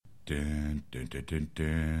dun dun dun dun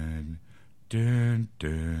dun dun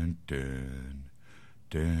dun dun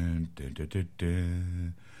dun dun dun dun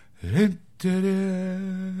dun dun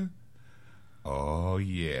dun. Oh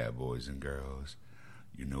yeah, boys and girls,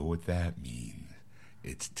 you know what that means.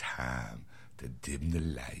 It's time to dim the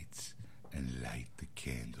lights and light the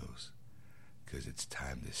candles, 'cause it's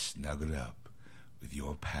time to snuggle up with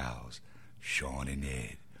your pals Sean and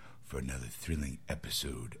Ed for another thrilling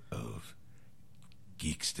episode of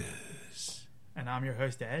Geeksters. And I'm your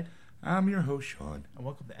host, Ed. I'm your host, Sean. And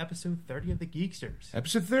welcome to episode 30 of the Geeksters.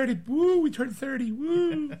 Episode 30. Woo, we turned 30.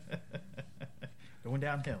 Woo. Going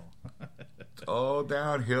downhill. It's all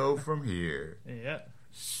downhill from here. Yeah.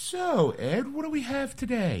 So, Ed, what do we have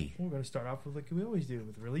today? We're going to start off with like we always do,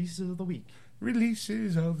 with releases of the week.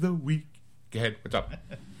 Releases of the week. Go ahead, what's up?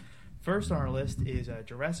 First on our list is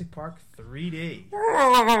Jurassic Park 3D.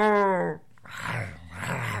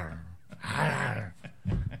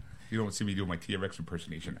 You don't see me doing my T-Rex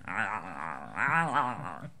impersonation. Of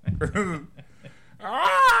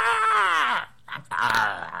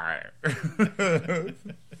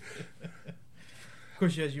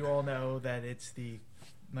course, as you all know, that it's the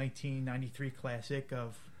 1993 classic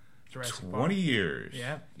of Jurassic Park. 20 years.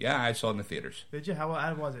 Yeah. Yeah, I saw it in the theaters. Did you? How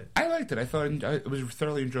was it? I liked it. I thought it was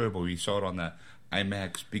thoroughly enjoyable. We saw it on the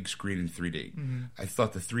IMAX big screen in 3D. Mm-hmm. I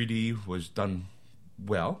thought the 3D was done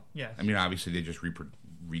well. Yes. I mean, obviously, they just re-go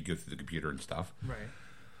through the computer and stuff. Right.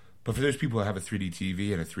 But for those people who have a 3D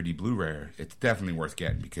TV and a 3D Blu-ray, it's definitely worth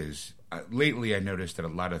getting because lately I noticed that a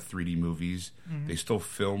lot of 3D movies, they still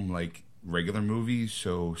film like regular movies,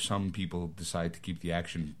 so some people decide to keep the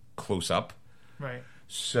action close up. Right.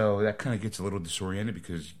 So that kind of gets a little disoriented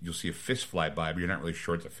because you'll see a fist fly by, but you're not really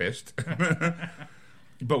sure it's a fist.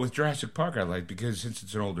 But with Jurassic Park, I like because since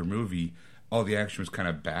it's an older movie, all the action was kind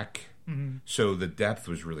of back. Mm-hmm. So the depth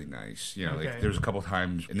was really nice. You know, Okay. like there's a couple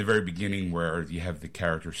times in the very beginning where you have the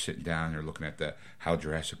characters sitting down, they're looking at how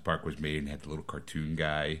Jurassic Park was made and had the little cartoon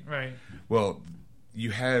guy. Right. Well,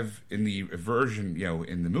 you have in the version,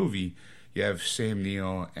 in the movie, you have Sam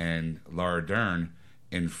Neill and Laura Dern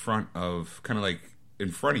in front of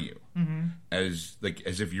you, as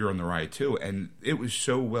if you're on the ride too. And it was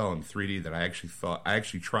so well in 3D that I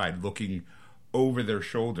actually tried looking over their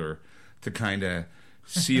shoulder to kind of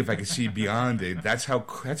see if I could see beyond it. That's how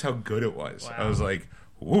good it was. Wow. I was like,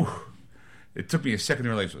 whoo. It took me a second to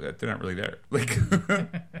realize that they're not really there. Like,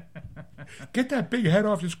 get that big head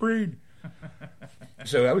off the screen.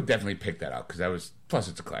 So I would definitely pick that out because plus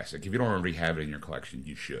it's a classic. If you don't already have it in your collection,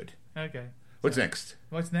 you should. Okay. What's next?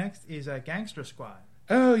 What's next is Gangster Squad.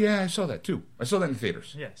 Oh yeah, I saw that too. I saw that in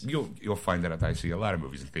theaters. Yes. You'll find that I see a lot of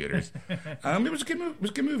movies in theaters. It was a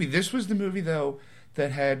good movie. This was the movie though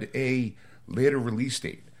that had a later release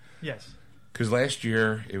date. Yes. Because last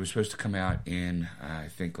year it was supposed to come out in I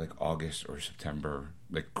think like August or September,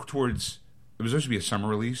 it was supposed to be a summer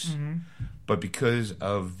release, but because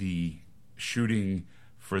of the shooting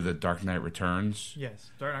for the Dark Knight Returns. Yes.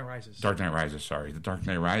 Dark Knight Rises. The Dark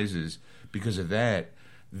Knight Rises. Because of that,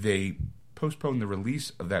 they postponed the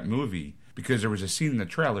release of that movie because there was a scene in the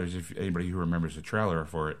trailers. If anybody who remembers the trailer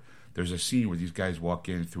for it, there's a scene where these guys walk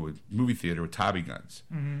in through a movie theater with Tommy guns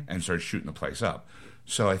and start shooting the place up.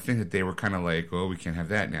 So I think that they were kind of like, oh, we can't have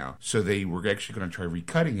that now. So they were actually going to try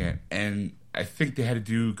recutting it, and I think they had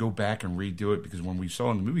to go back and redo it because when we saw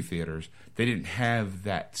in the movie theaters, they didn't have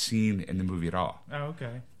that scene in the movie at all. Oh,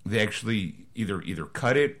 okay. They actually either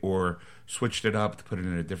cut it or switched it up to put it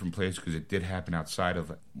in a different place because it did happen outside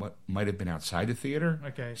of what might have been outside the theater.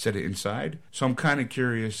 Okay. Instead of inside. So I'm kind of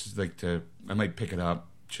curious, I might pick it up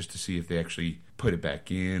just to see if they actually put it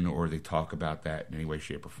back in or they talk about that in any way,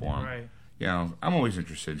 shape, or form. Right. I'm always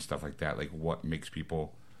interested in stuff like that, like what makes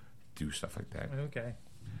people do stuff like that. Okay.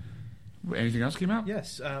 Anything else came out?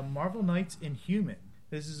 Yes. Marvel Knights Inhuman.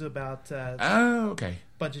 This is about okay. a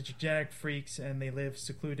bunch of genetic freaks, and they live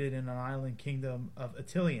secluded in an island kingdom of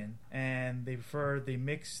Attilan, and they prefer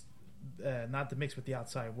not to mix with the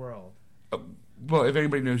outside world. Well, if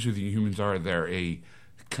anybody knows who the Inhumans are, they're a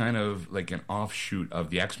kind of like an offshoot of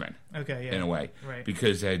the X-Men. Okay, yeah. In a way. Right.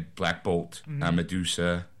 Because they had Black Bolt,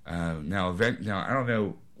 Medusa. Now, I don't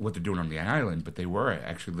know what they're doing on the island, but they were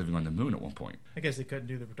actually living on the moon at one point. I guess they couldn't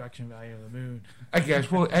do the production value of the moon. I guess.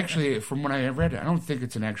 Well, actually, from what I read, I don't think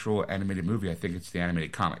it's an actual animated movie. I think it's the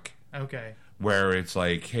animated comic. Okay. Where it's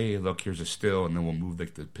like, hey, look, here's a still, and then we'll move the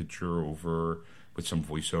picture over with some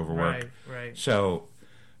voiceover work. Right. So,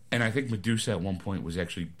 and I think Medusa at one point was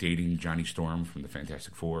actually dating Johnny Storm from the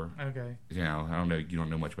Fantastic Four. Okay. I don't know. You don't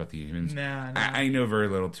know much about the Inhumans? Nah. I know very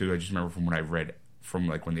little, too. I just remember from what I read from,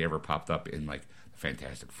 when they ever popped up in, the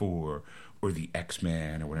Fantastic Four or the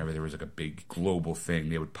X-Men or whenever there was like a big global thing,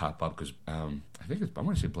 they would pop up because I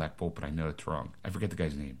want to say Black Bolt, but I know it's wrong. I forget the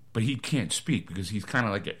guy's name. But he can't speak because he's kind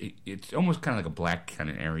of like, it's almost kind of like a Black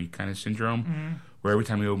Canary kind of syndrome, where every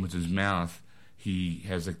time he opens his mouth, he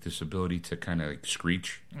has like this ability to kind of like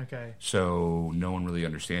screech. Okay. So no one really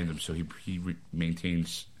understands him. So he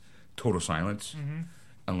maintains total silence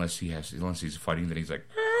unless he's fighting. Then he's like,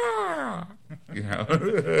 ah! You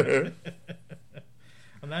know.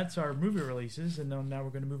 And that's our movie releases, and now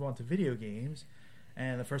we're going to move on to video games.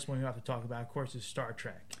 And the first one we have to talk about, of course, is Star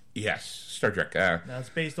Trek. Yes, Star Trek. Now, it's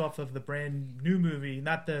based off of the brand new movie,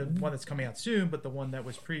 not the one that's coming out soon, but the one that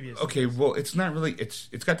was previous. Okay, well, it's not really. It's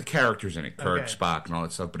got the characters in it, Kirk, Okay. Spock, and all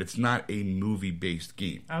that stuff, but it's not a movie-based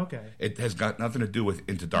game. Okay. It has got nothing to do with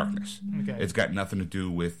Into Darkness. Okay. It's got nothing to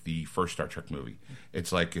do with the first Star Trek movie.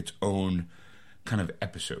 It's like its own kind of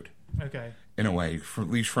episode. Okay. In a way, at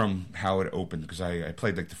least from how it opened, because I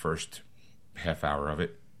played like the first half hour of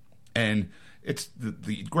it, and it's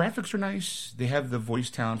the graphics are nice. They have the voice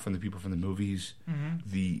talent from the people from the movies.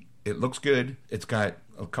 It looks good. It's got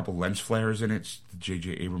a couple lens flares in it. It's the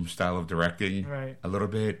J.J. Abrams style of directing, Right. a little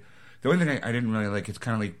bit. The only thing I didn't really like, it's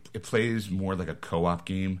kind of like it plays more like a co-op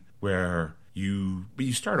game where you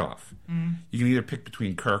start off. You can either pick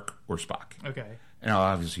between Kirk or Spock. Okay. And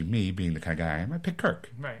obviously, me being the kind of guy I am, I pick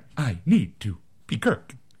Kirk. Right. I need to be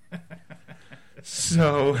Kirk.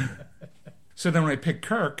 So then when I pick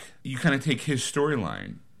Kirk, you kind of take his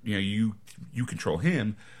storyline. You know, you control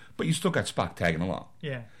him, but you still got Spock tagging along.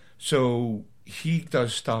 Yeah. So he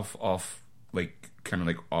does stuff off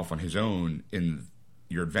on his own in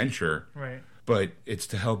your adventure. Right. But it's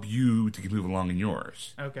to help you to move along in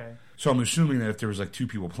yours. Okay. So I'm assuming that if there was like two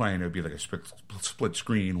people playing, it would be like a split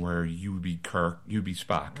screen where you would be Kirk, you would be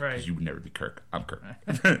Spock. Right. Because you would never be Kirk. I'm Kirk.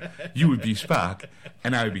 You would be Spock,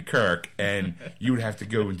 and I would be Kirk, and you would have to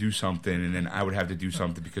go and do something, and then I would have to do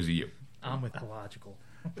something because of you. I'm mythological.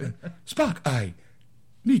 Spock, I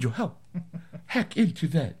need your help. Hack into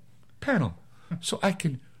that panel so I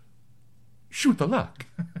can shoot the lock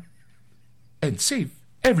and save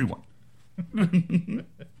everyone.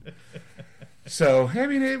 So I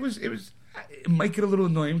mean, it might get a little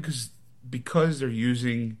annoying because they're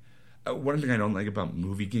using one thing I don't like about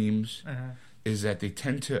movie games is that they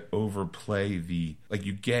tend to overplay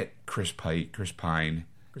you get Chris Pine,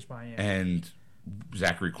 yeah. and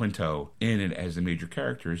Zachary Quinto in it as the major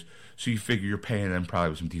characters, so you figure you're paying them probably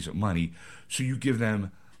with some decent money, so you give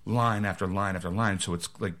them line after line after line, so it's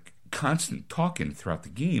like constant talking throughout the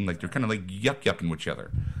game, like they're kind of like yucking with each other.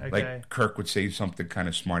 Okay. Like Kirk would say something kind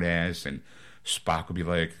of smart ass, and Spock would be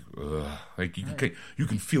like, ugh. Like you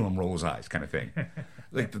can feel him roll his eyes, kind of thing.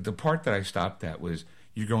 Like the part that I stopped at was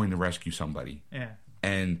you're going to rescue somebody, Yeah.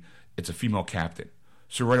 and it's a female captain.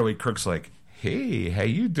 So right away Kirk's like, "Hey, how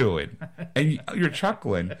you doing?" And you're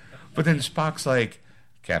chuckling, but then Spock's like,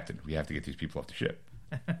 "Captain, we have to get these people off the ship."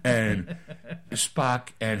 And Spock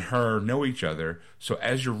and her know each other, so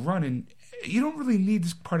as you're running, you don't really need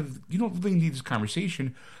this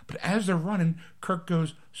conversation. But as they're running, Kirk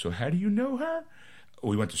goes, "So how do you know her?" "Oh,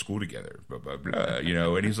 we went to school together, blah blah blah." You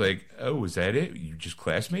know, and he's like, "Oh, is that it? You just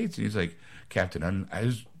classmates?" And he's like, "Captain,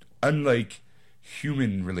 unlike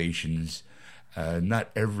human relations, not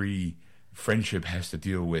every friendship has to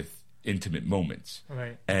deal with intimate moments."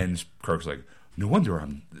 Right. And Kirk's like, "No wonder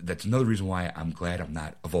that's another reason why I'm glad I'm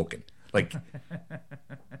not a Vulcan." Like,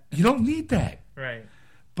 you don't need that. Right.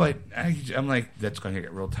 But I'm like, that's going to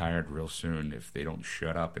get real tired real soon if they don't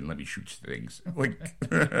shut up and let me shoot things. Like,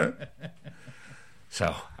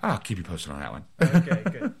 so I'll keep you posted on that one. Okay,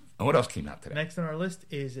 good. And what else came out today? Next on our list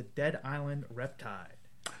is Dead Island Riptide.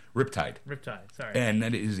 Riptide. Sorry. And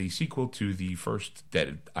that is a sequel to the first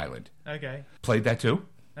Dead Island. Okay. Played that too.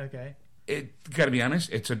 Okay. Got to be honest,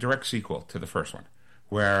 it's a direct sequel to the first one,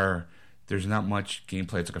 where there's not much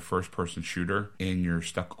gameplay. It's like a first-person shooter, and you're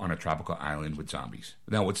stuck on a tropical island with zombies.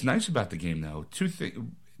 Now, what's nice about the game, though,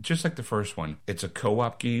 just like the first one, it's a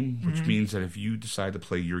co-op game, which means that if you decide to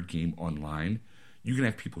play your game online, you can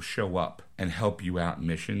have people show up and help you out in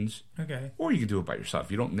missions. Okay. Or you can do it by yourself.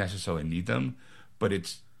 You don't necessarily need them, but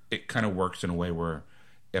it kind of works in a way where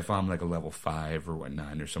if I'm like a level 5 or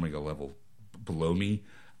whatnot, and there's somebody a level below me,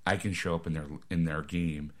 I can show up in their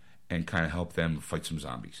game and kind of help them fight some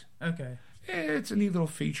zombies. Okay. It's a neat little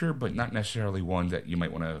feature, but not necessarily one that you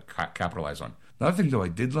might want to capitalize on. Another thing, though, I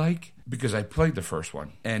did like, because I played the first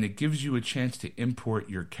one, and it gives you a chance to import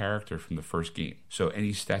your character from the first game. So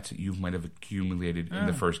any stats that you might have accumulated in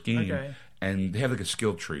the first game, okay. And they have like a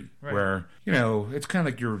skill tree, right. where, it's kind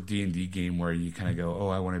of like your D&D game where you kind of go, oh,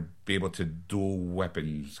 I want to be able to dual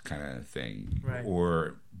weapons kind of thing, right.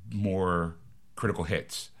 or more critical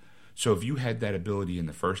hits. So if you had that ability in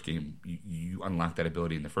the first game, you unlock that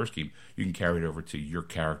ability in the first game, you can carry it over to your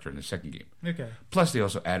character in the second game. Okay. Plus, they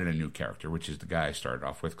also added a new character, which is the guy I started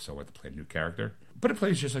off with because I wanted to play a new character. But it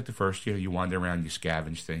plays just like the first. You know, you wander around, you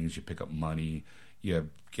scavenge things, you pick up money, you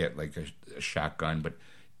get like a shotgun, but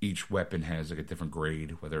each weapon has like a different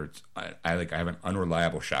grade. Whether it's I have an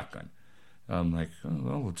unreliable shotgun. I'm like, oh,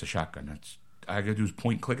 well, it's a shotgun. All I gotta do is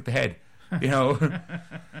point, click at the head. You know,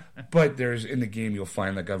 but there's in the game you'll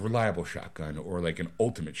find like a reliable shotgun or like an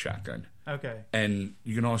ultimate shotgun. Okay. And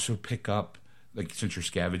you can also pick up, like, since you're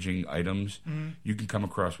scavenging items, you can come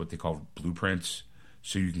across what they call blueprints.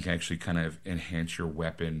 So you can actually kind of enhance your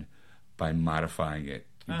weapon by modifying it,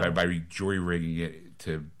 by jury-rigging it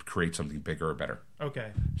to create something bigger or better.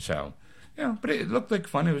 Okay. So, you know, but it looked like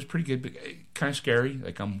fun. It was pretty good, but kind of scary.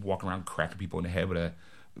 Like, I'm walking around cracking people in the head with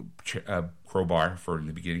a crowbar for in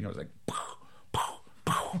the beginning. I was like, pow, pow,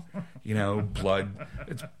 pow. You know, blood.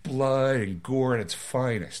 It's blood and gore at its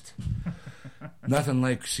finest. Nothing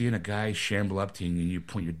like seeing a guy shamble up to you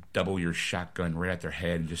and you double your shotgun right at their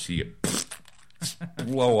head and just see it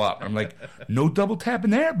blow up. I'm like, no double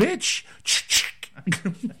tapping there, bitch.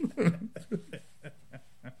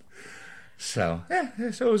 So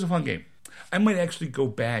it was a fun game. I might actually go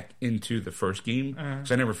back into the first game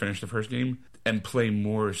because I never finished the first game and play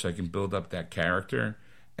more so I can build up that character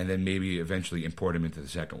and then maybe eventually import him into the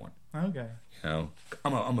second one. Okay. You know,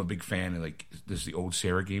 I'm a big fan of, like, this. The old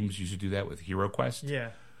Sierra games used to do that with Hero Quest. Yeah.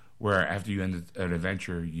 Where after you ended an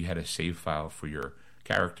adventure, you had a save file for your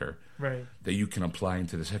character, right, that you can apply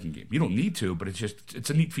into the second game. You don't need to, but it's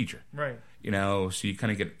a neat feature, right? You know, so you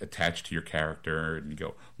kind of get attached to your character and you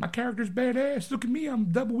go, my character's badass. Look at me, I'm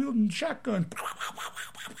double wielding shotgun.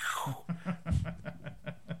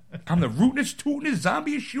 I'm the rootinest, tootinest,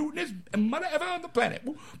 zombie shootingest mother ever on the planet.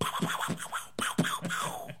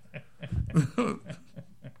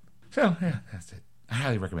 So yeah, that's it. I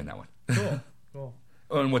highly recommend that one. Cool, cool.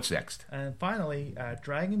 Oh, and what's next? And finally,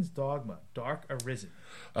 Dragon's Dogma: Dark Arisen.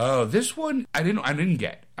 Oh, this one I didn't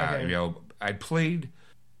get. Okay. You know, I played.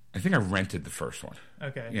 I think I rented the first one.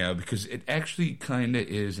 Okay. You know, because it actually kind of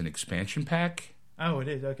is an expansion pack. Oh, it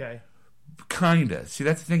is. Okay. Kinda. See,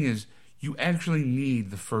 that's the thing is, you actually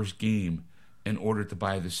need the first game in order to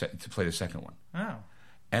buy to play the second one. Oh.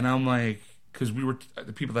 And I'm like, because we were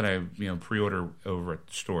the people that I pre-order over at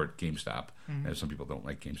the store at GameStop. And some people don't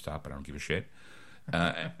like GameStop, but I don't give a shit.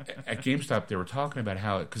 At GameStop, they were talking about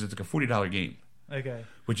how, because it's like a $40 game, okay,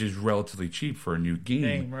 which is relatively cheap for a new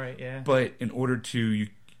game. Right? Yeah. But in order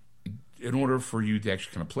for you to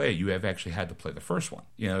actually kind of play it, you have actually had to play the first one.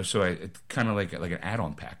 You know, so it's kind of like an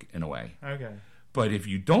add-on pack in a way. Okay. But if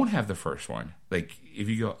you don't have the first one, like if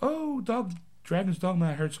you go, oh, Dragon's Dogma,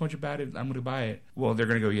 I heard so much about it, I'm going to buy it. Well, they're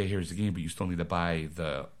going to go, yeah, here's the game, but you still need to buy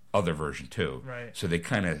the other version too. Right. So they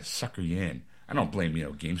kind of sucker you in. I don't blame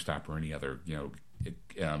GameStop or any other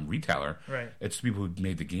retailer. Right. It's the people who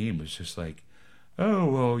made the game. It's just like, oh,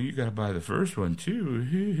 well, you got to buy the first one too.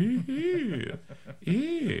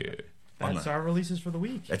 Yeah. That's our releases for the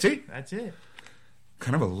week. That's it. That's it.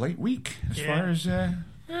 Kind of a light week as far as yeah.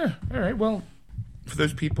 All right. Well, for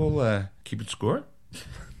those people keeping score.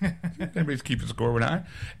 Everybody's keeping score with I.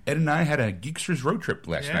 Ed and I had a Geeksters road trip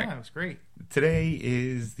last night. Yeah, it was great. Today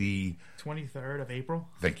is the 23rd of April.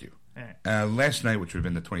 Thank you. Right. Last night, which would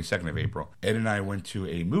have been the 22nd of April, Ed and I went to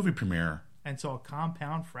a movie premiere. And saw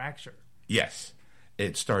Compound Fracture. Yes.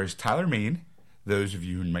 It stars Tyler Mane. Those of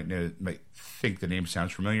you who might think the name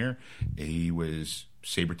sounds familiar. He was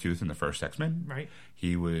Sabretooth in the first X-Men. Right.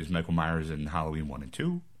 He was Michael Myers in Halloween 1 and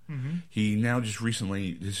 2. Mm-hmm. He now just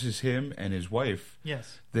recently, this is him and his wife.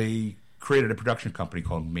 Yes. They created a production company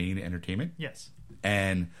called Mane Entertainment. Yes.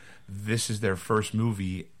 And this is their first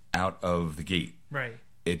movie out of the gate. Right.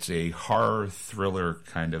 It's a horror thriller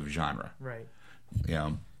kind of genre. Right.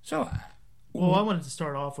 Yeah. So, well, I wanted to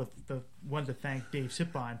start off with wanted to thank Dave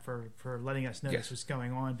Sitbon for letting us know Yes. this was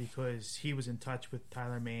going on, because he was in touch with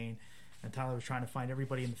Tyler Mane, and Tyler was trying to find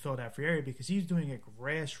everybody in the Philadelphia area, because he's doing a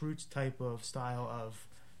grassroots type of style of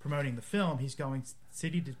promoting the film. He's going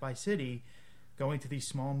city by city, going to these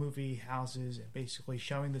small movie houses and basically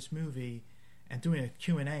showing this movie and doing a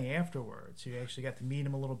Q&A afterwards. So you actually got to meet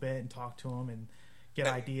him a little bit and talk to him and get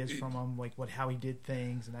ideas from him, like how he did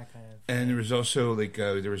things and that kind of thing. And there was also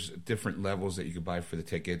there was different levels that you could buy for the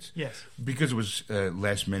tickets. Yes. Because it was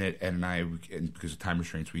last minute, Ed and I, and because of time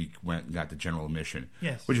restraints, we went and got the general admission.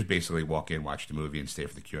 Yes. Which is basically walk in, watch the movie, and stay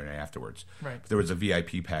for the Q&A afterwards. Right. But there was a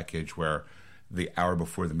VIP package where the hour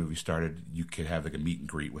before the movie started, you could have like a meet and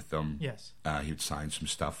greet with them. Yes. He would sign some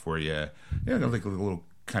stuff for you. Yeah, like a little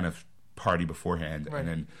kind of party beforehand, Right. and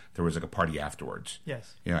then there was like a party afterwards.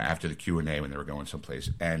 Yes. You know, after the Q&A when they were going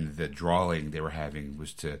someplace, and the drawing they were having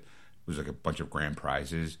was like a bunch of grand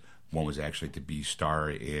prizes. One was actually to be star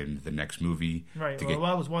in the next movie. Right. To Well,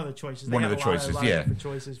 that was one of the choices. They one of had the a lot, choices, a lot yeah. of different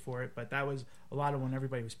choices for it, but that was a lot of one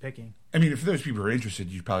everybody was picking. I mean, if those people are interested,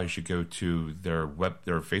 you probably should go to their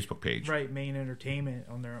Facebook page. Right, Maine Entertainment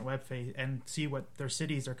on their webpage and see what their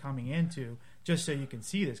cities are coming into, just so you can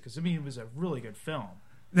see this. Because I mean, it was a really good film.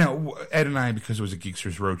 Now, Ed and I, because it was a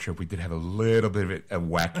Geeksters road trip, we did have a little bit of a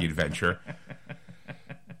wacky adventure.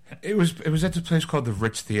 It was at this place called the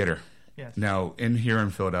Ritz Theater. Yes. Now, here in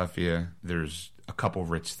Philadelphia, there's a couple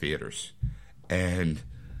Ritz theaters, and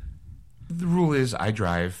the rule is I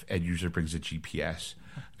drive. Ed usually brings a GPS.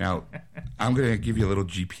 Now, I'm going to give you a little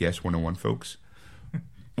GPS 101, folks.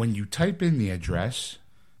 When you type in the address,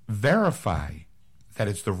 verify that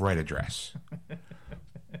it's the right address.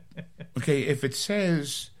 Okay, if it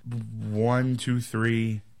says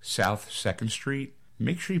 123 South 2nd Street,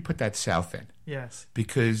 make sure you put that South in. Yes.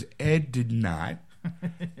 Because Ed did not.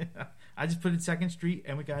 I just put in 2nd Street,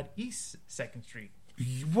 and we got East 2nd Street.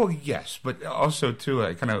 Well, yes, but also, too,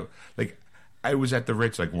 I kind of, like, I was at the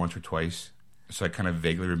Ritz, like, once or twice, so I kind of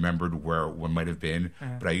vaguely remembered where one might have been,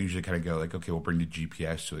 but I usually kind of go, like, okay, we'll bring the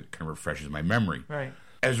GPS so it kind of refreshes my memory. Right.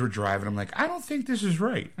 As we're driving, I'm like, I don't think this is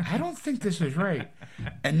right. I don't think this is right.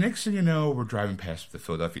 And next thing you know, we're driving past the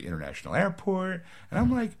Philadelphia International Airport, and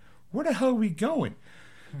I'm like, where the hell are we going?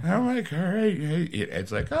 And I'm like, all right.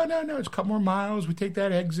 Ed's like, oh, no, it's a couple more miles. We take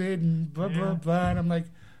that exit and blah, blah, blah. And I'm like,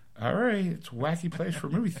 all right, it's a wacky place for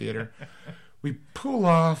a movie theater. We pull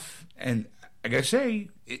off, and I gotta say,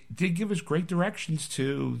 it did give us great directions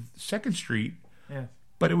to 2nd Street, Yeah.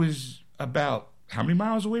 but it was about how many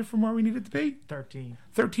miles away from where we needed to be? 13.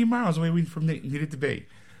 13 miles away from needed to be.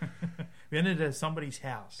 We ended at somebody's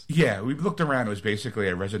house. Yeah, we looked around. It was basically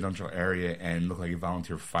a residential area and looked like a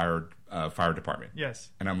volunteer fire department. Yes.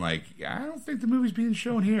 And I'm like, I don't think the movie's being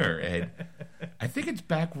shown here, Ed. I think it's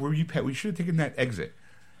back where we should have taken that exit.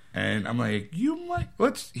 And I'm like,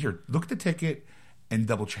 look at the ticket and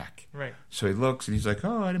double check. Right. So he looks and he's like,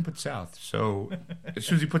 oh, I didn't put south. So as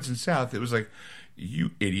soon as he puts in south, it was like,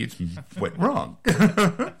 you idiots went wrong.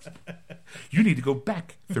 You need to go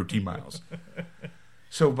back 13 miles.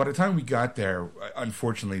 So by the time we got there,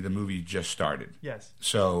 unfortunately, the movie just started. Yes.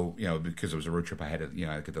 So, because it was a road trip, I had to,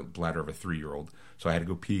 I get the bladder of a 3-year-old. So I had to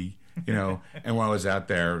go pee, And while I was out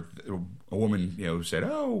there, a woman, said,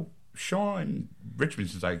 oh, Sean Richmond,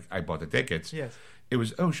 since I bought the tickets. Yes. It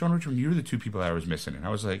was, oh, Sean Richmond, you're the 2 people I was missing. And I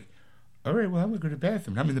was like, all right, well, I'm going to go to the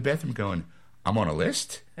bathroom. And I'm in the bathroom going, I'm on a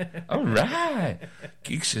list? All right.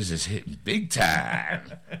 Geeksters is hitting big time.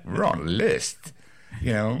 We're on a list.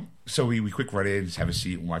 So we quick run in, just have a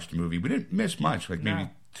seat and watch the movie. We didn't miss much, like maybe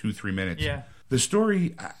 2-3 minutes. Yeah. The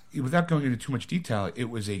story, without going into too much detail, it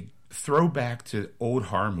was a throwback to old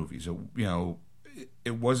horror movies.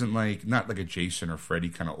 It wasn't not like a Jason or Freddy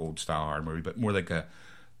kind of old style horror movie, but more like an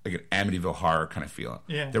Amityville horror kind of feel.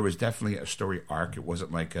 Yeah. There was definitely a story arc. It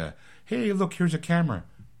wasn't like hey, look, here's a camera.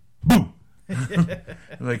 Boom.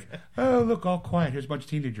 Like, oh, look, all quiet. Here's a bunch of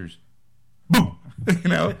teenagers. Boom.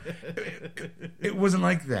 It wasn't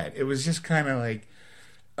like that. It was just kind of like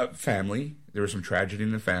a family. There was some tragedy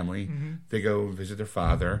in the family. Mm-hmm. They go visit their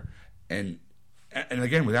father, and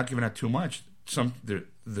again, without giving out too much, the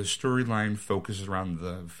storyline focuses around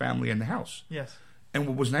the family and the house. Yes. And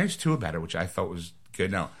what was nice too about it, which I thought was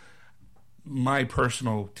good. Now, my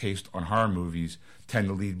personal taste on horror movies tend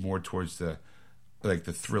to lead more towards the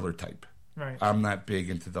thriller type. Right. I'm not big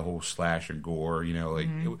into the whole slash and gore.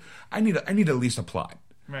 I need at least a plot.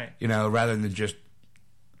 Right. Rather than just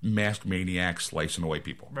masked maniacs slicing away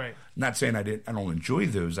people. Right. Not saying I don't enjoy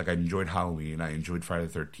those. Like I enjoyed Halloween. I enjoyed Friday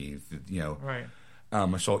the 13th. Right.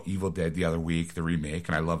 I saw Evil Dead the other week, the remake,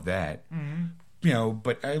 and I love that. Mm-hmm.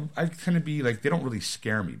 But I kind of be like, they don't really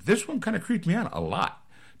scare me. This one kind of creeped me out a lot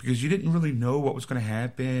because you didn't really know what was going to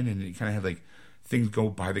happen, and you kind of had things go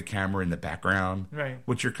by the camera in the background, right?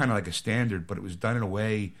 Which are kind of like a standard, but it was done in a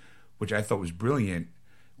way which I thought was brilliant.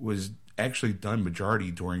 Was actually done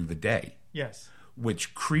majority during the day. Yes.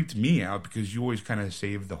 Which creeped me out because you always kind of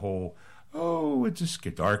save the whole, oh, it's just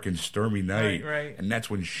a dark and stormy night. Right. And that's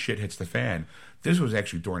when shit hits the fan. This was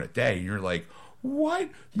actually during the day. And you're like, what?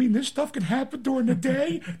 I mean, this stuff can happen during the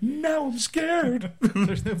day? Now I'm scared.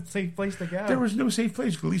 There's no safe place to go. There was no safe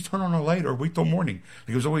place. You could at least turn on a light or wait till morning.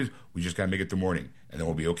 Like it was always, we just got to make it till morning and then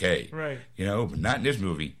we'll be okay. Right. But not in this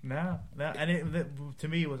movie. No. And to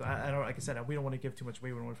me, it was, I don't, like I said, we don't want to give too much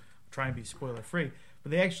away. We don't want to try and be spoiler free.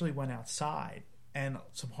 But they actually went outside and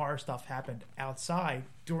some horror stuff happened outside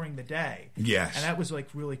during the day. Yes. And that was like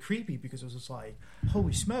really creepy because it was just like,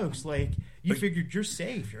 holy smokes, like you figured you're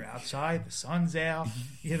safe, you're outside, the sun's out,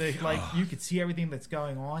 you know, like you could see everything that's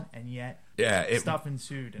going on, and yet stuff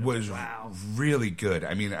ensued. And was wow, really good.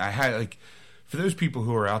 I mean, I had like, for those people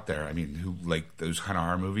who are out there, I mean, who like those kind of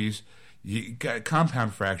horror movies,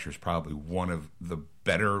 Compound Fracture is probably one of the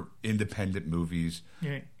better independent movies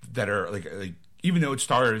that are like even though it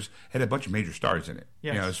had a bunch of major stars in it.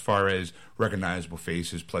 Yes. You know, as far as recognizable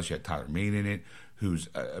faces, plus you had Tyler Mane in it, who's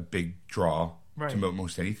a big draw to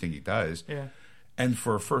most anything he does. Yeah. And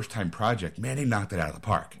for a first-time project, man, they knocked it out of the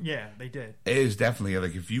park. Yeah, they did. It is definitely,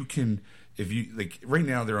 like, if you like, right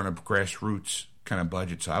now they're on a grassroots kind of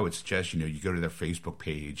budget, so I would suggest, you go to their Facebook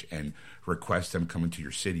page and request them come into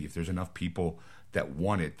your city. If there's enough people that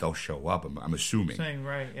want it, they'll show up. I'm assuming. Saying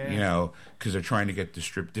right, yeah. Because they're trying to get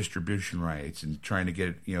distribution rights and trying to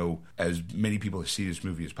get as many people to see this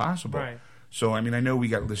movie as possible. Right. So I mean, I know we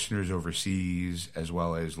got listeners overseas as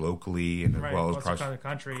well as locally and as well as across the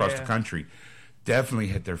country. Definitely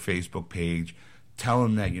hit their Facebook page. Tell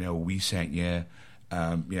them that we sent you.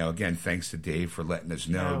 Again, thanks to Dave for letting us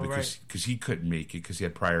know because he couldn't make it because he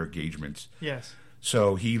had prior engagements. Yes.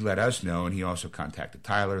 So he let us know, and he also contacted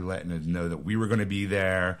Tyler, letting us know that we were going to be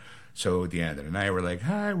there. So at the end of the night, we're like,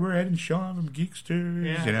 "Hi, we're Ed and Sean from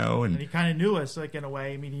Geeksters," and he kind of knew us, like, in a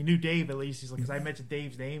way. I mean, he knew Dave at least. He's like, because I mentioned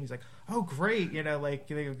Dave's name, he's like, "Oh, great," we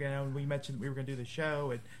mentioned we were going to do the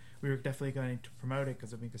show, and we were definitely going to promote it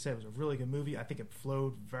because, like I said, it was a really good movie. I think it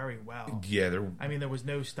flowed very well. Yeah, there was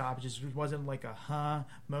no stoppages. It wasn't like a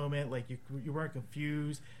moment. Like you weren't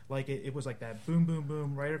confused. Like it was like that boom, boom,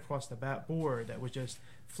 boom right across the board that was just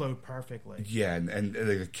flowed perfectly. Yeah, and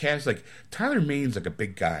the cast, like Tyler Mane's like a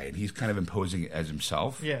big guy, and he's kind of imposing as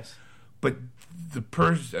himself. Yes, but the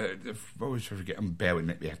person, I always forget. I'm bad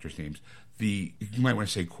with the actors' names. You might want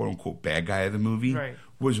to say quote unquote bad guy of the movie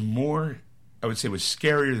was more. I would say was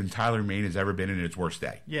scarier than Tyler Mane has ever been in its worst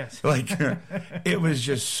day. Yes. Like, it was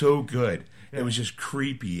just so good. Yeah. It was just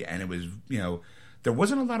creepy, and it was, there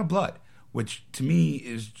wasn't a lot of blood, which to me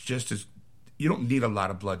is just as, you don't need a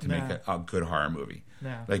lot of blood to make a good horror movie.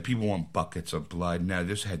 No. Like, people want buckets of blood. No,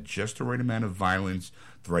 this had just the right amount of violence,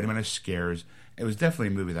 the right amount of scares. It was definitely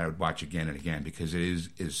a movie that I would watch again and again because it is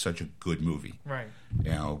such a good movie. Right.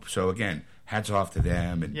 So again, hats off to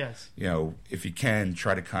them. And, yes. If you can,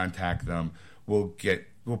 try to contact them. We'll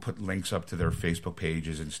put links up to their Facebook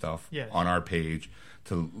pages and stuff on our page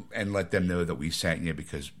and let them know that we sent you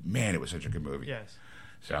because, man, it was such a good movie. Yes.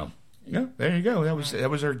 So, there you go. That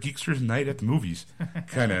was our Geeksters night at the movies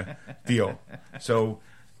kind of deal. So,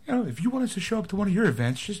 if you want us to show up to one of your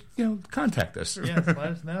events, just contact us. Yes, let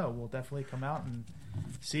us know. We'll definitely come out and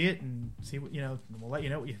see it and see what we'll let you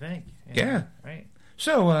know what you think. Yeah. Right.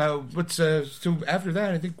 So, so after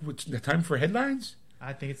that, I think it's time for headlines.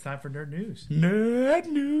 I think it's time for Nerd News. Nerd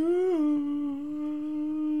News.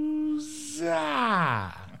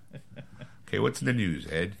 Okay, what's in the news,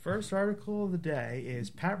 Ed? First article of the day is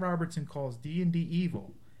Pat Robertson calls D&D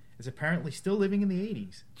evil. Is apparently still living in the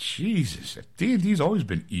 80s. Jesus, D&D's always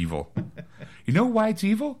been evil. You know why it's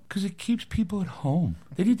evil? Because it keeps people at home.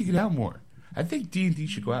 They need to get out more. I think D&D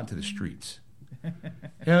should go out into the streets.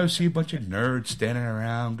 See a bunch of nerds standing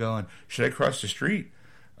around going, should I cross the street?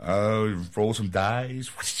 Roll some dice.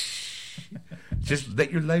 Just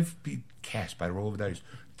let your life be cast by the roll of dice.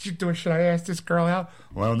 Should I ask this girl out?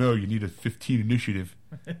 Well, no, you need a 15 initiative.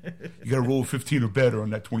 You got to roll a 15 or better on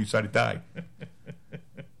that 20-sided die.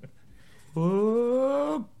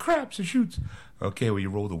 Oh, crap, so shoots. Okay, well, you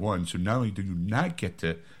roll the 1, so not only do you not get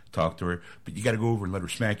to talk to her, but you got to go over and let her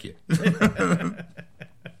smack you.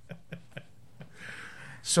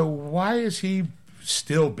 So why is he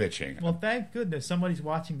still bitching? Well, thank goodness somebody's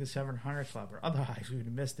watching the 700 Club, or otherwise we would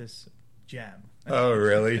have missed this gem. Oh,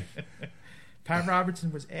 really? Pat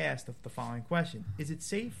Robertson was asked the following question. Is it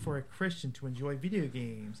safe for a Christian to enjoy video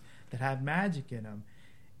games that have magic in them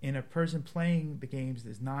and a person playing the games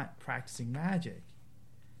is not practicing magic?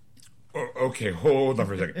 Oh, okay, hold on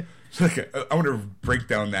for a second. I want to break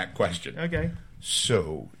down that question. Okay.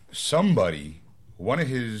 So, one of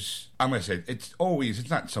his, I'm going to say, it's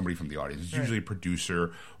not somebody from the audience. It's usually a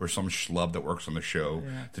producer or some schlub that works on the show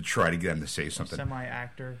to try to get them to say something.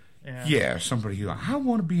 Semi-actor. Yeah, somebody who, I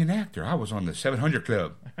want to be an actor. I was on the 700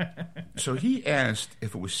 Club. So he asked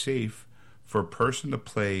if it was safe for a person to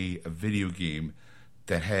play a video game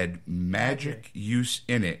that had magic use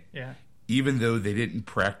in it, even though they didn't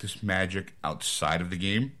practice magic outside of the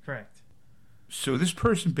game. Correct. So this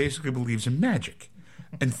person basically believes in magic.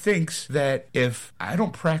 and thinks that if I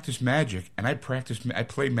don't practice magic and I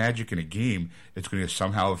play magic in a game, it's going to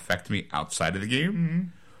somehow affect me outside of the game. Mm-hmm.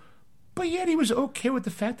 But yet he was okay with the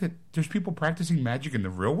fact that there's people practicing magic in the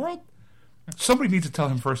real world. Somebody needs to tell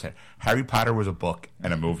him first that Harry Potter was a book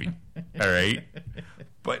and a movie. All right?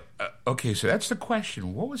 But, okay, so that's the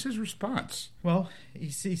question. What was his response? Well, he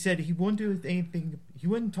said he wouldn't do anything. He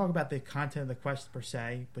wouldn't talk about the content of the quest per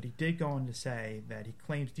se, but he did go on to say that he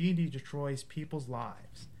claims D&D destroys people's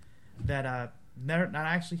lives. That not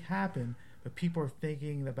actually happened, but people are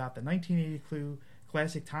thinking about the 1980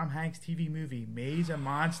 classic Tom Hanks TV movie Maze of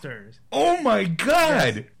Monsters. Oh my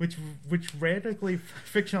God! Yes, which radically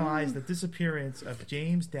fictionalized the disappearance of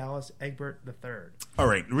James Dallas Egbert III. All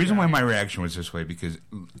right, the reason why my reaction was this way, because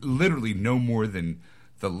literally no more than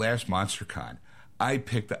the last MonsterCon, I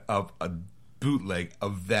picked up a bootleg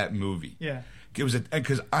of that movie. Yeah. It was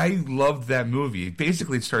because I loved that movie.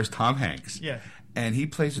 Basically, it stars Tom Hanks. Yeah. And he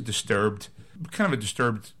plays a disturbed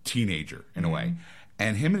teenager in a way.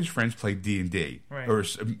 And him and his friends play D&D. Right. Or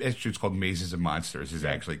it's called Mazes and Monsters, is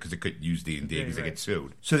actually, because they couldn't use D&D because they right. get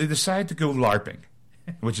sued. So they decide to go LARPing,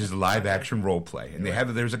 which is a live-action role play. And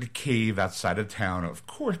there's like a cave outside of town, of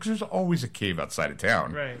course, because there's always a cave outside of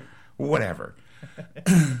town. Right. Whatever.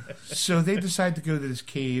 So they decide to go to this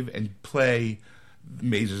cave and play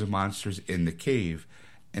Mazes and Monsters in the cave.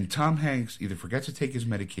 And Tom Hanks either forgets to take his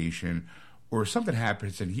medication or something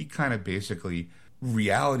happens, and he kind of basically,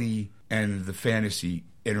 reality and the fantasy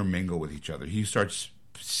intermingle with each other. He starts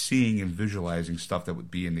seeing and visualizing stuff that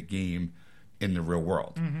would be in the game in the real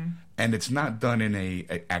world. Mm-hmm. And it's not done in a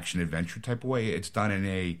action-adventure type of way. It's done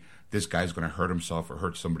in this guy's going to hurt himself or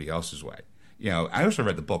hurt somebody else's way. You know, I also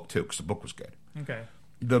read the book, too, because the book was good. Okay.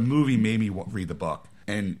 The movie made me read the book.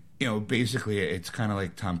 And, you know, basically it's kind of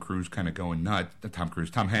like Tom Hanks kind of going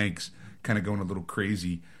a little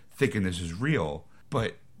crazy, thinking this is real.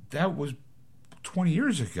 But that was 20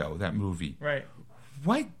 years ago, that movie. Right.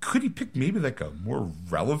 Why could he pick maybe like a more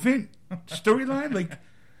relevant storyline?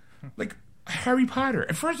 like Harry Potter.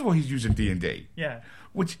 And first of all, he's using D&D. Yeah.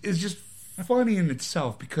 Which is just funny in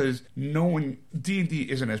itself, because D&D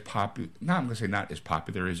isn't as popular. I'm going to say not as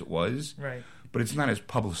popular as it was. Right. But it's not as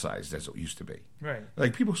publicized as it used to be. Right.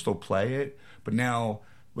 Like, people still play it, but now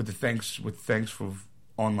with thanks for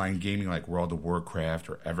online gaming like World of Warcraft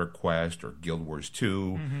or EverQuest or Guild Wars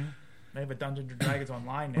 2. Mm-hmm. They have a Dungeons and Dragons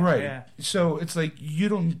online now. Right. Yeah. So it's like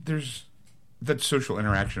there's that social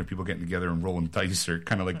interaction of people getting together and rolling dice, or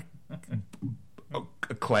kind of like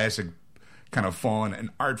a classic kind of an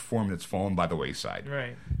art form that's fallen by the wayside.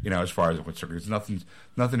 Right. You know, as far as what's nothing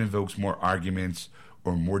invokes more arguments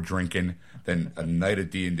or more drinking than a night of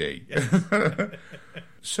D&D. Yes.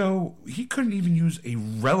 So he couldn't even use a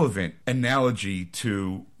relevant analogy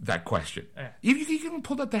to that question. Yeah. You even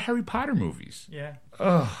pulled out the Harry Potter movies. Yeah.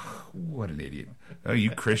 Oh, what an idiot. Oh,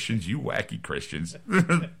 you Christians, you wacky Christians.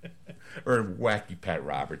 Or wacky Pat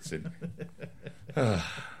Robertson.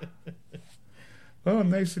 Oh,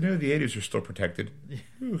 nice to know the 80s are still protected.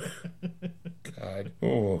 God.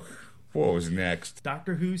 Oh, what was next?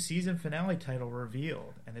 Doctor Who season finale title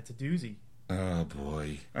revealed, and it's a doozy. Oh,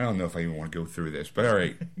 boy. I don't know if I even want to go through this, but all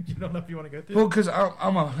right. You don't know if you want to go through Well, because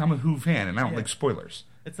I'm a Who fan, and I don't like spoilers.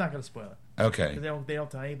 It's not going to spoil it. Okay. They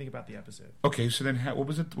don't tell anything about the episode. Okay, so then what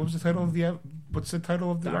was the title of what's the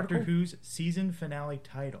title of the Doctor article? Who's season finale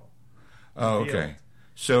title. Oh, okay.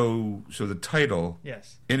 So the title,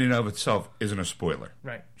 yes, in and of itself, isn't a spoiler.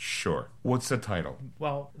 Right. Sure. What's the title?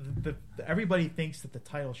 Well, everybody thinks that the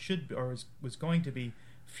title should be, or was going to be,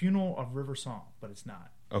 Funeral of River Song, but it's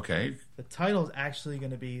not. Okay. The title is actually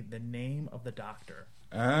going to be The Name of the Doctor.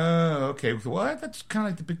 Oh, okay. Well, that's kind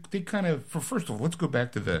of like they kind of. First of all, let's go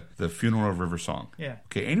back to the Funeral of River Song. Yeah.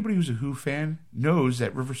 Okay. Anybody who's a Who fan knows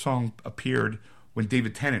that River Song appeared when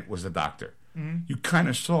David Tennant was the Doctor. Mm-hmm. You kind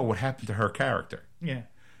of saw what happened to her character. Yeah.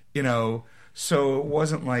 You know, so it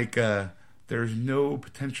wasn't like there's no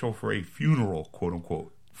potential for a funeral, quote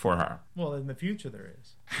unquote, for her. Well, in the future there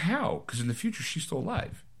is. How? Because in the future she's still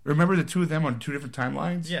alive. Remember the two of them on two different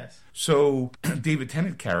timelines? Yes. So David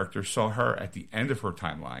Tennant character saw her at the end of her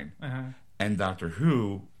timeline, and Doctor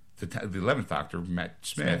Who, the 11th Doctor, Matt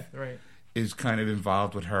Smith, right, is kind of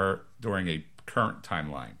involved with her during a current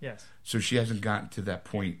timeline. Yes. So she hasn't gotten to that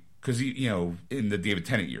point. Because, you know, in the David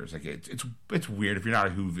Tennant years, like it's weird if you're not a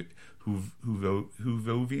Whovian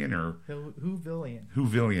or... Whovillian.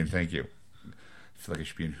 Whovillian, thank you. I feel like I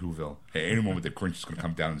should be in Whoville. Hey, any moment the Grinch is going to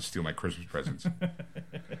come down and steal my Christmas presents.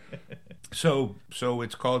 So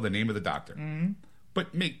it's called The Name of the Doctor. Mm-hmm.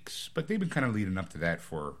 But they've been kind of leading up to that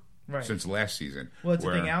for since last season. Well, it's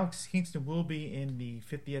the thing. Alex Kingston will be in the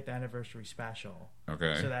 50th anniversary special.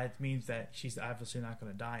 Okay. So that means that she's obviously not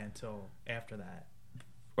going to die until after that.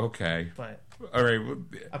 Okay. But all right. Well,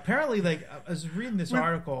 apparently, like, I was reading this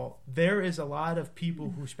article, there is a lot of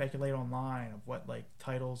people who speculate online of what, like,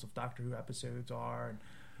 titles of Doctor Who episodes are and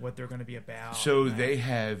what they're going to be about. So they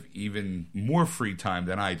have even more free time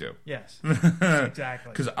than I do. Yes,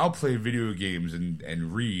 exactly. Because I'll play video games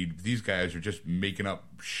and read. These guys are just making up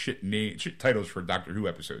shit titles for Doctor Who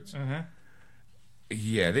episodes. Uh-huh.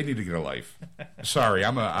 Yeah, they need to get a life. Sorry,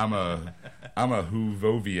 I'm a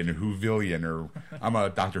Whovovian, Whovillian, or I'm a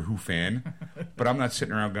Doctor Who fan, but I'm not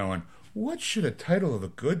sitting around going, what should a title of a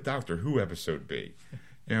good Doctor Who episode be?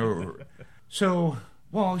 You know, so.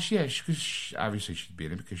 Well, yeah, because obviously she'd be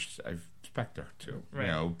in it because I expect her to, right.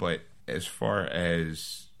 You know. But as far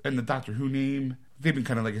as and the Doctor Who name, they've been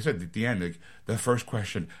kind of like I said at the end, like the first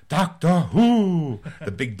question, Doctor Who,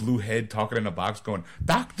 the big blue head talking in a box, going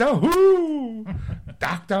Doctor Who,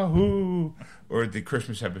 Doctor Who, or the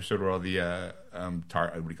Christmas episode where all the not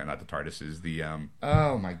the TARDISes, the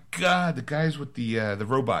oh my God, the guys with the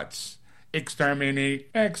robots.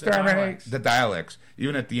 Exterminate. The Daleks.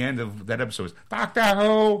 Even at the end of that episode, Doctor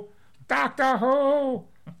Who, Doctor Who,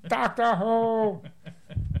 Doctor Who.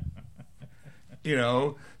 You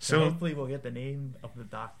know, so hopefully we'll get the name of the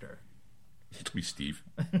Doctor. It'll be Steve.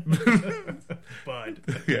 Bud.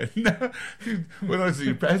 Yeah. No. Well, let's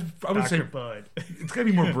see. I would say Bud. It's got to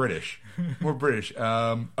be more British. More British.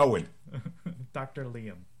 Owen. Dr.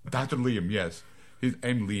 Liam. Dr. Liam. Yes.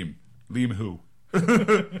 I'm Liam. Liam who?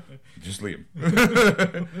 Just Liam.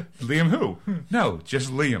 Liam who? No,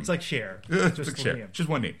 just Liam. It's like Cher. Just like Cher. Just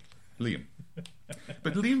one name. Liam.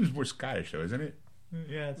 But Liam is more Scottish though, isn't it?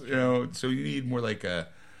 Yeah, it's true. You know, so you need more like a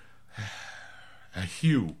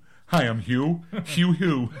Hugh. Hi, I'm Hugh. Hugh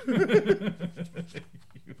who?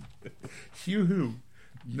 Hugh who?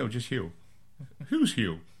 No, just Hugh. Who's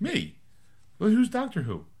Hugh? Me. Well, who's Doctor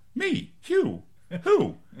Who? Me. Hugh.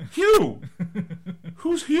 Who? Hugh.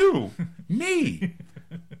 Who's Hugh? Me.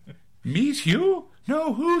 Me's Hugh?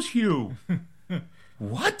 No, who's Hugh?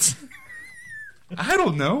 What? I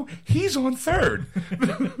don't know. He's on third.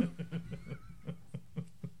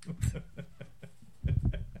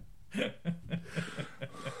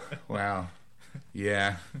 Wow.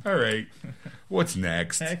 Yeah. All right. What's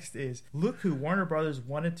next? Next is look who Warner Brothers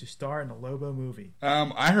wanted to star in the Lobo movie.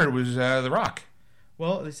 I heard it was The Rock.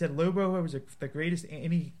 Well, they said Lobo was the greatest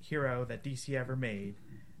anti-hero that DC ever made,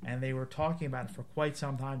 and they were talking about it for quite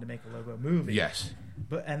some time to make a Lobo movie. Yes.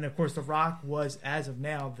 And of course, The Rock was, as of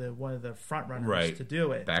now, one of the front runners to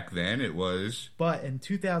do it. Back then, it was. But in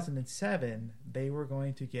 2007, they were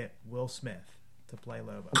going to get Will Smith to play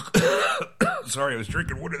Lobo. Sorry, I was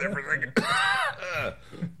drinking water there for a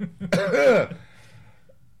second.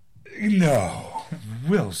 No,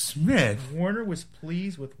 Will Smith. Warner was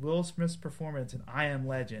pleased with Will Smith's performance in I Am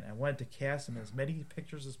Legend and wanted to cast him in as many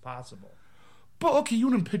pictures as possible. But okay, you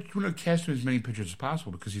want to cast him in as many pictures as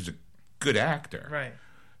possible because he's a good actor, right?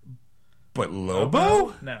 But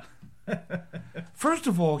Lobo? No. First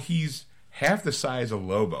of all, he's half the size of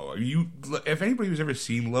Lobo. I mean, if anybody who's ever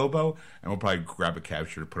seen Lobo, and we'll probably grab a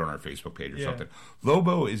capture to put on our Facebook page or something.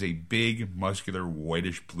 Lobo is a big, muscular,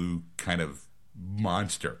 whitish blue kind of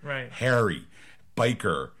monster, right? Hairy,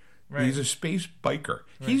 biker. Right. He's a space biker.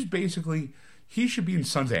 Right. He's basically he should be in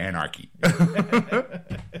Sons of Anarchy.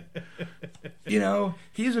 You know,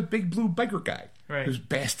 he's a big blue biker guy who's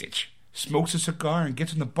bastage, smokes a cigar, and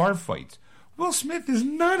gets in the bar fights. Will Smith is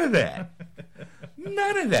none of that.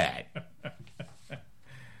 None of that.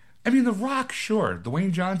 I mean, The Rock, sure.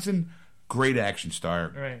 Dwayne Johnson, great action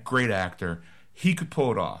star, great actor. He could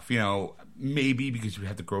pull it off. You know, maybe because you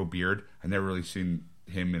have to grow a beard. I've never really seen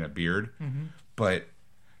him in a beard. Mm-hmm. But,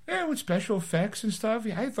 yeah, with special effects and stuff,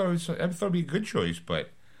 I thought it'd be a good choice.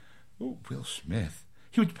 But, Will Smith.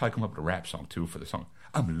 He would probably come up with a rap song, too, for the song.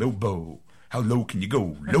 I'm Lobo. How low can you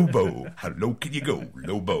go, Lobo? How low can you go,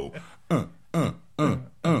 Lobo?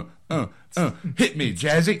 Hit me,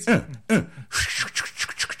 Jazzy.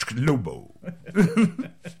 Lobo.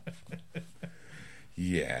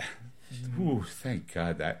 Yeah. Ooh, thank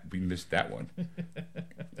God that we missed that one.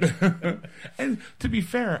 And to be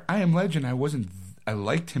fair, I Am Legend, I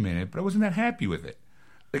liked him in it, but I wasn't that happy with it.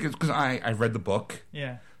 Like, it's because I read the book.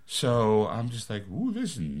 Yeah. So I'm just like, ooh,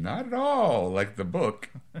 this is not at all like the book.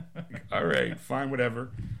 All right, fine,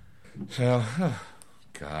 whatever. So,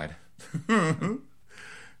 God.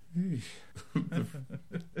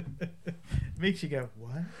 Makes you go,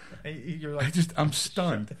 what? You're like, I'm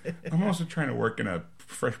stunned. I'm also trying to work in a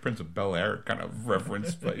Fresh Prince of Bel-Air kind of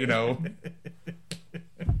reference, but you know.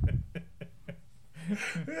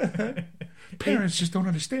 Parents just don't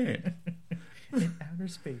understand. In outer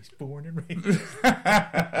space, born and raised.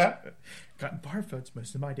 Got in bar fights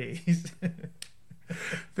most of my days.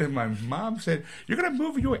 Then my mom said, "You're gonna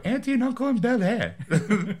move with your auntie and uncle in Bel Air."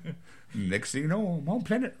 Next thing you know, I'm on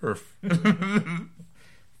planet Earth.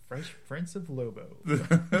 Fresh Prince of Lobo.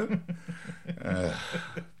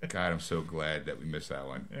 God, I'm so glad that we missed that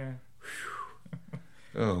one. Yeah.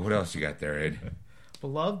 Oh, what else you got there, Ed?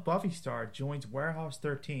 Beloved Buffy star joins Warehouse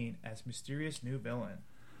 13 as mysterious new villain.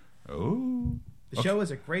 Oh. The show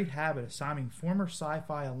has a great habit of assigning former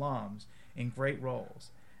sci-fi alums in great roles,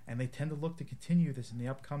 and they tend to look to continue this in the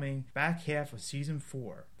upcoming back half of season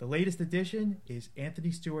 4. The latest addition is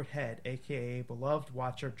Anthony Stewart Head, aka beloved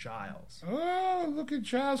Watcher Giles. Oh, look at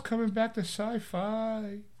Giles coming back to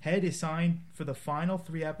sci-fi. Head is signed for the final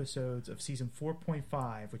 3 episodes of season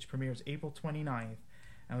 4.5, which premieres April 29th,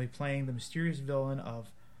 and will be playing the mysterious villain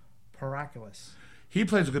of Paraculus. He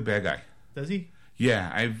plays a good bad guy. Does he?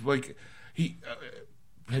 Yeah,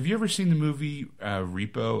 have you ever seen the movie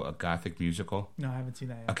Repo, a Gothic musical? No, I haven't seen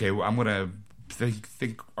that yet. Okay, well, I'm gonna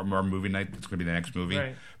think our movie night that's gonna be the next movie,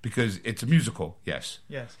 Right. because it's a musical. Yes,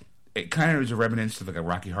 Yes. it kind of is a reminiscence of like a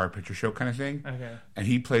Rocky Horror Picture Show kind of thing. Okay. And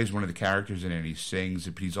he plays one of the characters in it, and he sings,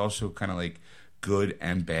 but he's also kind of like good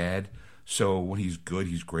and bad. So when he's good,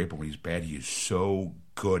 he's great, but when he's bad, he is so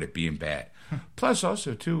good at being bad. Plus,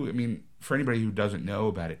 also too, I mean, for anybody who doesn't know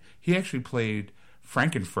about it, he actually played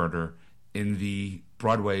Frankenfurter in the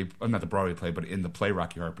Broadway, not the Broadway play, but in the play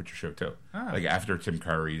Rocky Horror Picture Show too. Ah. Like after Tim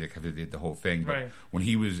Curry, they kind of did the whole thing. But Right. when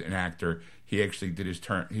he was an actor, he actually did his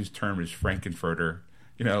term as Frankenfurter,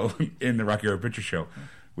 in the Rocky Horror Picture Show,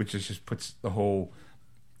 which just puts the whole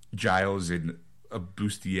Giles in a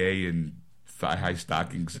bustier and thigh-high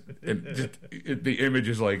stockings, and just the image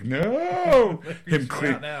is like, no, him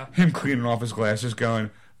cleaning off his glasses, going,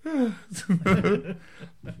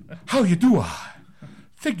 how you do? I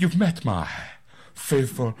think you've met my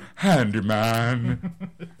faithful handyman.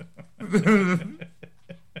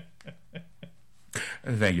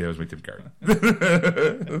 Thank you. That was my Tim Curry.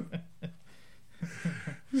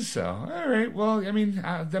 So, all right. Well, I mean,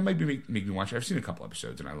 that might be make me watch it. I've seen a couple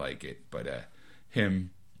episodes and I like it, but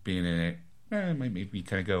him being in it, might make me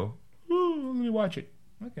kind of go, ooh, let me watch it.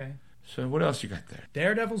 Okay. So, what else you got there?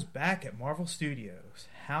 Daredevil's back at Marvel Studios.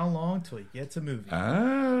 How long till he gets a movie?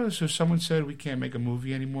 So someone said we can't make a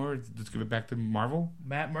movie anymore. Let's give it back to Marvel.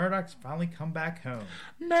 Matt Murdock's finally come back home.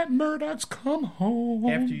 Matt Murdock's come home.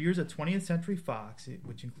 After years at 20th Century Fox,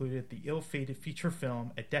 which included the ill-fated feature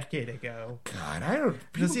film a decade ago. God, I don't.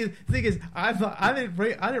 See, the thing is, I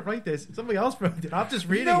didn't write this. Somebody else wrote it. I'm just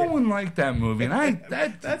reading No it. one liked that movie, and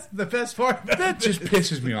That's the best part about that just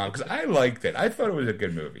pisses me off because I liked it. I thought it was a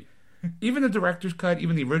good movie. Even the director's cut,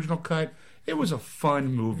 even the original cut, it was a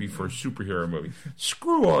fun movie for a superhero movie.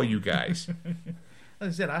 Screw all you guys. Like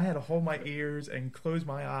I said, I had to hold my ears and close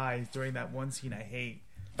my eyes during that one scene I hate.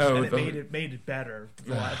 Oh, And it made it better.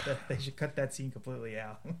 They should cut that scene completely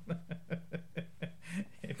out.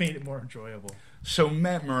 It made it more enjoyable. So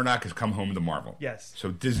Matt Murdock has come home to Marvel. Yes. So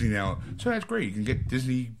Disney now. So that's great. You can get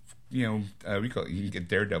Disney. You can get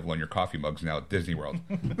Daredevil on your coffee mugs now at Disney World.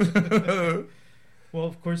 Well,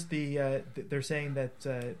 of course, they're saying that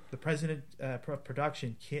the president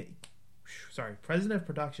production, president of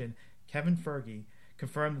production, Kevin Feige,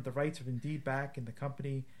 confirmed that the rights are indeed back in the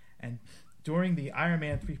company, and during the Iron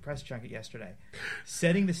Man 3 press junket yesterday,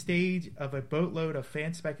 setting the stage of a boatload of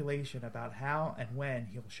fan speculation about how and when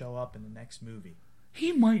he'll show up in the next movie.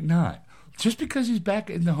 He might not. Just because he's back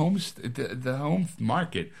in the home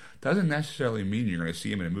market doesn't necessarily mean you're going to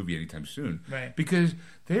see him in a movie anytime soon. Right. Because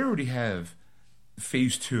they already have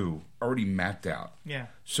Phase 2 already mapped out. Yeah.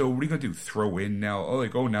 So what are you going to do? Throw in now?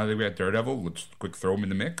 Now they got Daredevil. Let's quick throw him in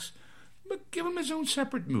the mix. But give him his own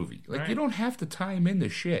separate movie. Like, Right. You don't have to tie him into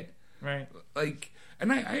shit. Right. Like,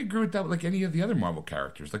 and I agree with that with like any of the other Marvel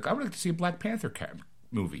characters. Like, I would like to see a Black Panther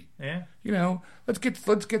movie. Yeah. Let's get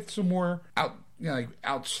some more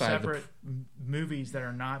outside Separate movies that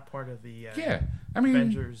are not part of the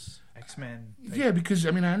Avengers, X-Men. Because I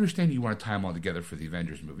understand you want to tie them all together for the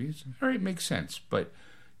Avengers movies. All right, makes sense. But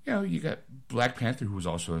you got Black Panther, who was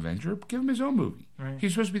also an Avenger. Give him his own movie. Right.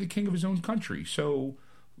 He's supposed to be the king of his own country. So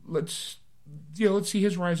let's see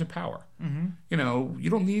his rise of power. Mm-hmm. You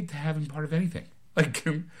don't need to have him part of anything. Like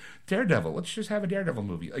Daredevil, let's just have a Daredevil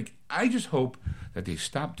movie. Like, I just hope that they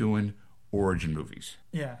stop doing origin movies.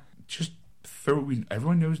 Yeah. Just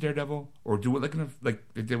everyone knows Daredevil, or do it like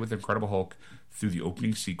they did with Incredible Hulk, through the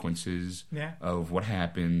opening sequences of what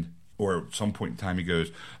happened. Or at some point in time he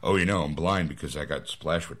goes, I'm blind because I got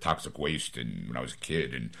splashed with toxic waste when I was a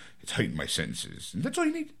kid, and it's heightened my sentences. And that's all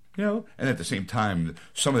you need. You know, and at the same time,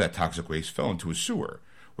 some of that toxic waste fell into a sewer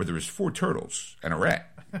where there was 4 turtles and a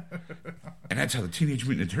rat, and that's how the Teenage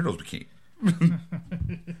Mutant Ninja Turtles became.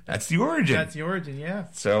 That's the origin. That's the origin, yeah.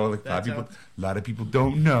 So like, a lot of people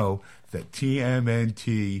don't know that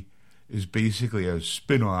TMNT is basically a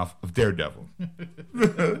spin-off of Daredevil.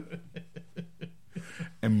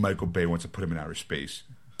 And Michael Bay wants to put him in outer space.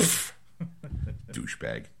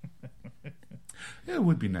 Douchebag. Yeah, it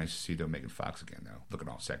would be nice to see though Megan Fox again, though, looking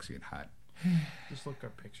all sexy and hot. Just look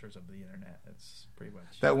up pictures of the internet. That's pretty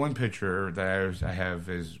much that one picture that I have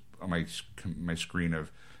is on my screen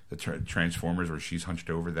of the Transformers where she's hunched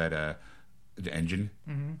over that the engine.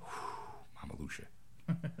 Mm-hmm. Mama Lucia.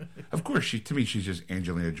 Of course, to me she's just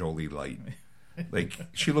Angelina Jolie light. Like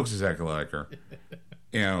she looks exactly like her.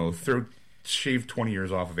 You know, shave 20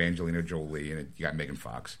 years off of Angelina Jolie, and you got Megan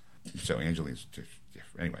Fox. So Angelina's just,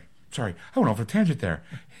 anyway. Sorry, I went off a tangent there.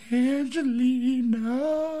 Angelina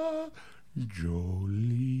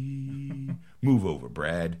Jolie. Move over,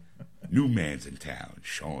 Brad. New man's in town.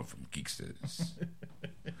 Sean from Geeksters.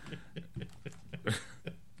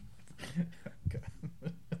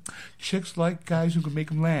 Chicks like guys who can make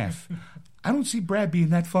them laugh. I don't see Brad being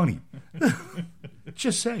that funny.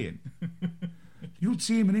 Just saying. You don't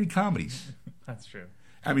see him in any comedies. That's true.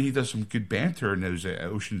 I mean, he does some good banter in those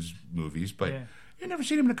Ocean's movies, but you've never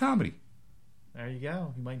seen him in a comedy. There you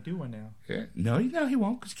go. He might do one now. Yeah. No, he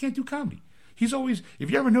won't, because he can't do comedy. He's always,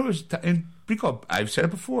 if you ever noticed, and because I've said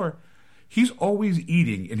it before, he's always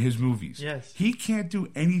eating in his movies. Yes. He can't do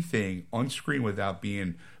anything on screen without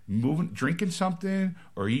being drinking something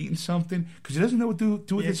or eating something, because he doesn't know what to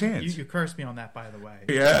do with his hands. You cursed me on that, by the way.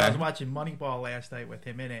 Yeah. I was watching Moneyball last night with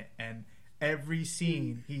him in it, and every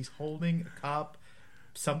scene he's holding a cup,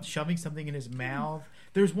 shoving something in his mouth.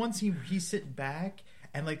 There's one scene where he's sitting back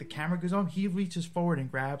and like the camera goes on, he reaches forward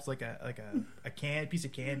and grabs like a piece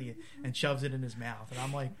of candy and shoves it in his mouth, and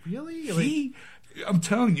I'm like, really? I'm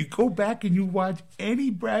telling you, go back and you watch any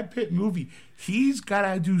Brad Pitt movie, he's got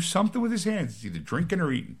to do something with his hands. It's either drinking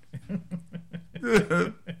or eating.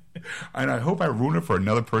 And I hope I ruin it for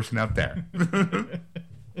another person out there.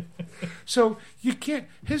 So you can't.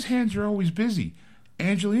 His hands are always busy.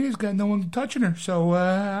 Angelina's got no one touching her, so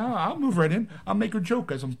I'll move right in. I'll make her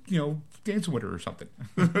joke as I'm, dancing with her or something.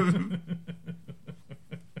 All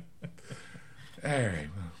right.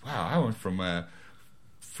 Wow, I went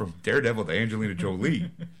from Daredevil to Angelina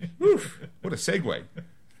Jolie. Oof, what a segue.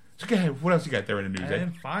 So go ahead, what else you got there in the news?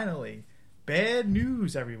 And finally, bad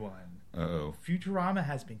news, everyone. Uh-oh. Futurama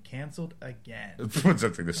has been canceled again. What's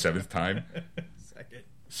that, like the 7th time?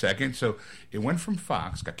 Second. So it went from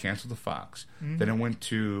Fox, got canceled to Fox. Mm-hmm. Then it went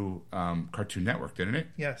to Cartoon Network, didn't it?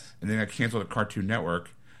 Yes. And then it got canceled at Cartoon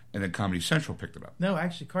Network, and then Comedy Central picked it up. No,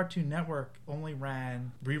 actually, Cartoon Network only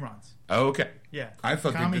ran reruns. Oh, okay. Yeah. I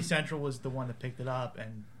thought Comedy Central was the one that picked it up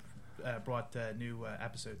and brought new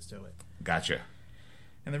episodes to it. Gotcha.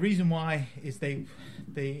 And the reason why is the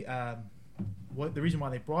reason why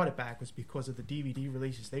they brought it back was because of the DVD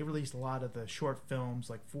releases. They released a lot of the short films,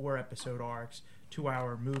 like 4-episode arcs,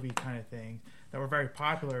 2-hour movie kind of thing, that were very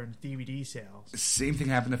popular in DVD sales. Same thing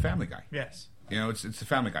happened to Family Guy. Yes. It's the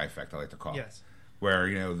Family Guy effect, I like to call it. Yes. Where,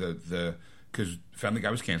 because Family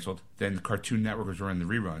Guy was canceled, then Cartoon Network was running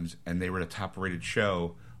the reruns, and they were the top-rated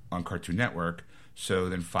show on Cartoon Network, so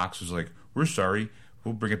then Fox was like, we're sorry,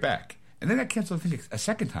 we'll bring it back. And then that canceled, I think, a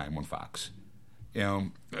second time on Fox.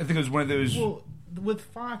 I think it was one of those... Well, with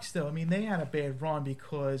Fox, though, I mean, they had a bad run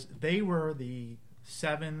because they were the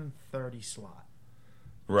 7:30 slot.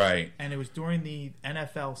 Right. And it was during the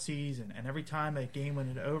NFL season, and every time a game went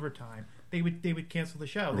into overtime, they would cancel the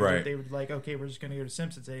show. They would like, okay, we're just going to go to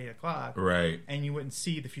Simpsons at 8 o'clock. Right. And you wouldn't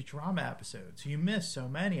see the Futurama episodes. So you missed so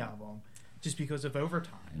many of them just because of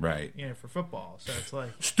overtime. Right. For football. So it's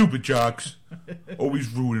like... Stupid jocks. Always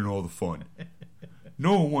ruining all the fun.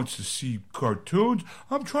 No one wants to see cartoons.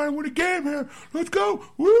 I'm trying to win a game here. Let's go.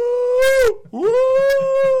 Woo!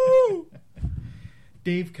 Woo!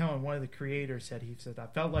 Dave Cohen, one of the creators, said, I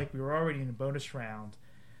felt like we were already in a bonus round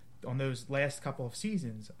on those last couple of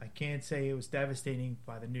seasons. I can't say it was devastating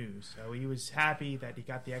by the news. So he was happy that he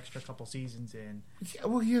got the extra couple seasons in. Yeah,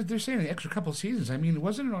 well, they're saying the extra couple of seasons. I mean,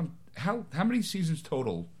 wasn't it on... How many seasons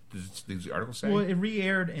total does the article say? Well, it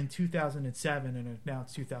re-aired in 2007, and now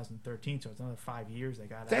it's 2013, so it's another 5 years they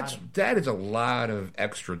got out of it. That is a lot of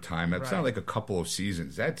extra time. That's right. Not like a couple of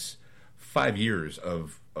seasons. That's 5 years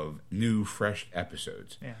of new, fresh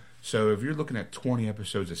episodes. Yeah. So if you're looking at 20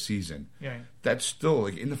 episodes a season, that's still,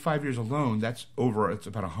 like, in the 5 years alone, it's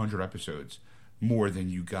about 100 episodes more than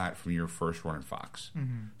you got from your first run in Fox.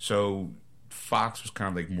 Mm-hmm. So Fox was kind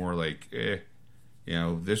of like more like,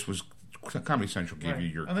 this was Comedy Central gave you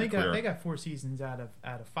your and they career. got 4 seasons out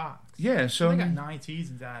of Fox. Yeah, so they got 9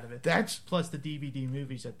 seasons out of it. That's plus the DVD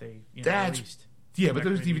movies that they that's released. Yeah, but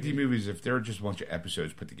those DVD movies, if they're just a bunch of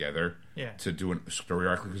episodes put together to do a story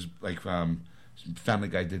arc, because like Family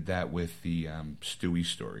Guy did that with the Stewie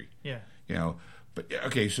story. Yeah. You know, but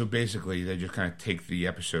okay, so basically they just kind of take the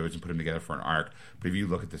episodes and put them together for an arc. But if you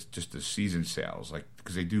look at this, just the season sales, like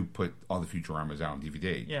because they do put all the Futuramas out on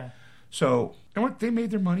DVD. Yeah. So, you know what? They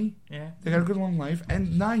made their money. Yeah. They got a good long life.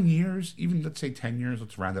 And 9 years, even let's say 10 years,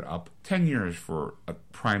 let's round it up. 10 years for a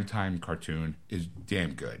primetime cartoon is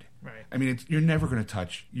damn good. Right. I mean, you're never going to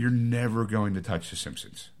touch The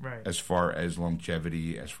Simpsons. Right. As far as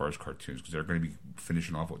longevity, as far as cartoons, because they're going to be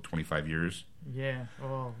finishing off, 25 years? Yeah.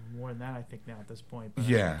 Well, more than that, I think now at this point. But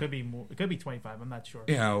yeah. It could be more. It could be 25. I'm not sure.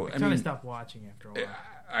 You know, I kind of stopped watching after a while.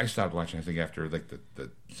 I stopped watching, I think, after like the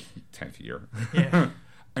 10th year. Yeah.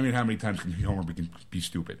 I mean, how many times can Homer be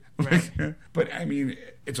stupid? Right. But, I mean,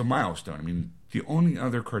 it's a milestone. I mean, the only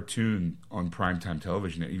other cartoon on primetime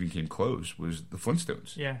television that even came close was the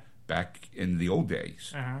Flintstones. Yeah. Back in the old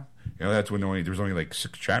days. Uh-huh. You know, that's when there was only like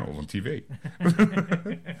 6 channels on TV.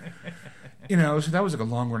 You know, so that was like a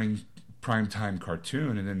long-running primetime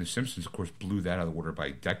cartoon. And then The Simpsons, of course, blew that out of the water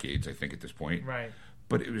by decades, I think, at this point. Right.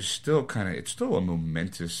 But it was still it's still a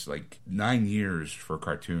momentous, like, 9 years for a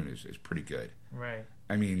cartoon is pretty good. Right.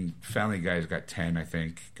 I mean, Family Guy's got 10, I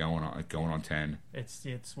think, going on 10. It's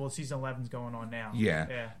well, season 11's going on now.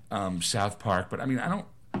 Yeah. South Park, but I mean, I don't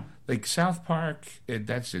like South Park.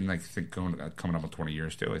 That's in like coming up on 20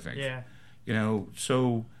 years too, I think. Yeah. You know,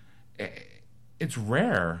 so it's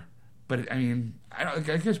rare, but I mean, I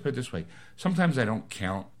guess put it this way: sometimes I don't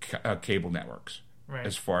count cable networks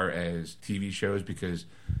as far as TV shows because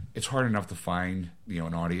it's hard enough to find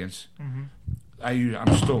an audience. Mm-hmm.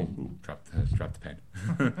 I'm still drop the pen.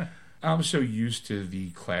 I'm so used to the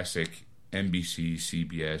classic NBC,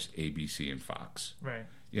 CBS, ABC, and Fox. Right.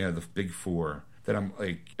 You know, the big four. That I'm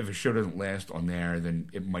like, if a show doesn't last on there, then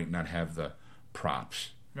it might not have the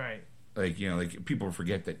props. Right. Like like people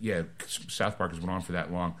forget that. Yeah, South Park has been on for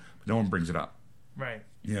that long, but no one brings it up. Right.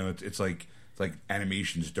 You know, it's like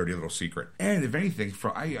animation's dirty little secret. And if anything,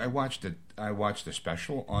 I watched the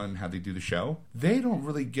special on how they do the show. They don't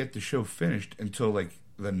really get the show finished until like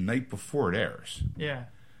the night before it airs. Yeah.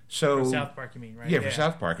 So for South Park, you mean, right? Yeah, for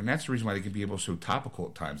South Park, and that's the reason why they can be able so topical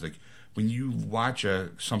at times. Like when you watch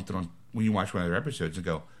when you watch one of their episodes and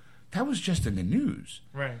go, that was just in the news.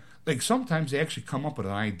 Right. Like sometimes they actually come up with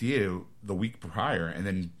an idea the week prior, and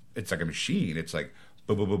then it's like a machine. It's like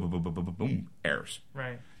boom, boom, boom, boom, boom, boom, boom, boom, airs.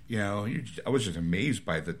 Right. You know, I was just amazed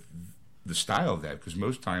by the style of that because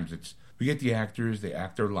most times we get the actors, they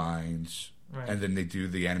act their lines, and then they do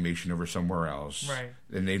the animation over somewhere else. Right.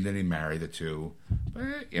 And then they marry the two.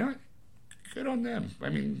 But good on them. I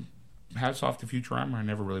mean, hats off to Futurama. I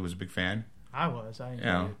never really was a big fan. I enjoyed it.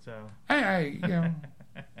 So one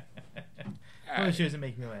of the shows that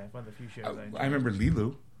make me laugh. One of the few shows I remember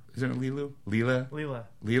Lilu. Isn't it Lilu?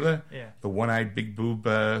 Leela? Yeah. The one-eyed big boob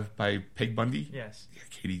by Peg Bundy? Yes. Yeah,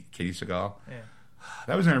 Katie Seagal. Yeah.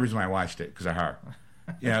 That was the only reason why I watched it, because of her.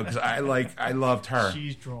 Because I loved her.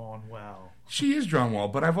 She's drawn well. She is drawn well,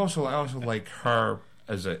 but I also like her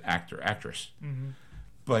as an actress. Mm-hmm.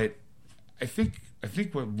 But I think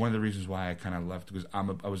one of the reasons why I kind of left was I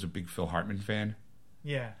was a big Phil Hartman fan.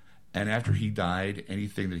 Yeah. And after he died,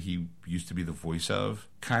 anything that he used to be the voice of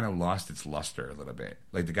kind of lost its luster a little bit.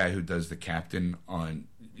 Like the guy who does the captain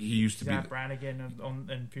he used to Zach be Brannigan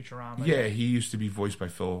in Futurama. Yeah, he used to be voiced by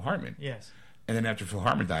Phil Hartman. Yes. And then after Phil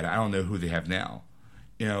Hartman died, I don't know who they have now.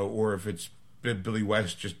 Or if it's Billy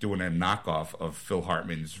West just doing a knockoff of Phil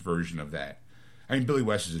Hartman's version of that. I mean, Billy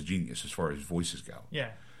West is a genius as far as voices go.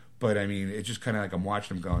 Yeah. But I mean, it's just kind of like I'm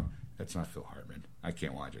watching him going, that's not Phil Hartman. I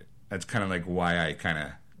can't watch it. That's kind of like why I kind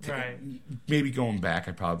of... Right. Maybe going back,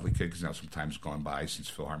 I probably could, because now some time's gone by since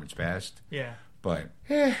Phil Hartman's passed. Yeah. But,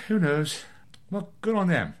 who knows? Well, good on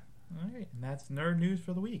them. All right. And that's nerd news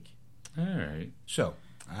for the week. All right. So,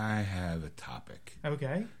 I have a topic.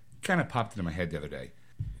 Okay. Kind of popped into my head the other day.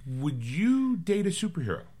 Would you date a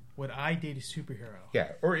superhero? Would I date a superhero?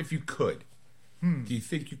 Yeah, or if you could. Do you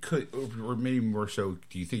think you could, or maybe more so,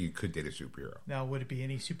 do you think you could date a superhero? Now, would it be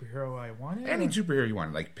any superhero I wanted? Any superhero you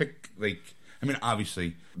wanted. Like, pick, I mean,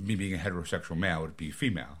 obviously, me being a heterosexual male would be a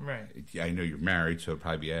female. Right. I know you're married, so it'd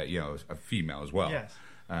probably be a female as well. Yes.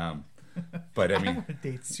 But I mean, I want to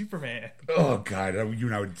date Superman. Oh God, you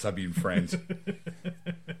and I would stop being friends.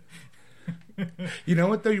 You know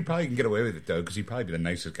what though? You probably can get away with it though, because he'd probably be the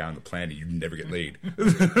nicest guy on the planet. You'd never get laid.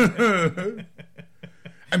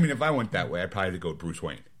 I mean, if I went that way, I'd probably go with Bruce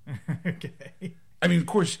Wayne. Okay. I mean, of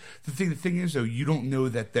course, the thing is though, you don't know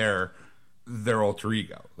that they're their alter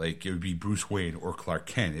ego. Like, it would be Bruce Wayne or Clark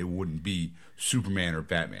Kent. It wouldn't be Superman or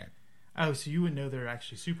Batman. Oh, so you would know they're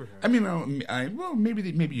actually superheroes. I mean, well,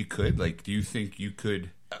 maybe you could. Like, do you think you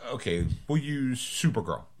could... Okay, we'll use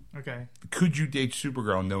Supergirl. Okay. Could you date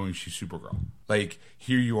Supergirl knowing she's Supergirl? Like,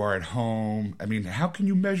 here you are at home. I mean, how can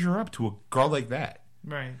you measure up to a girl like that?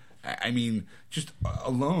 Right. I mean, just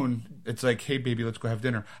alone, it's like, hey, baby, let's go have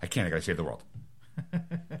dinner. I can't. I got to save the world.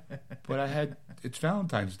 But it's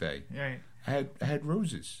Valentine's Day. Right. I had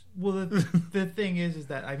roses. Well, the thing is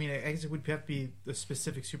that, I mean, I guess it would have to be a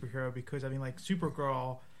specific superhero because, I mean, like,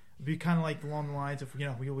 Supergirl would be kind of like along the lines of, you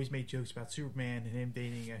know, we always made jokes about Superman and him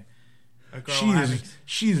dating a girl.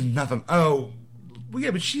 She's nothing. Oh, well,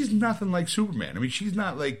 yeah, but she's nothing like Superman. I mean, she's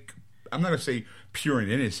not like, I'm not going to say pure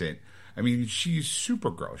and innocent. I mean, she's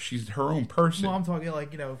Supergirl. She's her own person. Well, I'm talking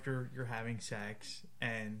like, you know, if you're having sex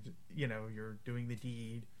and, you know, you're doing the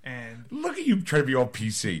deed and... Look at you trying to be all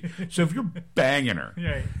PC. So if you're banging her...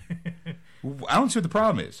 Right. I don't see what the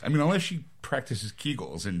problem is. I mean, unless she practices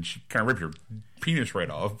Kegels and she kind of rip your penis right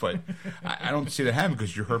off, but I don't see that happening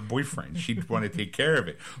because you're her boyfriend. She'd want to take care of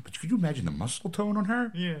it. But could you imagine the muscle tone on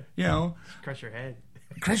her? Yeah. You know? Crush your head.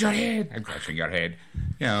 Crush your head. I'm crushing your head.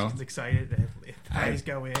 You know? She's excited. The eyes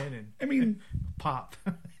go in and... I mean... Pop.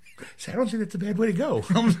 See, I don't think that's a bad way to go.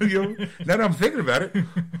 You know, now that I'm thinking about it.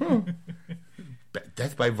 Huh.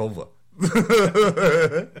 Death by vulva.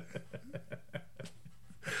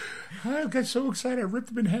 I got so excited I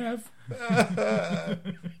ripped him in half.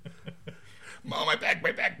 Oh, my back.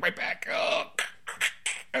 Oh.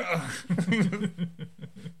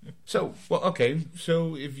 So, well, okay.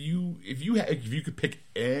 So if you could pick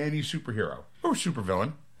any superhero or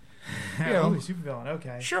supervillain, supervillain.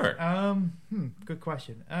 Okay. Sure. Good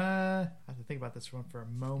question. I have to think about this one for a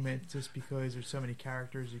moment, just because there's so many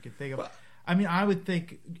characters you could think of. Well, I mean, I would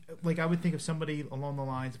think of somebody along the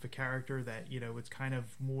lines of a character that, you know, it's kind of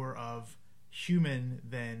more of human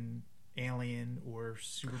than alien or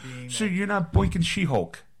super being. So you're not boinking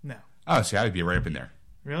She-Hulk? No. Oh, see, I would be right up in there.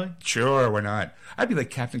 Really? Sure, why not? I'd be like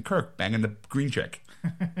Captain Kirk banging the green chick.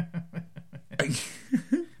 I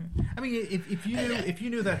mean, if you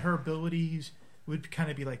knew that her abilities would kind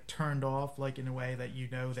of be like turned off, like in a way that you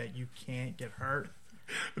know that you can't get hurt.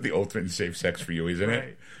 The ultimate and safe sex for you, isn't Right.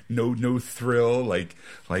 it? No thrill. Like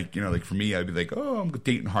you know, like for me, I'd be like, oh, I'm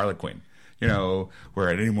dating Harley Quinn. You know, where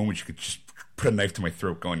at any moment you could just put a knife to my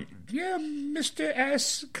throat, going, yeah, Mr.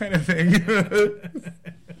 S, kind of thing.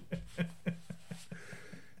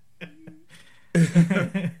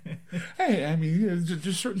 Hey, I mean, there's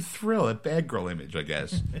a certain thrill at bad girl image, I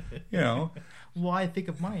guess. You know. Well, I think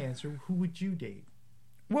of my answer. Who would you date?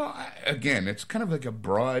 Well, again, it's kind of like a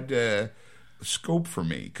broad scope for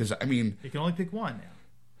me because I mean, You can only pick one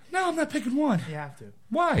now. no, I'm not picking one. You have to.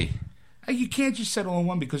 Why? You can't just settle on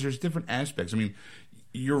one because there's different aspects. I mean,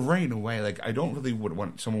 you're right in a way. Like, I don't really would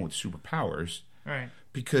want someone with superpowers, Right.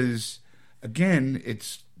 because again,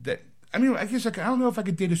 it's that. I mean, I guess I don't know if I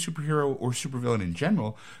could date a superhero or supervillain in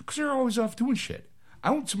general because they're always off doing shit.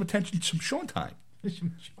 I want some attention, some showing time.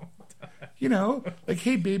 You know, like,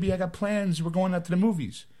 hey, baby, I got plans. We're going out to the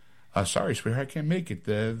movies. Sorry, sweetheart, I can't make it.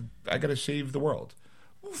 I got to save the world.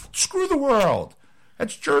 Screw the world.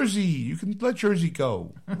 That's Jersey. You can let Jersey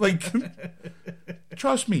go. Like,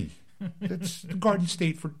 trust me. That's the Garden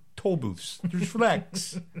State for toll booths. Just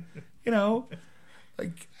relax. You know,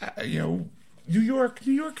 like, New York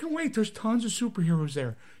can wait. There's tons of superheroes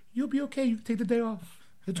there. You'll be okay. You can take the day off.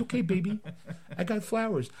 It's okay, baby. I got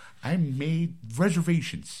flowers. I made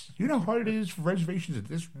reservations. You know how hard it is for reservations at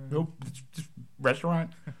this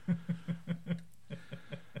restaurant?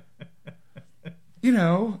 You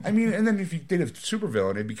know, I mean, and then if you did a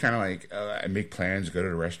supervillain, it'd be kind of like, I make plans, go to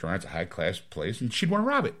the restaurant, it's a high-class place, and she'd want to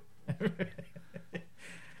rob it.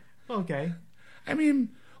 Okay. I mean,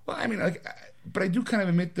 like, but I do kind of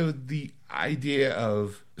admit, though, the idea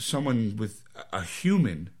of someone with a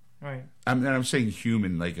human... Right. I'm saying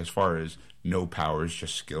human, like, as far as no powers,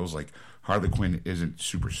 just skills. Like, Harley Quinn isn't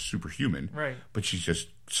superhuman, Right. but she's just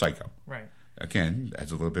psycho. Right. Again,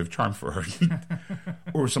 adds a little bit of charm for her.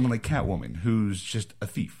 Or someone like Catwoman, who's just a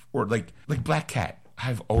thief. Or like Black Cat.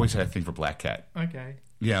 I've always had a thing for Black Cat. Okay.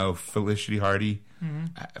 You know, Felicia Hardy.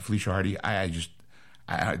 It's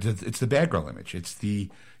the bad girl image. It's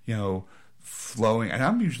the, you know, flowing. And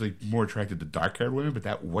I'm usually more attracted to dark-haired women, but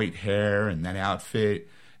that white hair and that outfit...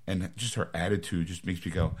 And just her attitude just makes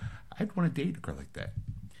me go, I'd want to date a girl like that.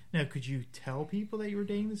 Now, could you tell people that you were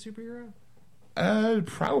dating the superhero?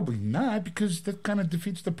 Probably not, because that kind of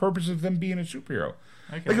defeats the purpose of them being a superhero.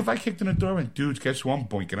 Okay. Like, if I kicked in the door and went, dudes, guess who I'm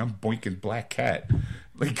boinking? I'm boinking Black Cat.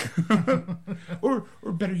 Like, or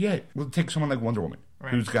better yet, we'll take someone like Wonder Woman.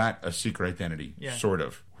 Right. who's got a secret identity, Yeah. sort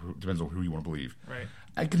of. Depends on who you want to believe. Right.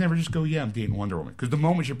 I could never just go, yeah, I'm dating Wonder Woman. Because the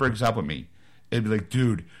moment she breaks up with me, it'd be like,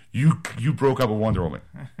 dude, you broke up with Wonder Woman.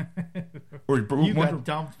 Or You got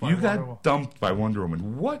dumped by Wonder Woman. dumped by Wonder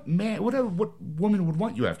Woman. What man? What woman would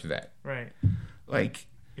want you after that? Right. Like,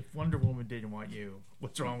 If Wonder Woman didn't want you,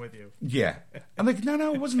 what's wrong with you? yeah. I'm like,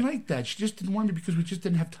 no, it wasn't like that. She just didn't want me because we just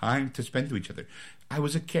didn't have time to spend to each other. I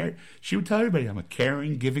was She would tell everybody I'm a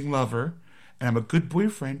caring, giving lover, and I'm a good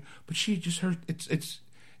boyfriend. But she just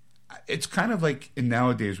it's kind of like in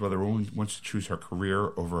nowadays where the woman wants to choose her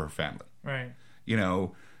career over her family. Right. You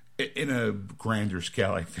know, in a grander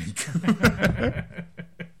scale, I think.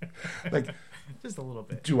 Like, Just a little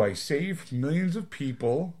bit. do I save millions of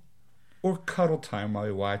people or cuddle time while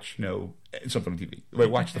I watch, something on TV? Do I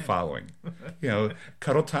watch the following?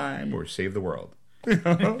 Cuddle time or save the world?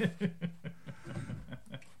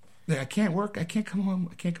 Like, I can't work. I can't come home.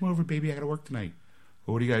 I can't come over, baby. I got to work tonight.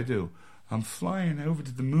 Well, what do you got to do? I'm flying over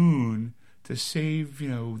to the moon to save,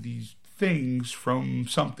 these things from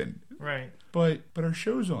something. Right. But our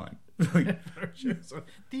show's on. Like,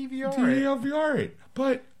 DVR. DVR it.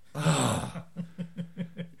 But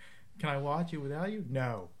Can I watch it without you?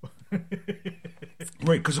 No. right,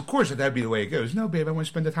 because of course that'd be the way it goes. No, babe, I want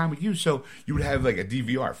to spend the time with you. So you would have like a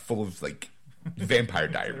DVR full of like Vampire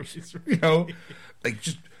Diaries. Like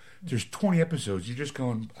just there's 20 episodes. You're just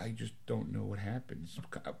going, I just don't know what happens.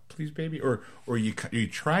 Please, baby. Or you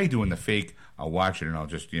try doing the fake. I'll watch it and I'll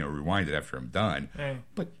just rewind it after I'm done. Right.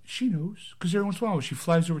 But she knows because every once in a while when she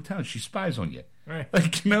flies over town, she spies on you. Right.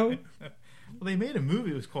 Like Well, they made a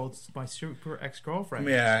movie. It was called My Super Ex-Girlfriend.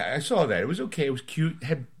 Yeah, I saw that. It was okay. It was cute.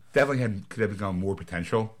 Could have gone more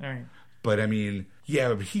potential. All right. But I mean,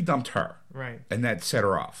 yeah, but he dumped her. Right. And that set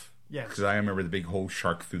her off. Yes. Because I remember the big whole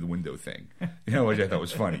shark through the window thing. Which I thought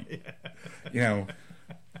was funny. Yeah.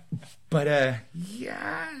 But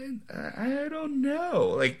yeah, I don't know.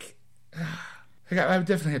 Like I would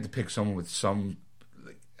definitely have to pick someone with some.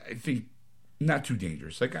 I think not too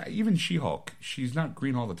dangerous. Like even She-Hulk, she's not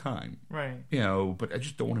green all the time. Right. But I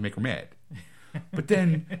just don't want to make her mad. But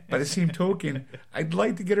then, by the same token, I'd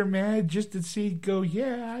like to get her mad just to see. Go,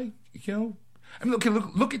 yeah, I mean, okay,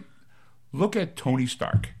 look at Tony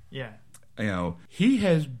Stark. Yeah. He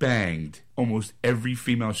has banged almost every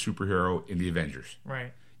female superhero in the Avengers.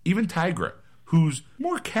 Right. Even Tigra, who's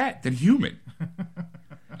more cat than human.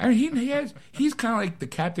 I mean, he's kind of like the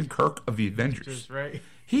Captain Kirk of the Avengers. Just right.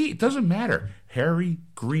 It doesn't matter. Hairy,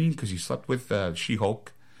 green, because he slept with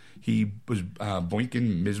She-Hulk. He was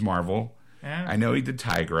boinking Ms. Marvel. Yeah. I know he did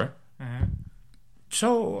Tigra. Uh-huh.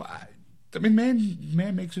 So, I mean,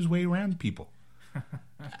 man makes his way around people.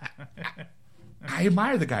 I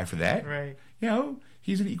admire the guy for that. Right.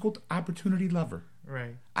 He's an equal opportunity lover.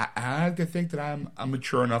 Right. I like to think that I'm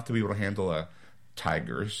mature enough to be able to handle a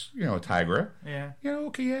Tigra. Yeah.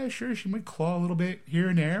 Okay, yeah, sure. She might claw a little bit here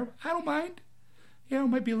and there. I don't mind. It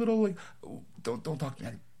might be a little like, don't talk to me.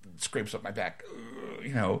 It scrapes up my back.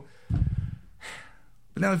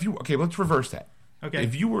 But now, let's reverse that. Okay.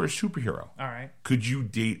 If you were a superhero, All right. could you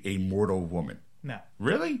date a mortal woman? No.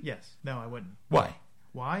 Really? Yes. No, I wouldn't. Why?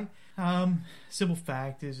 Why? Simple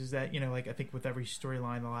fact is that like I think with every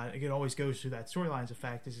storyline, it always goes through that storyline. The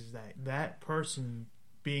fact is that person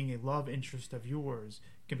being a love interest of yours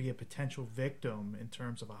can be a potential victim in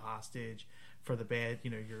terms of a hostage for the bad.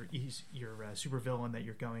 Your supervillain that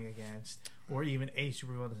you're going against, or even a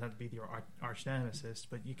supervillain doesn't have to be your arch nemesis,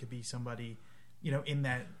 but you could be somebody in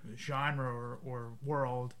that genre or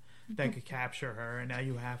world that could capture her, and now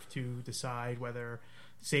you have to decide whether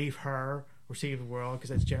save her or save the world, because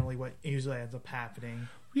that's generally what usually ends up happening.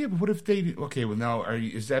 Yeah, but what if they? Okay, well now,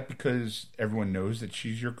 is that because everyone knows that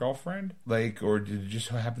she's your girlfriend? Like, or did it just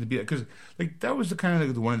happen to be? Because that was the kind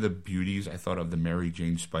of one of the beauties I thought of the Mary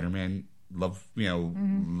Jane Spider-Man love,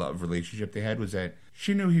 love relationship they had, was that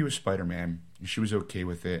she knew he was Spider-Man and she was okay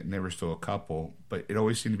with it, and they were still a couple. But it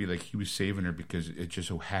always seemed to be like he was saving her because it just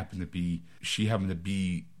so happened to be she happened to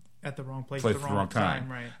be at the wrong place at the wrong time.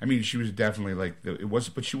 Right. I mean, she was definitely like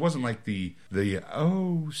but she wasn't like the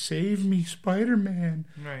oh, save me, Spider-Man.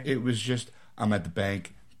 Right. It was just, I'm at the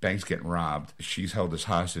bank, bank's getting robbed, she's held as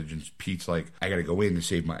hostage, and Pete's like, I got to go in to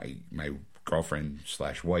save my girlfriend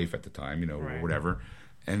 / wife at the time, or whatever,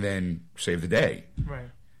 and then save the day.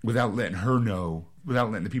 Right. Without letting her know,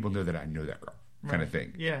 without letting the people know that I know that girl. Kind of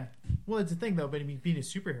thing. Yeah. Well, it's a thing though. But I mean, being a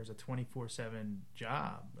superhero is a 24/7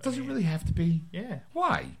 job. Does it really have to be? Yeah.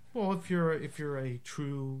 Why? Well, if you're a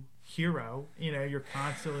true hero, you're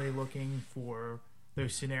constantly looking for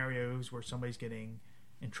those scenarios where somebody's getting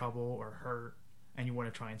in trouble or hurt, and you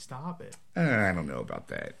want to try and stop it. I don't know about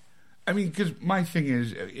that. I mean, because my thing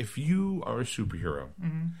is, if you are a superhero,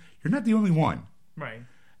 Mm-hmm. you're not the only one. Right.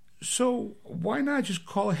 So why not just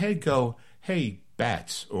call ahead, go, hey,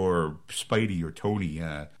 Bats or Spidey or Tony,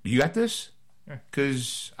 you got this?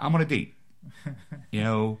 Because I'm on a date. You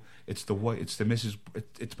know, it's the Mrs.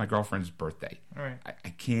 It's my girlfriend's birthday. All right. I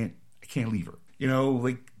can't leave her. You know,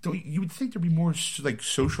 like you would think there'd be more like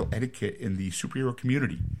social etiquette in the superhero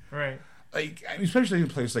community. Right. Like, I mean, especially in a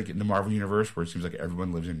place like in the Marvel universe where it seems like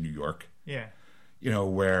everyone lives in New York. Yeah. You know,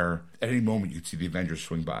 where at any moment you could see the Avengers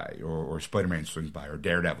swing by, or Spider-Man swing by, or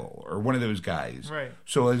Daredevil, or one of those guys. Right.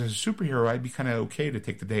 So as a superhero, I'd be kind of okay to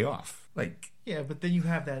take the day off. Like, Yeah, but then you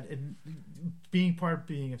have that. Being part of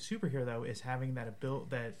being a superhero, though, is having that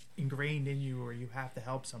that ingrained in you, where you have to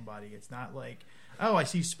help somebody. It's not like, oh, I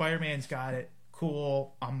see Spider-Man's got it.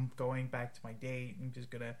 Cool. I'm going back to my date. I'm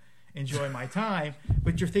just gonna enjoy my time.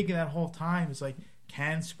 But you're thinking that whole time is like,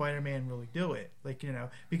 can Spider-Man really do it? Like, you know,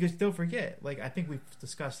 because don't forget, like, I think we've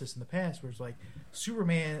discussed this in the past, where it's like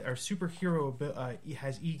Superman or superhero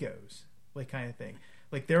has egos, like, kind of thing.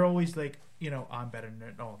 Like, they're always like, you know, I'm better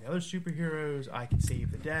than all the other superheroes. I can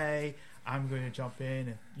save the day. I'm going to jump in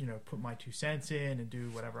and, you know, put my 2 cents in and do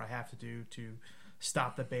whatever I have to do to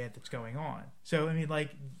stop the bad that's going on. So, I mean,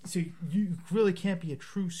 like, so you really can't be a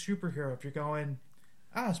true superhero if you're going,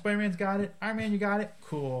 Spider-Man's got it. Iron Man, you got it.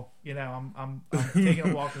 Cool. You know, I'm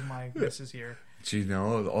taking a walk with my missus here. geez,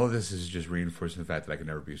 no, all of this is just reinforcing the fact that I can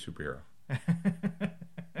never be a superhero.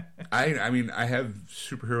 I mean, I have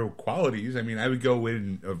superhero qualities. I mean, I would go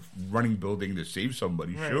in a running building to save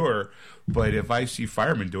somebody, Right. sure. But if I see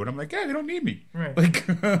firemen do it, I'm like, yeah, they don't need me. Right. Like,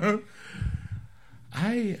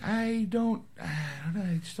 I don't know.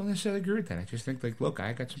 I just don't necessarily agree with that. I just think, like, look,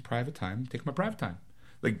 I got some private time. Take my private time.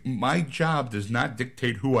 Like, my job does not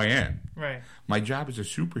dictate who I am. Right. My job as a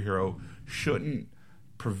superhero shouldn't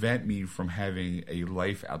prevent me from having a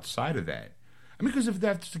life outside of that. I mean, because if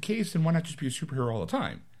that's the case, then why not just be a superhero all the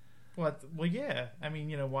time? Well, yeah. I mean,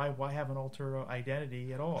 you know, why have an alter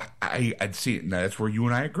identity at all? I'd see it. Now, that's where you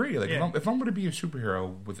and I agree. Like, Yeah. if I'm going to be a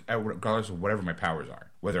superhero, regardless of whatever my powers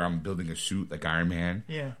are, whether I'm building a suit like Iron Man,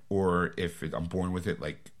 Yeah. or if I'm born with it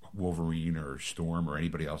like Wolverine or Storm or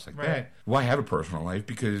anybody else like Right. that, why have a personal life?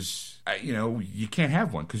 Because, you can't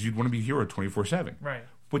have one because you'd want to be a hero 24/7. Right.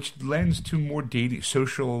 Which lends to more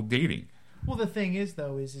social dating. Well, the thing is,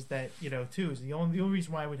 though, is that, you know, too, is the only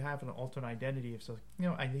reason why I would have an alternate identity if, so, you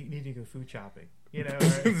know, I need to go food shopping. You know,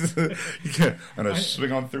 right? Yeah, and I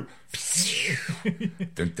swing on through.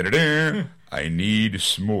 Dun, dun, dun, dun. I need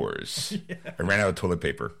s'mores. Yeah. I ran out of toilet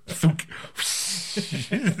paper. Just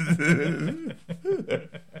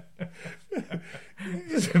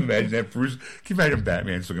imagine that, Bruce. Can you imagine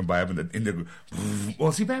Batman swinging by him in the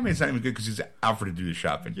well, see, Batman's not even good because he's out for to do the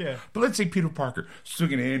shopping. Yeah. But let's say Peter Parker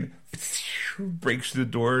swinging in, breaks through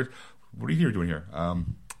the door. What are you here doing here?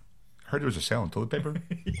 Heard there was a sale on toilet paper.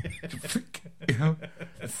 You know,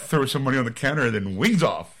 throw some money on the counter and then wings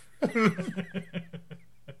off.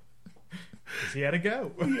 He had to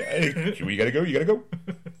go. Hey, you gotta go. You gotta go.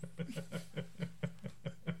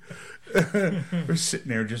 We're sitting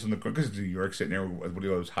there just on the corner because it's New York, sitting there with one of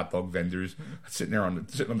those hot dog vendors, sitting on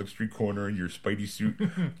the street corner in your Spidey suit,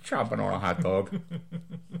 chomping on a hot dog.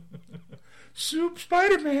 Soup,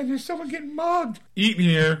 Spider-Man, there's someone getting mugged. Eat me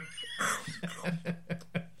here.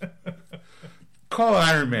 Call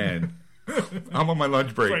Iron Man. I'm on my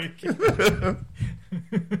lunch break.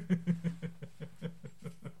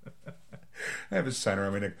 I have a sign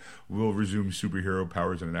around my neck. We'll resume superhero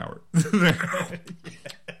powers in an hour.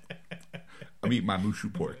 I'm eating my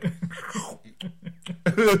mushu pork.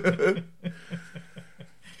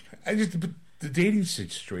 The dating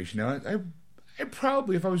situation. Now, I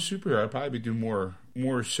probably, if I was a superhero, I'd probably be doing more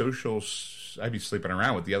social. I'd be sleeping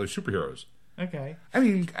around with the other superheroes. Okay. I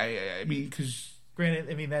mean, because Granted,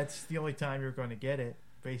 I mean, that's the only time you're going to get it,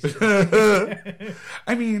 basically.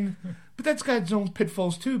 I mean, but that's got its own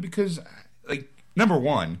pitfalls too. Because, like, number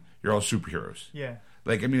one, you're all superheroes. Yeah.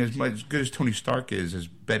 Like, I mean, as good as Tony Stark is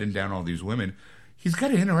bedding down all these women, he's got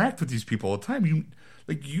to interact with these people all the time.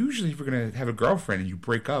 Usually if you're going to have a girlfriend and you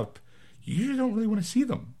break up, you usually don't really want to see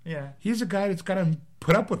them. Yeah. He's a guy that's got to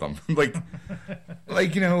put up with them.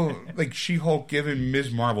 like She-Hulk giving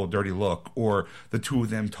Ms. Marvel a dirty look, or the two of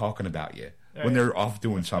them talking about you when they're off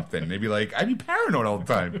doing something. They'd be like, I'd be paranoid all the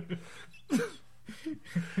time.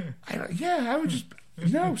 I would just,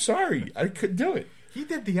 no, sorry, I couldn't do it. He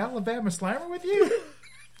did the Alabama Slammer with you?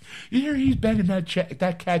 You hear he's banging that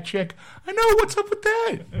cat chick? I know, what's up with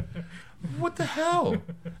that? What the hell?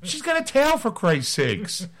 She's got a tail, for Christ's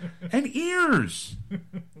sakes. And ears. What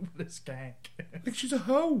a skank. Like she's a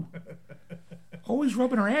hoe. always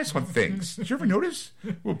rubbing her ass on things. Did you ever notice?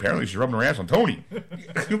 Well, apparently she's rubbing her ass on Tony.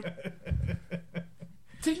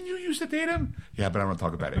 Didn't you used to date him? Yeah, but I don't want to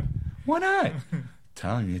talk about it. Why not?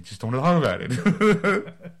 Telling you, just don't want to talk about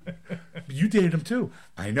it. You dated him too.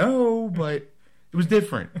 I know, but it was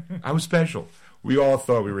different. I was special. We all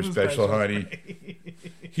thought we were special, honey. Right.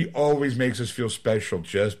 He always makes us feel special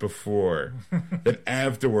just before. Then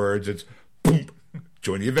afterwards, it's boom,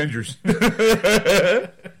 join the Avengers.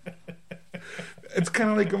 It's kind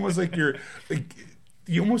of like almost like you're like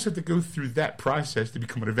you almost have to go through that process to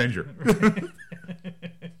become an Avenger.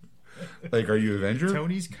 Like, are you an Avenger?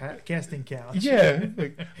 Tony's casting couch. Yeah.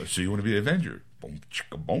 Like, so you want to be an Avenger? Boom,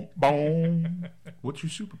 chicka, boom, boom. What's your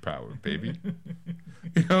superpower, baby?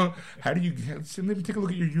 You know, how do you? Let me take a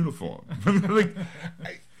look at your uniform. Like,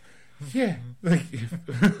 yeah. Like,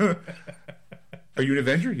 are you an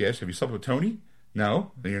Avenger? Yes. Have you slept with Tony?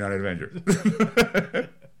 No. Then you're not an Avenger.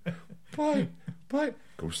 But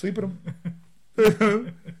go sleep with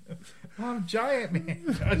him. I'm Giant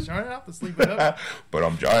Man. I was trying not to sleep with him. But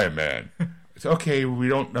I'm Giant Man. It's okay. We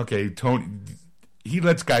don't. Okay, Tony. He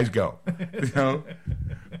lets guys go. You know.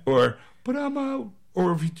 But I'm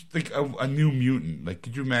or if he like a new mutant. Like,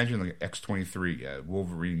 could you imagine like X-23,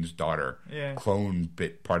 Wolverine's daughter, clone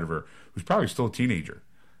bit part of her, who's probably still a teenager.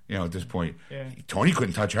 You know, at this point, Tony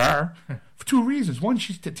couldn't touch her for two reasons. One,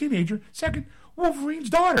 she's a teenager. Second, Wolverine's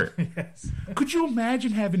daughter. Yes. Could you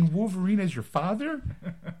imagine having Wolverine as your father?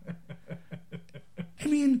 I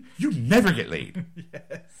mean, you never get laid.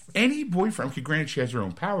 Yes. Any boyfriend, okay, granted she has her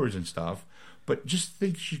own powers and stuff, but just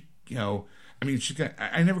think she, you know, I mean, she's got,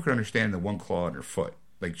 I never could understand the one claw on her foot.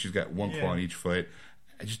 Like, she's got one claw on each foot.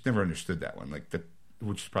 I just never understood that one. Like,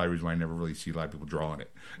 which is probably the reason why I never really see a lot of people drawing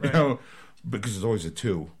it. Right. You know, because there's always a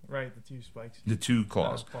two. Right, the two spikes. The two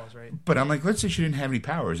claws. Right. But I'm like, let's say she didn't have any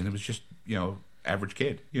powers and it was just, you know, average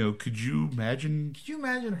kid. You know, could you imagine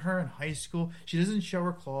her in high school? She doesn't show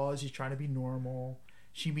her claws. She's trying to be normal.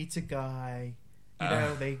 She meets a guy. You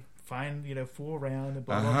know, they find, you know, fool around and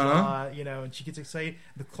blah, blah, blah. You know, and she gets excited.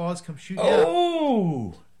 The claws come shooting out.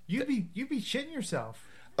 Oh! You'd be shitting yourself.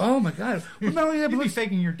 Oh, my God. Well, not only that, You'd be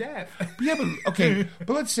faking your death. Yeah, but, okay. But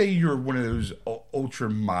let's say you're one of those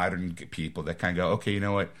ultra-modern people that kind of go, okay, you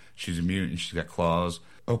know what? She's a mutant. She's got claws.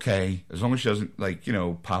 Okay. As long as she doesn't, like, you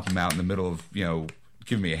know, pop them out in the middle of, you know,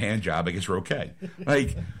 giving me a hand job, I guess we're okay.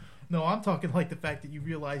 Like... No, I'm talking like the fact that you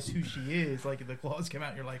realize who she is. Like, if the claws come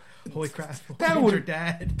out, and you're like, holy crap, that was your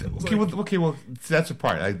dad. Okay, well, that's a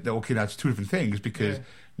part. Okay, that's two different things, because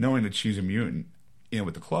knowing that she's a mutant, you know,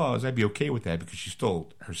 with the claws, I'd be okay with that because she's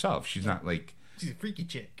still herself. She's not like... She's a freaky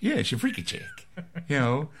chick. Yeah, she's a freaky chick. You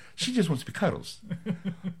know? She just wants to be cuddles.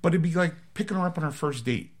 But it'd be like picking her up on her first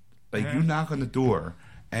date. Like, you knock on the door,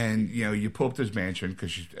 and, you know, you pull up to this mansion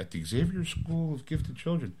because she's at the Xavier School of Gifted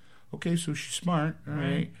Children. Okay, so she's smart. All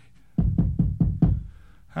right.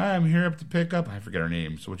 Hi, I'm here up to pick up... I forget her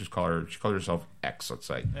name, so we'll just call her... She called herself X, let's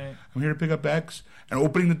say. Right. I'm here to pick up X, and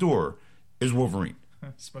opening the door is Wolverine.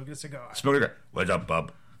 Smoking a cigar. What's up,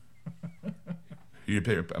 bub? I'm here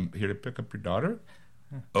to pick up your daughter?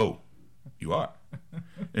 Oh, you are.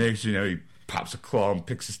 And you know, he pops a claw and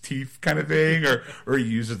picks his teeth kind of thing, or he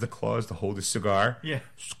uses the claws to hold his cigar. Yeah.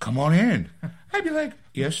 Just come on in. I'd be like,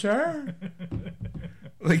 yes, sir.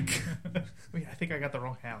 Like... Wait, I think I got the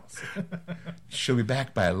wrong house. She'll be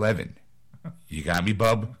back by 11. You got me,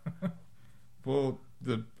 bub? Well,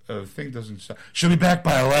 the thing doesn't stop. She'll be back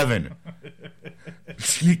by 11.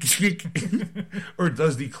 Sneak, sneak. Or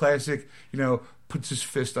does the classic, you know, puts his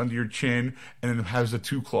fist under your chin and then has the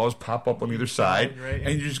two claws pop up on either side. Right.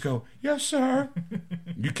 And you just go, yes, sir.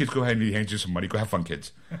 You kids go ahead and hand you some money. Go have fun,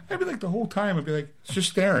 kids. I'd be like, the whole time, I'd be like, just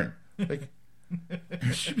staring. Like...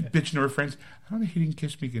 She'd be bitching to her friends. I don't know. He didn't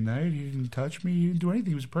kiss me goodnight. He didn't touch me. He didn't do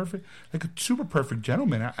anything. He was perfect, like a super perfect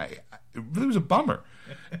gentleman. It really was a bummer.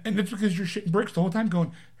 And it's because you're shitting bricks the whole time,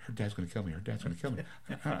 going, "Her dad's going to kill me. Her dad's going to kill me."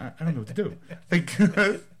 I don't know what to do. Like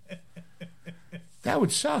that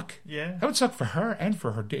would suck. Yeah, that would suck for her and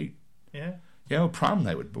for her date. Yeah, you know, prom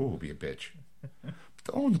night would be a bitch.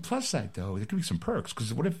 But on the plus side, though, there could be some perks.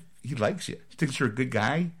 Because what if he likes you, thinks you're a good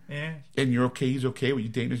guy, and you're okay, he's okay with you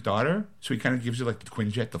dating his daughter, so he kind of gives you like the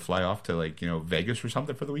Quinjet to fly off to, like, you know, Vegas or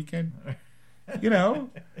something for the weekend. You know,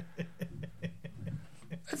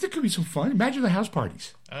 I think it could be some fun. Imagine the house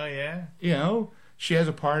parties. Oh yeah, you know, she has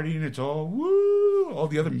a party and it's all woo. All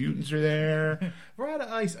the other mutants are there. We're out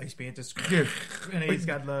of ice man. Just yeah. And he's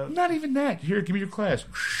got the... Not even that. Here, give me your glass.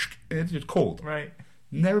 And it's cold. Right.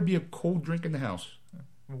 Never be a cold drink in the house.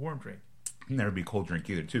 A warm drink. Never be a cold drink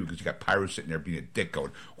either, too, because you got Pyro sitting there being a dick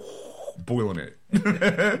going, boiling it.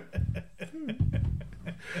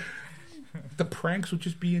 The pranks would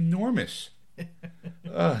just be enormous.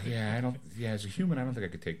 Yeah, I don't. Yeah, as a human, I don't think I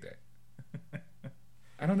could take that.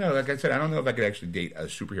 I don't know. Like I said, I don't know if I could actually date a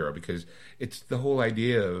superhero because it's the whole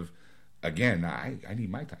idea of, again, I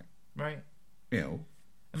need my time. Right. You know.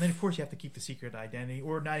 And then, of course, you have to keep the secret identity,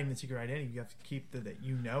 or not even the secret identity. You have to keep that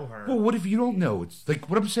you know her. Well, what if you don't know? It's like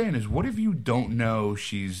what I'm saying is, what if you don't know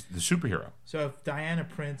she's the superhero? So if Diana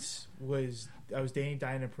Prince I was dating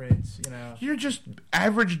Diana Prince, You're just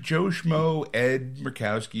average Joe Schmo, Ed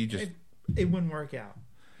Murkowski. Just it wouldn't work out.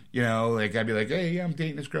 Like I'd be like, hey, I'm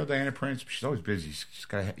dating this girl, Diana Prince. But she's always busy. She's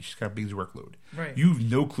got a busy workload. Right. You've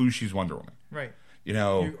no clue she's Wonder Woman. Right.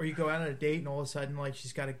 Or you go out on a date and all of a sudden, like,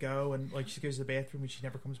 she's got to go and, like, she goes to the bathroom and she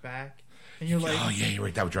never comes back. And you're like... Oh, yeah, you're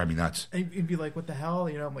right. That would drive me nuts. And you'd be like, what the hell?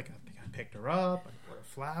 I'm like, I picked her up. I bought her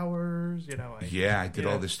flowers. I did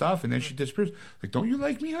all this stuff. And then she disappears. Like, don't you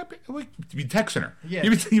like me? Like, you'd be texting her. Yeah.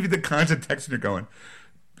 You'd be the constant texting her going,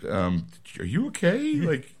 are you okay?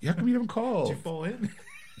 Like, how come you haven't called? Did you fall in?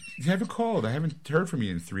 You haven't called. I haven't heard from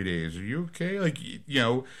you in 3 days. Are you okay? Like,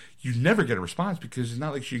 you never get a response because it's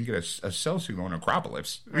not like she can get a cell signal in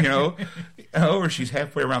Acropolis, or she's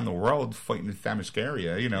halfway around the world fighting the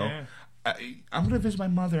Themyscira, Yeah. I'm going to visit my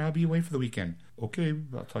mother. I'll be away for the weekend. Okay,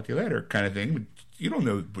 I'll talk to you later kind of thing. But you don't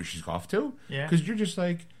know what she's off to. Yeah. Because you're just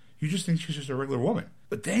like, you just think she's just a regular woman.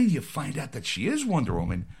 But then you find out that she is Wonder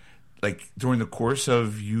Woman. Like, during the course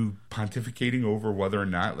of you pontificating over whether or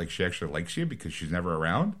not, like, she actually likes you because she's never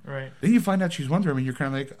around. Right. Then you find out she's Wonder Woman, you're kind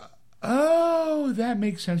of like, oh, that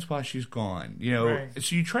makes sense while she's gone. Right.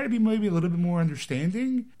 So you try to be maybe a little bit more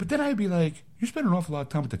understanding. But then I'd be like, you spend an awful lot of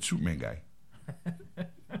time with that Superman guy.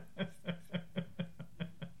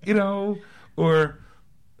 Or,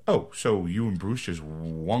 oh, so you and Bruce just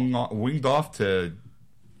winged off to,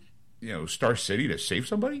 Star City to save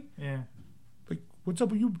somebody? Yeah. Like, what's up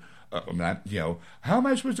with you? I'm not, how am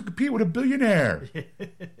I supposed to compete with a billionaire?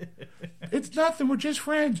 It's nothing. We're just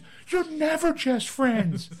friends. You're never just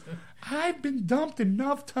friends. I've been dumped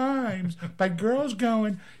enough times by girls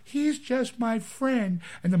going, he's just my friend.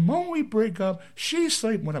 And the moment we break up, she's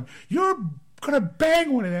sleeping with him. You're going to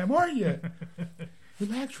bang one of them, aren't you?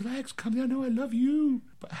 Relax. Calm down. No, I love you.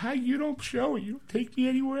 But how you don't show it? You don't take me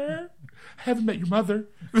anywhere? I haven't met your mother.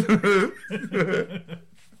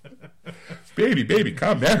 Baby,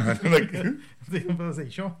 calm down. Like,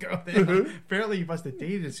 apparently you must have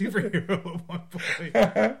dated a superhero at one point.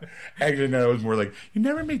 Actually, no, it was more like, you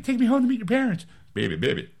never take me home to meet your parents.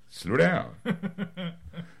 Baby, slow down.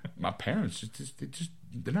 My parents,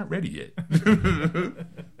 they're not ready yet.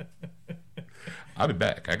 I'll be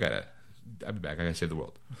back. I gotta save the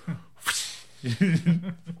world.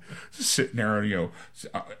 Just sitting there,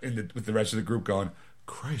 with the rest of the group going,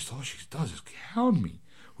 Christ, all she does is hound me.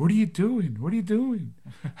 What are you doing?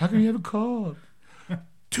 How come you haven't called?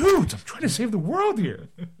 Dudes, I'm trying to save the world here.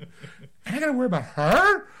 And I gotta worry about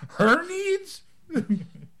her needs?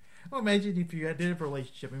 Well, imagine if you did have a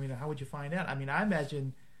relationship. I mean, how would you find out? I mean, I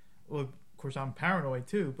imagine, well, of course, I'm paranoid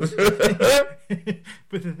too. But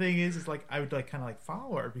the thing is like, I would like kind of like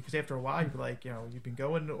follow her because after a while, you'd be like, you've been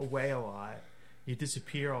going away a lot. You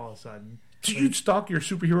disappear all of a sudden. So you'd stalk your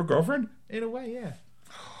superhero girlfriend? In a way, yeah.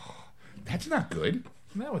 That's not good.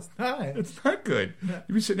 No, it's not. It's not good. No.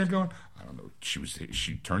 You'd be sitting there going, I don't know.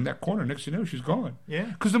 She turned that corner. Next thing you know, she's gone. Yeah.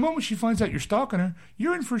 Because the moment she finds out you're stalking her,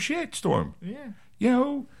 you're in for a shit storm. Yeah.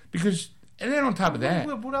 Because, and then on top of that,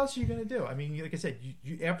 what else are you going to do? I mean, like I said,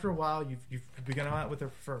 you after a while, you've been going out with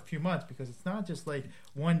her for a few months because it's not just like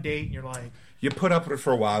one date and you're like, you put up with her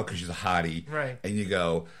for a while because she's a hottie, right? And you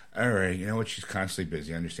go, all right, you know what? She's constantly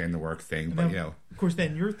busy. I understand the work thing, but of course,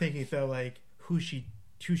 then you're thinking though, like, who's she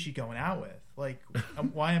going out with? Like,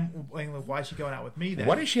 why is she going out with me then?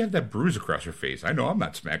 Why does she have that bruise across her face? I know I'm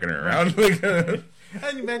not smacking her around. Like, and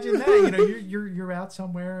imagine that, you're out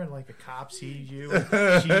somewhere and like a cop sees you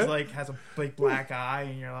and she's like has a big black eye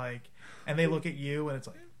and you're like, and they look at you and it's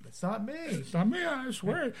like, it's not me. It's not me. I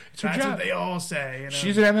swear. It's her That's job. what they all say.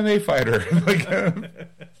 She's an MMA fighter.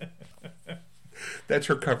 That's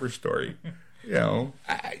her cover story.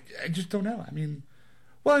 I just don't know. I mean,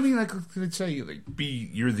 like, let's say,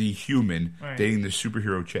 you're the human dating the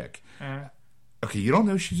superhero chick. Okay, you don't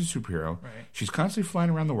know she's a superhero. Right. She's constantly flying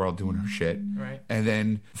around the world doing her shit. Right. And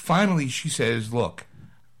then finally she says, look,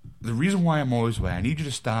 the reason why I'm always away, I need you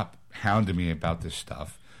to stop hounding me about this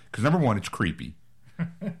stuff. Because number one, it's creepy.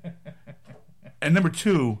 And number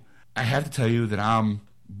two, I have to tell you that I'm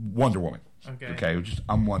Wonder Woman. Okay,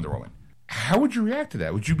 I'm Wonder Woman. How would you react to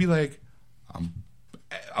that? Would you be like, I'm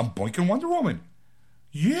boinking Wonder Woman?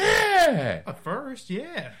 Yeah. At first,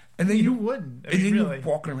 yeah. And then you wouldn't. And then you're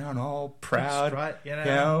walking around all proud. Strut, you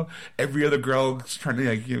know? Every other girl's trying to,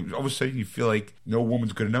 like, all of a sudden you feel like no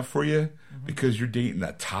woman's good enough for you because you're dating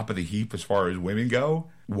the top of the heap as far as women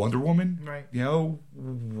go. Wonder Woman. Right. You know,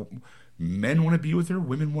 men want to be with her,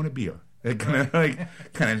 women want to be her. That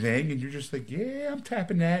kind of thing. And you're just like, yeah, I'm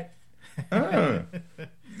tapping that. Well,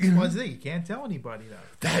 you can't tell anybody, though.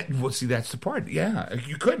 That's the part. Yeah,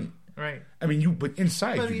 you couldn't. Right. I mean, but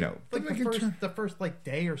inside, but, you know. Like the first like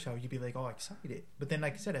day or so, you'd be like all excited. But then,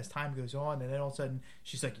 like I said, as time goes on, and then all of a sudden,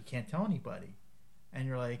 she's like, you can't tell anybody. And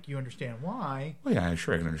you're like, you understand why. Well, yeah,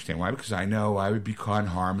 sure I can understand why. Because I know I would be caught in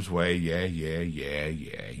harm's way. Yeah.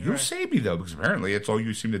 You'll save me, though, because apparently it's all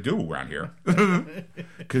you seem to do around here.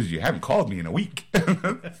 Because you haven't called me in a week.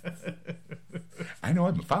 I know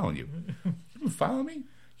I've been following you. You've been following me?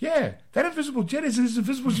 Yeah, that invisible jet isn't as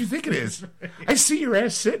invisible as you think it is. I see your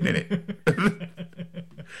ass sitting in it.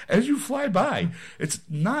 As you fly by, it's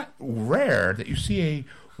not rare that you see a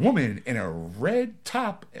woman in a red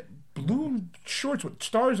top, blue shorts with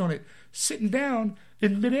stars on it, sitting down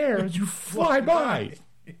in midair as you fly by.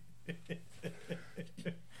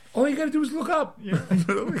 All you got to do is look up. Yeah.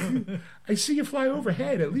 I see you fly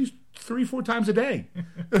overhead at least 3-4 times a day.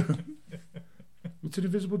 It's an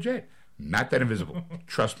invisible jet. Not that invisible.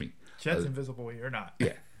 Trust me. Jet's invisible, you're not.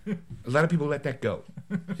 Yeah. A lot of people let that go.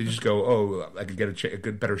 They just go, oh, I can get a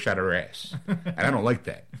good, better shot of her ass. And I don't like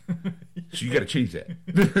that. So you got to change that.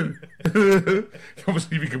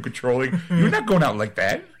 Almost you become controlling. You're not going out like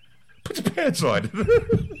that. Put your pants on.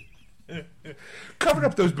 Cover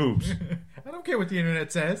up those boobs. I don't care what the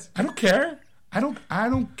internet says. I don't care. I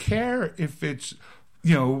don't care if it's,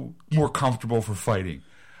 more comfortable for fighting.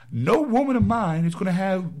 No woman of mine is going to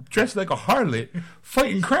have dressed like a harlot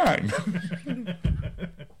fighting crime.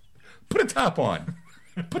 Put a top on.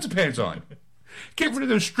 Put some pants on. Get rid of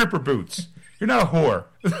those stripper boots. You're not a whore.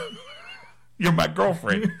 You're my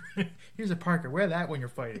girlfriend. Here's a Parker. Wear that when you're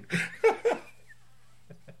fighting.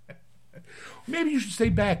 Maybe you should stay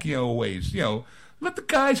back, a ways. Let the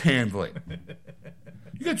guys handle it.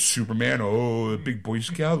 You got Superman. Oh, the big Boy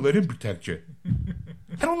Scout. Let him protect you.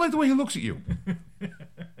 I don't like the way he looks at you.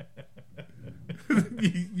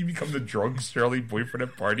 You become the drunk, surly boyfriend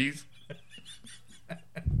at parties.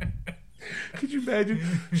 Could you imagine?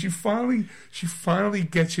 She finally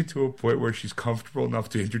gets you to a point where she's comfortable enough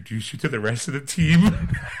to introduce you to the rest of the team.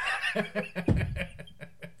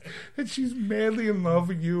 And she's madly in love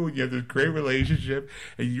with you, and you have this great relationship,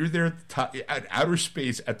 and you're there at the top, at outer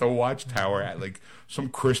space at the Watchtower at like some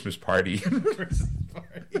Christmas party.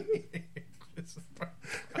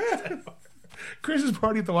 Christmas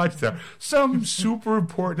party at the Watchtower. Some super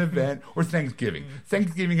important event, or Thanksgiving.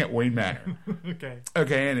 Thanksgiving at Wayne Manor.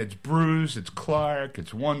 Okay, and it's Bruce, it's Clark,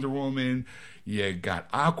 it's Wonder Woman. You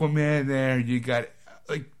got Aquaman there. You got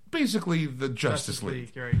basically the Justice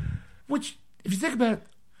League. Right. Which, if you think about it,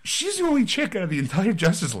 she's the only chick out of the entire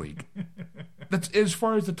Justice League. That's as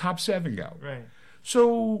far as the top 7 go. Right.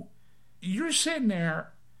 So you're sitting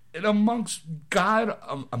there amongst God,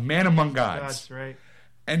 a man among gods. That's right.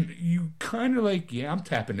 And you kind of I'm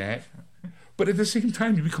tapping that. But at the same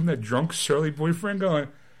time, you become that drunk, surly boyfriend going,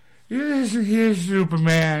 listen here,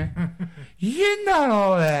 Superman. You're not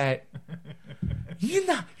all that. You're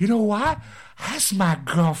not. You know what? That's my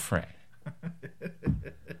girlfriend.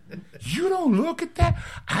 You don't look at that?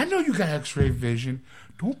 I know you got x-ray vision.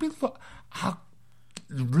 Don't be... I'll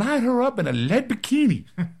line her up in a lead bikini.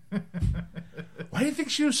 Why do you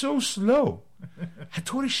think she was so slow? I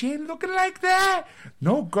told her she ain't looking like that.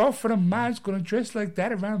 No girlfriend of mine's going to dress like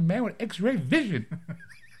that around a man with x-ray vision.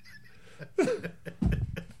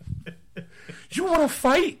 You want to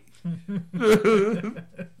fight?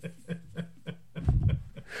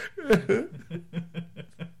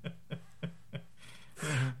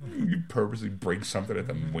 You purposely break something at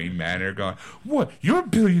the Wayne Manor going, what? You're a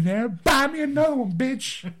billionaire? Buy me another one,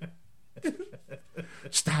 bitch.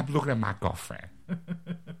 Stop looking at my girlfriend.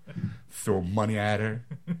 Throw money at her.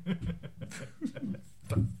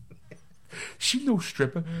 She no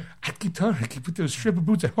stripper. I keep telling her I keep put those stripper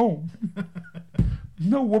boots at home.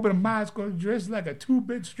 No woman of mine's going to dress like a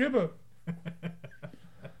 2-bit stripper.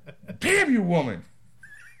 Damn you, woman.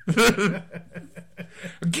 Get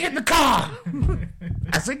in the car.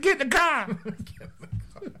 I said, get in the car.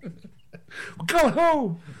 We're going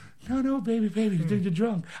home. No, baby, you're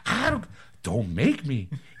drunk. Don't make me.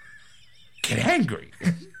 Get angry.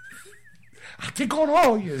 I'll take on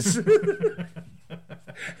all yous.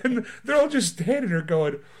 And they're all just standing there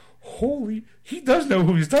going, he does know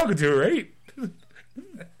who he's talking to, right?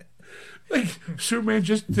 Like, Superman,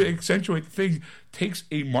 just to accentuate the thing, takes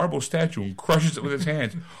a marble statue and crushes it with his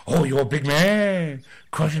hands. Oh, you're a big man,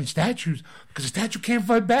 crushing statues, because the statue can't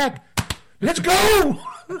fight back. Let's go! I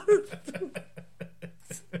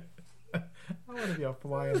want to be a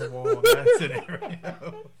fly on the wall in that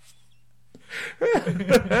scenario.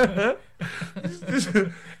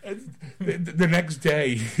 The next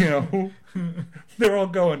day, they're all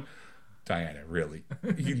going, Diana, really?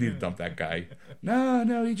 You need to dump that guy.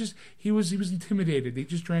 No, he was intimidated. He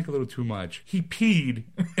just drank a little too much. He peed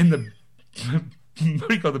in the what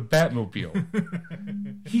do you call the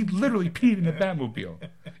Batmobile? He literally peed in the Batmobile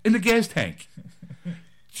in the gas tank.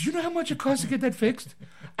 Do you know how much it costs to get that fixed?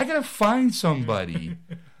 I gotta find somebody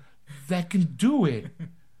that can do it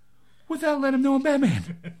without letting him know I'm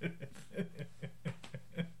Batman.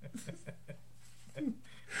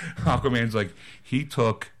 Aquaman's like, he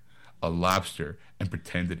took a lobster and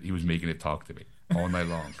pretended he was making it talk to me all night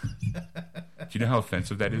long. Do you know how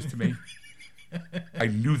offensive that is to me? I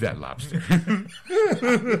knew that lobster.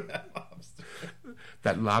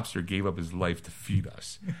 That lobster gave up his life to feed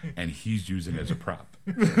us, and he's using it as a prop.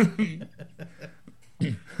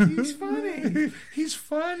 He's funny. He's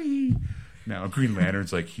funny. Now, Green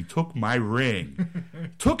Lantern's like, he took my ring,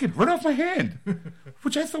 took it right off my hand,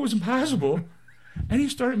 which I thought was impossible, and he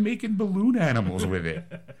started making balloon animals with it.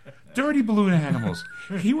 Dirty balloon animals.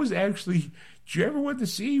 He was actually... Did you ever want to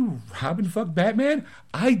see Robin fuck Batman?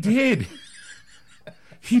 I did.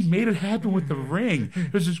 He made it happen with the ring.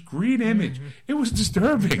 It was this green image. It was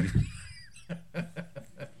disturbing.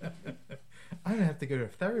 I'm gonna have to go to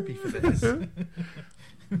therapy for this.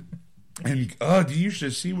 And you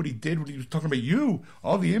should see what he did when he was talking about you.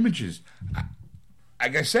 All the images. I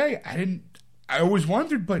gotta say, I always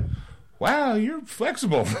wondered, but wow, you're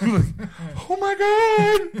flexible. Oh my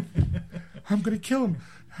God, I'm gonna kill him.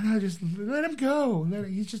 And I just let him go.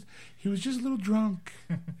 He was just a little drunk.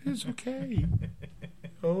 It's okay.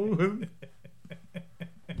 Oh,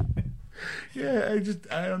 yeah.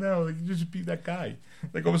 I don't know. Like, you just be that guy.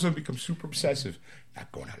 Like, all of a sudden, become super obsessive.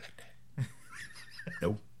 Not going out like that.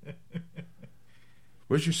 Nope.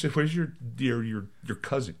 Where's your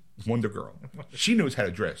cousin, Wonder Girl? She knows how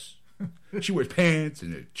to dress. She wears pants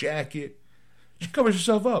and a jacket. She covers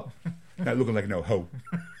herself up. Not looking like no hoe.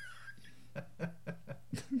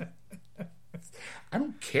 I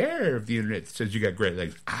don't care if the internet says you got great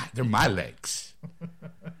legs. They're my legs.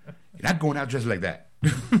 You're not going out dressed like that.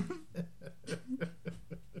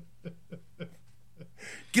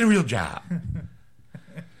 Get a real job.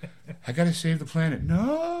 I gotta save the planet.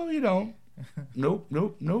 No, you don't. Nope.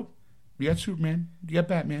 You got Superman. You got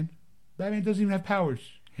Batman. Batman doesn't even have powers.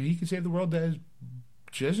 And he can save the world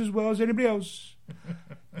just as well as anybody else.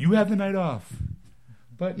 You have the night off.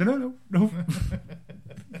 But no.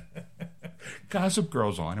 Gossip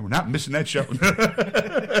Girl's on, and we're not missing that show. I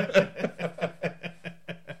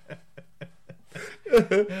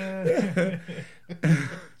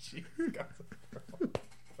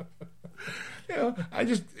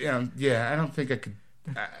don't think I could.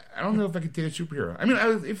 I don't know if I could date a superhero. I mean,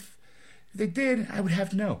 if they did, I would have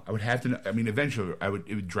to know. I mean, eventually,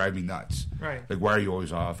 it would drive me nuts. Right. Like, why are you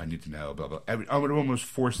always off? I need to know. Blah blah. I would almost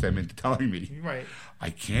force them into telling me. Right. I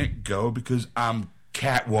can't go because I'm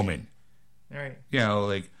Catwoman. Right.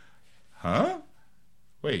 Like, huh?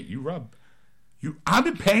 Wait, I've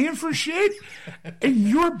been paying for shit, and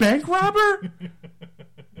you're a bank robber?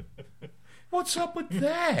 What's up with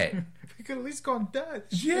that? You could at least gone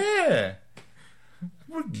Dutch. Yeah.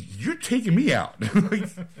 Well, you're taking me out. Like,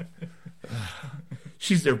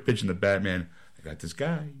 she's there pitching the Batman. I got this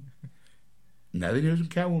guy. Now that he knows I'm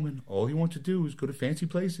Catwoman, all he wants to do is go to fancy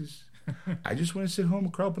places. I just want to sit home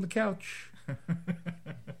and curl up on the couch.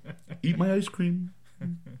 Eat my ice cream.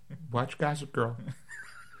 Watch Gossip Girl.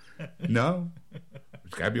 No.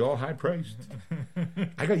 It's got to be all high priced.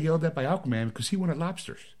 I got yelled at by Aquaman because he wanted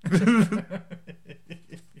lobsters.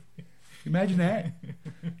 Imagine that.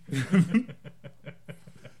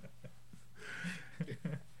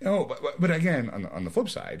 But again, on the flip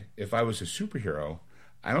side, if I was a superhero,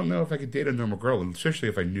 I don't know if I could date a normal girl, especially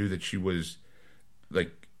if I knew that she was,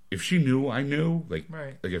 like, if she knew I knew, like,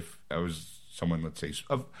 right. Like if I was someone, let's say,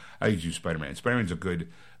 I use Spider-Man. Spider-Man's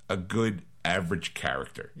a good average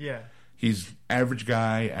character. Yeah. He's average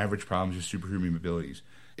guy, average problems, just superhuman abilities.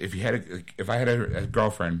 If I had a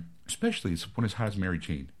girlfriend, especially one as hot as Mary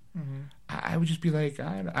Jane, mm-hmm. I would just be like,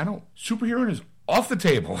 I don't. Superhero is off the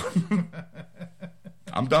table.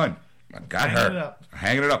 I'm done. I got her.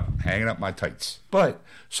 Hanging it up my tights. But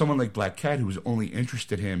someone like Black Cat, who was only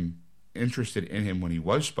interested in him when he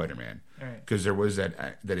was Spider-Man, because there was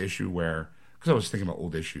that issue where, because I was thinking about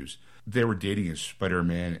old issues, they were dating as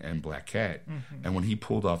Spider-Man and Black Cat. And when he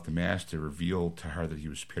pulled off the mask to reveal to her that he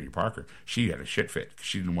was Peter Parker, she had a shit fit because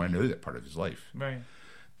she didn't want to know that part of his life. Right.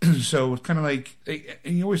 So it's kind of like,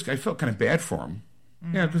 and I felt kind of bad for him.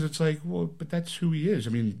 Yeah, because it's like, well, but that's who he is. I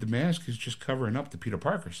mean, the mask is just covering up the Peter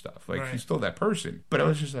Parker stuff. Like, he's still that person. But I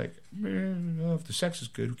was just like, man, well, if the sex is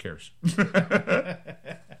good, who cares? That's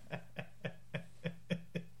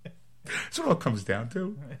what it all comes down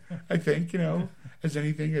to. I think, as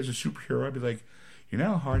anything, as a superhero, I'd be like, you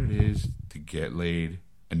know how hard it is to get laid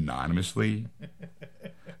anonymously?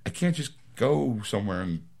 I can't just go somewhere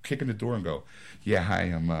and kick in the door and go, yeah, hi,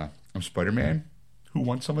 I'm Spider-Man. Who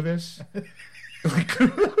wants some of this? Like,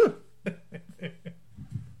 it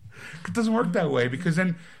doesn't work that way because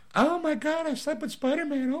then, oh my God, I slept with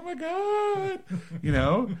Spider-Man. Oh my God. You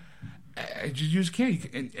just can't.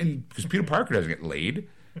 And because Peter Parker doesn't get laid,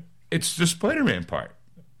 it's the Spider-Man part.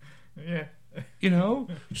 Yeah.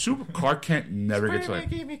 Super Clark Kent never gets laid.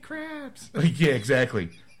 Spider-Man gave me crabs. Like, yeah, exactly.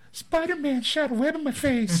 Spider-Man shot a web in my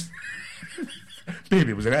face. Baby,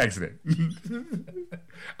 it was an accident.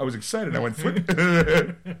 I was excited. I went flip.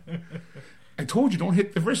 I told you, don't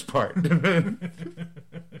hit the wrist part. But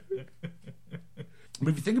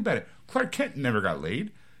if you think about it, Clark Kent never got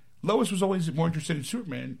laid. Lois was always more interested in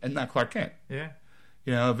Superman and not Clark Kent. Yeah.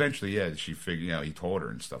 Eventually, she figured, he told her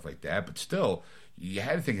and stuff like that. But still, you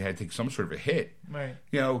had to think it had to take some sort of a hit. Right.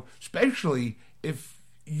 Especially if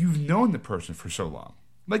you've known the person for so long.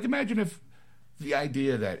 Like, imagine if the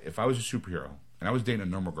idea that if I was a superhero and I was dating a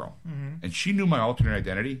normal girl and she knew my alternate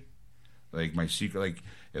identity, like my secret, like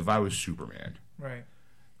if I was Superman. Right.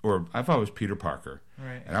 Or if I was Peter Parker.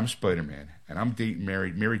 Right. And I'm Spider-Man and I'm dating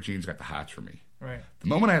Mary Jane's got the hots for me. Right. The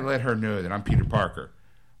moment I let her know that I'm Peter Parker,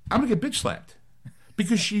 I'm going to get bitch slapped.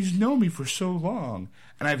 Because she's known me for so long,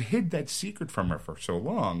 and I've hid that secret from her for so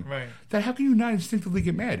long, that how can you not instinctively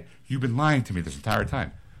get mad? You've been lying to me this entire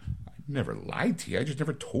time. I never lied to you. I just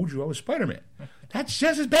never told you I was Spider-Man. That's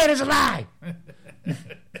just as bad as a lie.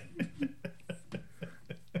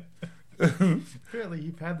 Apparently,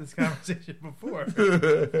 you've had this conversation before.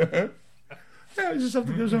 It's just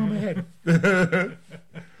something that goes on in my head.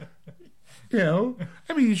 I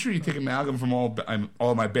mean, sure, you take amalgam from all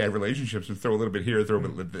my bad relationships and throw a little bit here, throw a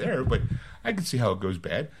little bit there, but I can see how it goes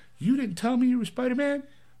bad. You didn't tell me you were Spider-Man?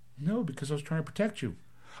 No, because I was trying to protect you.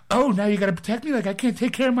 Oh, now you got to protect me like I can't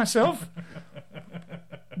take care of myself?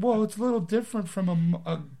 Well, it's a little different from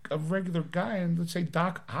a regular guy, and let's say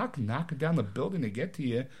Doc Ock knocking down the building to get to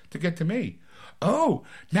you, to get to me. Oh,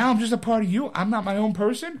 now I'm just a part of you? I'm not my own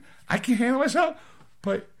person? I can't handle myself?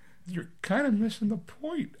 But you're kind of missing the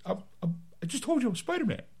point. I just told you I'm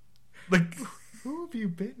Spider-Man. Like, who have you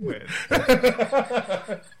been with?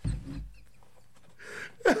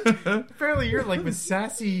 Apparently, you're like with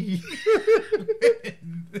sassy.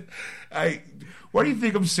 Why do you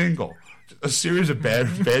think I'm single? A series of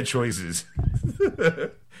bad choices.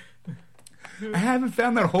 I haven't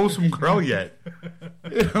found that wholesome girl yet.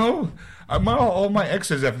 All my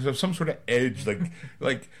exes have some sort of edge.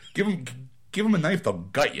 Like give them a knife, they'll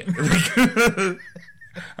gut you.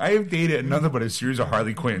 I have dated nothing but a series of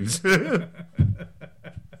Harley Quinns.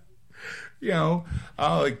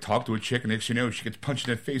 I'll talk to a chick and next you know she gets punched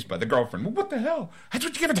in the face by the girlfriend. Well, what the hell? That's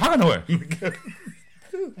what you get for talking to her.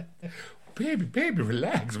 baby,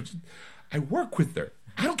 relax. I work with her.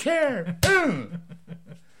 I don't care.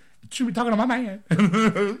 Should be talking to my man.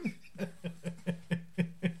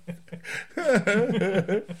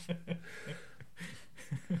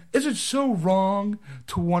 Is it so wrong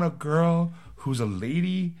to want a girl who's a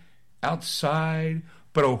lady outside,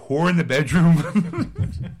 but a whore in the bedroom?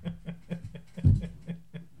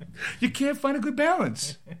 You can't find a good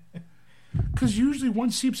balance. Because usually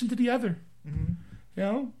one seeps into the other.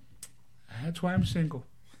 Mm-hmm. That's why I'm single.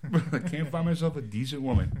 I can't find myself a decent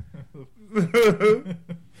woman.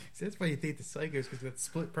 See, that's why you date the psychos, because that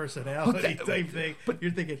split personality type thing. But you're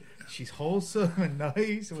thinking, she's wholesome and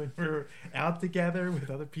nice when we're out together with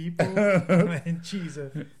other people, and she's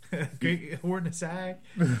a great whore in a sack.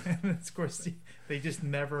 And of course, they just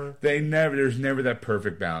never. There's never that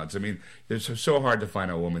perfect balance. I mean, it's so hard to find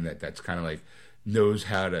a woman that's kind of like knows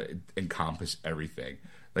how to encompass everything.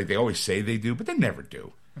 Like they always say they do, but they never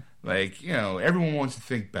do. Like, everyone wants to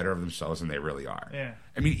think better of themselves than they really are. Yeah.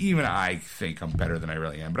 I mean, even I think I'm better than I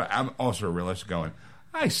really am, but I'm also a realist going,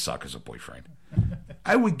 I suck as a boyfriend.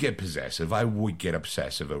 I would get possessive. I would get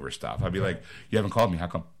obsessive over stuff. I'd be like, you haven't called me. How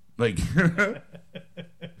come? Like, why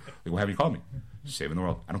haven't you called me? Saving the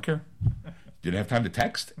world. I don't care. Didn't have time to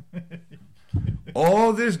text.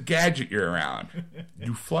 All this gadget you're around.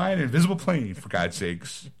 You fly an invisible plane, for God's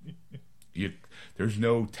sakes. There's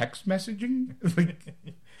no text messaging? Like,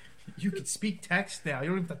 You can speak text now. You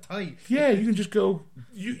don't even have to type. Yeah, you can just go.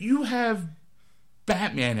 You have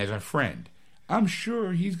Batman as a friend. I'm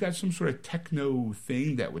sure he's got some sort of techno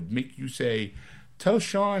thing that would make you say, "Tell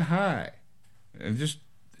Sean hi," and just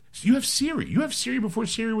you have Siri. You have Siri before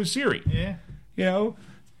Siri was Siri. Yeah. You know,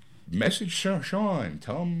 message Sean.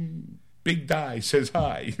 Tell him Big Die says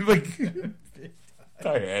hi. Like,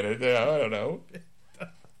 I had it. I don't know.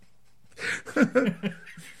 What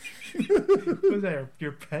was that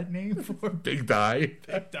your pet name for? Big Die.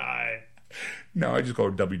 Big Die. No, I just call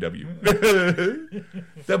her WW.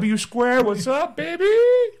 W square, what's up, baby?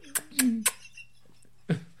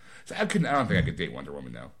 So I don't think I could date Wonder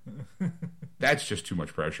Woman now. That's just too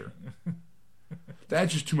much pressure.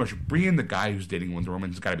 That's just too much. Bringing the guy who's dating Wonder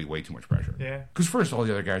Woman has got to be way too much pressure. Yeah. Because first, all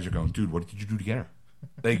the other guys are going, dude, what did you do to get her?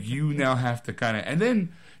 Like, you now have to kind of, and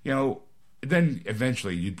then, you know, then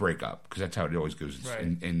eventually you'd break up, because that's how it always goes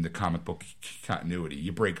in the comic book continuity.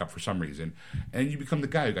 You break up for some reason, and you become the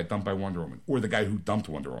guy who got dumped by Wonder Woman, or the guy who dumped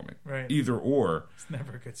Wonder Woman. Right. Either or. It's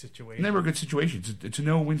never a good situation. Never a good situation. It's a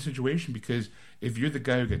no-win situation, because if you're the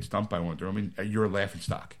guy who gets dumped by Wonder Woman, you're a laughing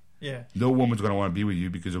stock. Yeah. No woman's going to want to be with you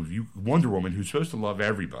because of you. Wonder Woman, who's supposed to love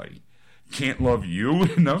everybody, can't love you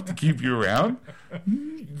enough to keep you around.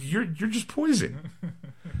 You're just poison.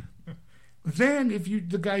 Then, if you're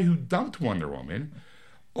the guy who dumped Wonder Woman,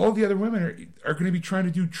 all the other women are going to be trying to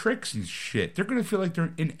do tricks and shit. They're going to feel like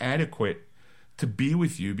they're inadequate to be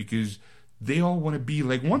with you because they all want to be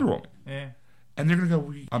like Wonder Woman. Yeah. And they're going to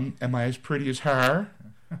go, am I as pretty as her?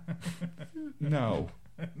 No.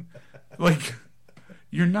 Like,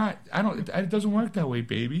 you're not. It doesn't work that way,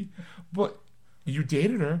 baby. But you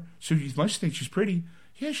dated her, so you must think she's pretty.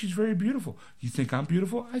 Yeah, she's very beautiful. You think I'm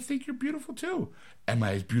beautiful? I think you're beautiful too. Am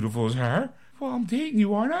I as beautiful as her? Well, I'm dating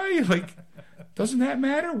you, aren't I? Like, doesn't that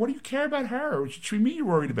matter? What do you care about her? What do you mean you're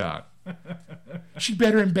worried about? She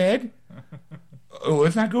better in bed? Oh,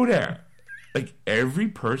 let's not go there. Like, every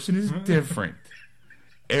person is different.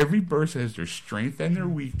 Every person has their strength and their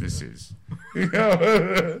weaknesses. You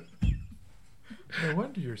know? No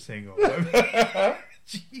wonder you're single.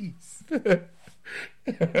 Jeez.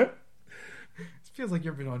 Feels like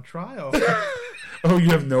you've been on trial. Oh, you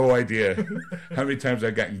have no idea how many times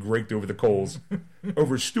I've gotten raked over the coals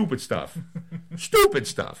over stupid stuff. Stupid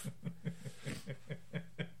stuff.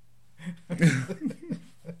 I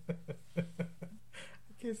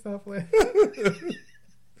can't stop laughing.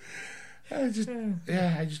 I just, you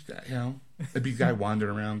know, there'd be a guy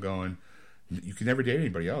wandering around going, you can never date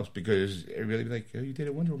anybody else because everybody would be like, oh, you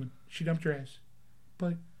dated Wonder Woman. She dumped your ass.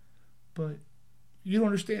 But, you don't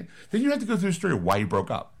understand. Then you have to go through the story of why you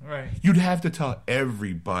broke up. Right. You'd have to tell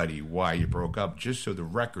everybody why you broke up just so the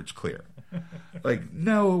record's clear. Like,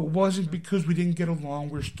 no, it wasn't because we didn't get along.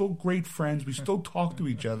 We're still great friends. We still talk to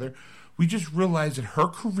each other. We just realized that her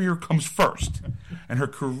career comes first. And her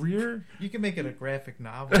career... You can make it a graphic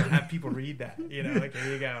novel and have people read that. You know, like,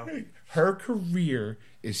 there you go. Her career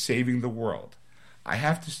is saving the world. I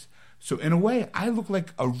have to... So, in a way, I look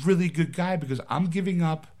like a really good guy because I'm giving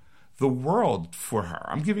up the world for her.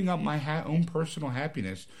 I'm giving up my own personal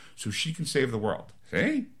happiness so she can save the world.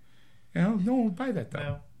 See? You know, no one would buy that,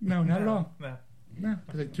 though. No, not at all. No. I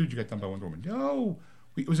was like, dude, you got dumped by Wonder Woman. No.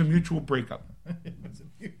 It was a mutual breakup. It was a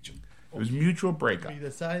mutual... It was mutual breakup. We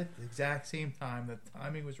decided at the exact same time that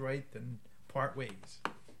timing was right, then part ways.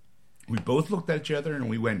 We both looked at each other and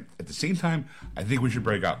we went, at the same time, I think we should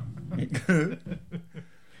break up.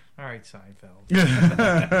 All right, Seinfeld.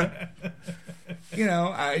 You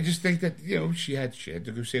know, I just think that, you know, she had to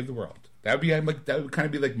go save the world. That would kind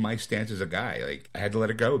of be like my stance as a guy. Like, I had to let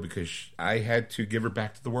her go because I had to give her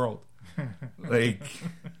back to the world. Like,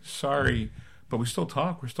 sorry, but we still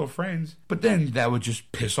talk. We're still friends. But then that would just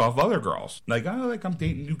piss off other girls. Like, oh, like I'm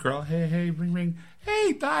dating a new girl. Hey, ring, ring.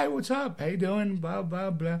 Hey, Di, what's up? How you doing? Blah,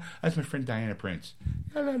 blah, blah. That's my friend Diana Prince.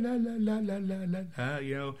 La, la, la, la, la, la, la, la.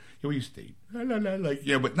 You know, we used to date. La, la, la, like,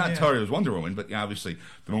 you know, but not tell her it was Wonder Woman. But obviously,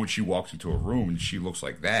 the moment she walks into a room and she looks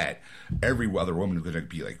like that, every other woman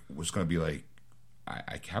was going to be like,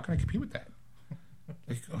 how can I compete with that?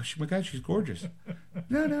 Like, oh my God, she's gorgeous.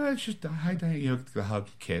 No, it's just hi, Diana, you know, the hug,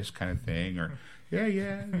 kiss kind of thing, or yeah, you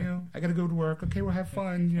know, I gotta go to work. Okay, we'll have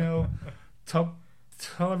fun. You know, tell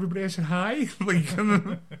everybody I said hi. Like,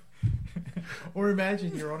 or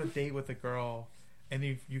imagine you're on a date with a girl, and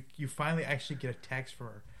you finally actually get a text for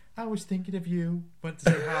her. I was thinking of you, went to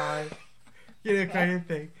say hi, you know, kind of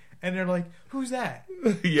thing, and they're like, "Who's that?"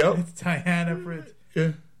 Yep, it's Diana Prince.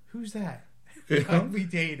 Yeah, who's that? Yeah. We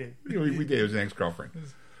dated. We dated. It was an ex-girlfriend.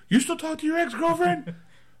 You still talk to your ex-girlfriend?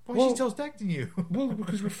 Why Well- she still texting you? Well,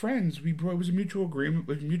 because we're friends. It was a mutual agreement.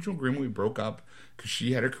 We broke up because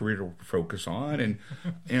she had a career to focus on, and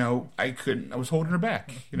I couldn't. I was holding her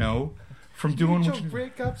back. From doing Mutual what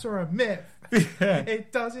breakups are a myth. Yeah.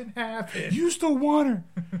 It doesn't happen. You still want her.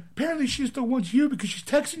 Apparently, she still wants you because she's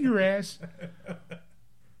texting your ass.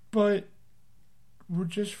 But we're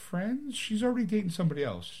just friends. She's already dating somebody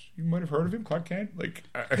else. You might have heard of him, Clark Kent. Like,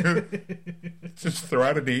 just throw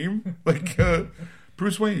out a name. Like,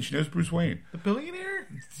 Bruce Wayne. She knows Bruce Wayne. The billionaire?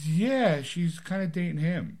 Yeah, she's kind of dating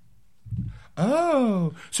him.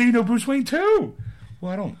 Oh, so you know Bruce Wayne too?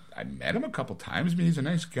 Well, I met him a couple times. I mean, he's a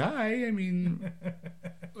nice guy. I mean,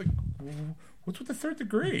 like, what's with the third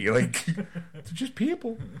degree? Like, they're just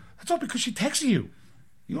people. That's all because she texted you.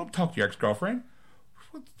 You don't talk to your ex-girlfriend.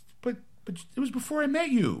 But it was before I met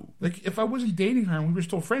you. Like, if I wasn't dating her and we were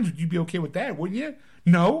still friends, would you be okay with that, wouldn't you?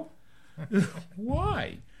 No.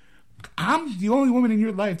 Why? I'm the only woman in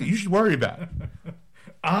your life that you should worry about.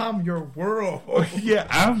 I'm your world. Yeah,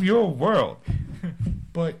 I'm your world.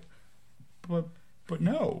 But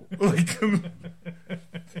no. Like,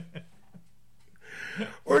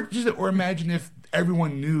 or imagine if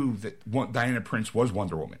everyone knew that Diana Prince was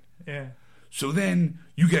Wonder Woman. Yeah. So then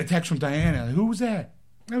you get a text from Diana. Who was that?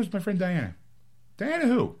 That was my friend Diana. Diana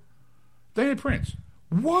who? Diana Prince.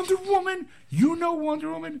 Wonder Woman? You know Wonder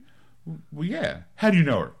Woman? Well, yeah. How do you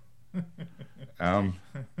know her?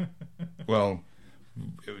 Well,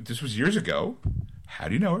 this was years ago. How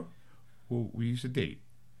do you know her? Well, we used to date.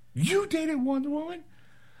 You dated Wonder Woman?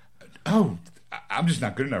 Oh, I'm just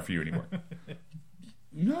not good enough for you anymore.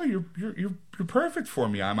 No, you're perfect for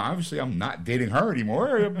me. I'm not dating her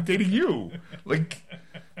anymore. I'm dating you. Like,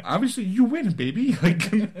 obviously you win, baby.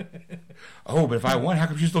 Like, oh, but if I won, how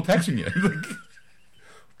come she's still texting you? Like,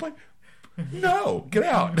 but no, get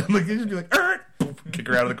out. Like, you just be like, kick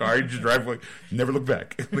her out of the car. You just drive like, never look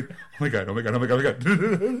back. Like, oh my god, oh my god, oh my god, oh my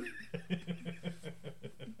god.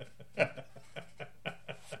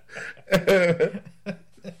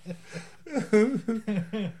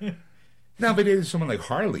 Now, if it is someone like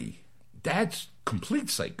Harley, that's complete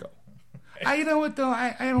psycho. You know what though?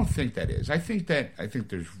 I don't think that is. I think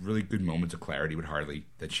there's really good moments of clarity with Harley,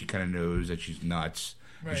 that she kind of knows that she's nuts,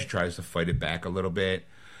 and she tries to fight it back a little bit,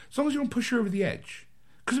 as long as you don't push her over the edge.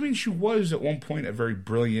 Because I mean, she was at one point a very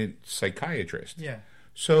brilliant psychiatrist. Yeah.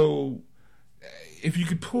 So if you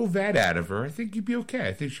could pull that out of her, I think you'd be okay.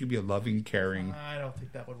 I think she'd be a loving, caring. I don't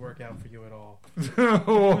think that would work out for you at all.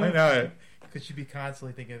 Oh, why not? Because you'd be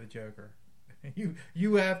constantly thinking of the Joker.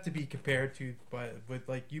 You have to be compared to, but with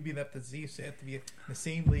like you being up to Z, so you have to be in the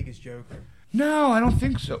same league as Joker. No, I don't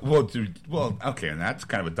think so. Well, dude, okay, and that's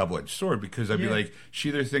kind of a double-edged sword, because I'd be like, she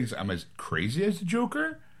either thinks I'm as crazy as the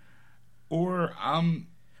Joker, or I'm.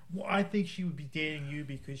 Well, I think she would be dating you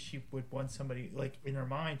because she would want somebody, like in her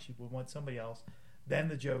mind, she would want somebody else than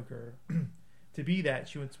the Joker. To be that,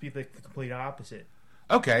 she wants to be like the complete opposite.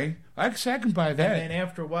 Okay, I can buy that. And then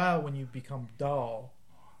after a while, when you become dull,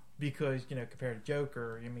 because compared to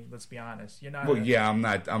Joker, I mean, let's be honest, you're not. Well, yeah, I'm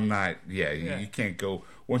not. Yeah, you can't go.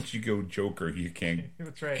 Once you go Joker, you can't.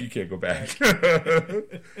 That's right. You can't go back.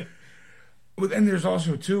 Well, and there's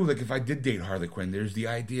also too, like, if I did date Harley Quinn, there's the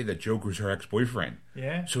idea that Joker's her ex-boyfriend.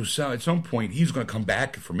 Yeah. So at some point, he's going to come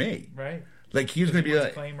back for me. Right. Like, he's going to be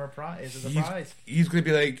like, claim her prize as a prize. He's going to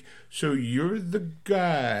be like, so you're the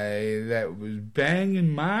guy that was banging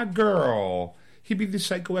my girl. He'd be the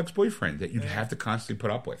psycho ex-boyfriend that you'd have to constantly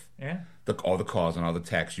put up with. Yeah. Like, all the calls and all the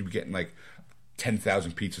texts. You'd be getting like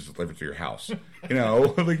 10,000 pizzas delivered to your house.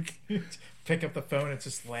 Like, pick up the phone and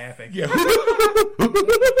just laughing. Yeah.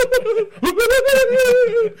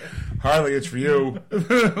 Harley, it's for you.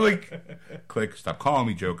 Like, click, stop calling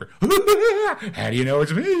me, Joker. How do you know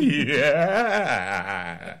it's me?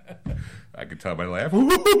 Yeah. I can tell by laugh.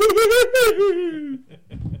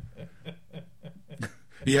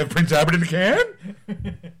 You have Prince Albert in the can?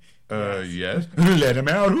 Yes. Let him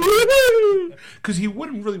out. Because he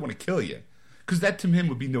wouldn't really want to kill you. Because that to him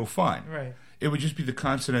would be no fun. Right. It would just be the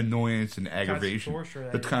constant annoyance and aggravation.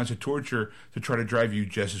 The constant torture to try to drive you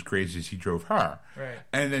just as crazy as he drove her. Right.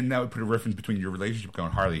 And then that would put a reference between your relationship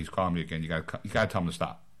going, Harley, he's calling me again. You gotta tell him to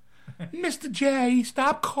stop. Mr. J,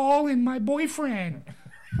 stop calling my boyfriend.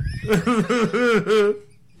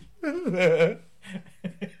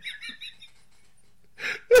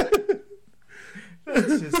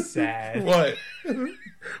 That's just sad. What?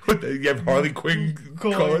 You have Harley Quinn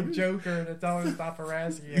calling Joker to tell him to stop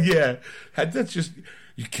harassing you. Yeah, that's just,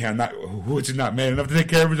 you cannot. Who's not man enough to take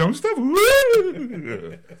care of his own stuff?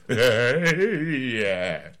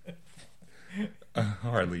 Yeah.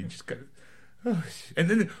 Harley just got. And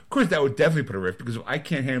then, of course, that would definitely put a rift, because if I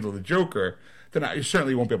can't handle the Joker, then I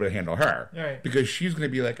certainly won't be able to handle her. Right. Because she's going to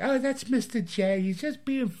be like, oh, that's Mr. J. He's just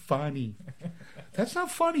being funny. That's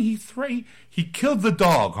not funny. He killed the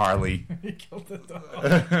dog, Harley. He killed the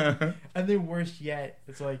dog. And then worse yet,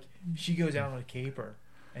 it's like she goes out on a caper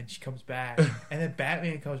and she comes back, and then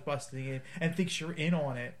Batman comes busting in and thinks you're in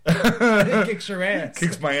on it, and then kicks your ass.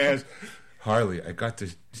 Kicks my ass. Harley, I got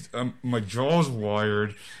this. My jaw's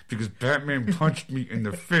wired because Batman punched me in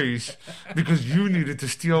the face because you needed to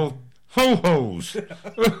steal ho-hos.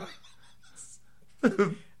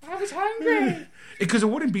 I was hungry. Because it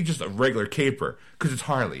wouldn't be just a regular caper, because it's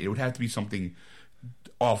Harley. It would have to be something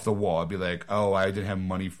off the wall. I'd be like, oh, I didn't have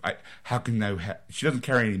money. How can I? She doesn't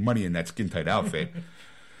carry any money in that skin-tight outfit.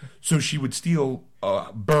 So she would steal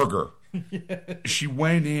a burger. Yeah. She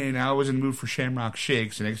went in. I was in the mood for Shamrock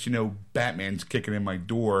Shakes, and next you know, Batman's kicking in my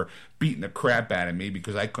door, beating the crap out of me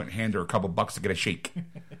because I couldn't hand her a couple bucks to get a shake.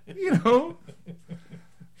 You know?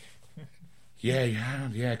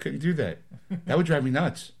 Yeah, I couldn't do that. That would drive me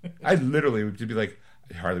nuts. I literally would be like,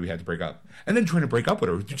 Harley, we had to break up, and then trying to break up with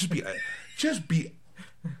her would just be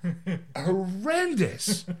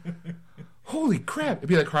horrendous. Holy crap! It'd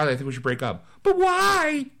be like, Harley, I think we should break up, but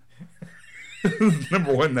why?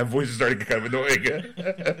 Number one, that voice is starting to kind of annoying.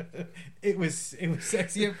 It was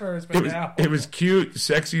sexy at first, but now it was cute,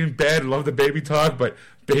 sexy in bed. Love the baby talk, but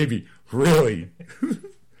baby, really.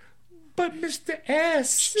 But Mr.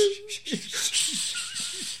 S.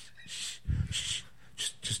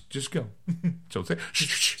 Just go. So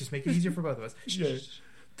just make it easier for both of us. Yeah.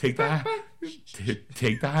 Take the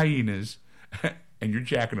hyenas and your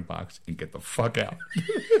Jack in the Box and get the fuck out.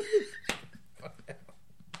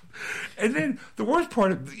 And then the worst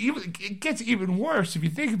part, it gets even worse if you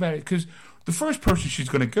think about it, because the first person she's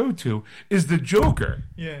going to go to is the Joker.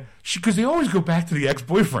 Yeah. Because they always go back to the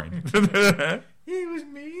ex-boyfriend. He was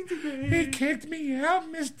mean to me. He kicked me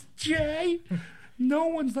out, Mr. J. No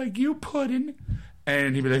one's like you, Puddin'.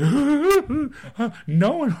 And he'd be like,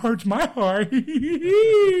 no one hurts my heart.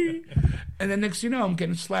 And then next thing you know, I'm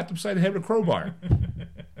getting slapped upside the head with a crowbar.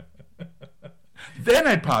 Then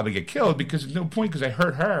I'd probably get killed because there's no point because I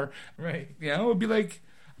hurt her. Right. You know, it would be like,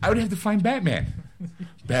 I would have to find Batman.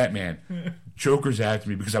 Batman. Joker's after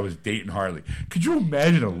me because I was dating Harley. Could you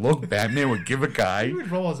imagine a look Batman would give a guy? He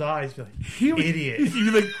would roll his eyes, be like, idiot. He'd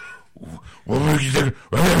be like, what were you thinking?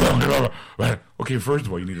 Okay, first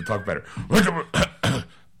of all, you need to talk better.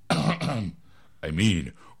 I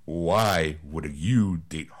mean, why would you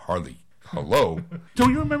date Harley? Hello?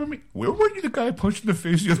 Don't you remember me? Where were you the guy I punched in the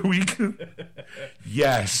face the other week?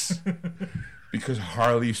 Yes. Because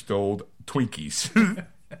Harley stole Twinkies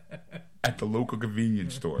at the local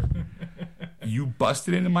convenience store. You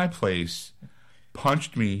busted into my place,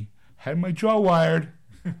 punched me, had my jaw wired.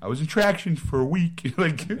 I was in traction for a week.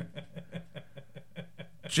 Like,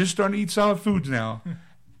 just starting to eat solid foods now.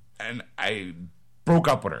 And I broke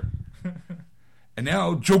up with her. And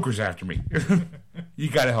now Joker's after me. You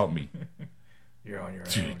got to help me. You're on your own.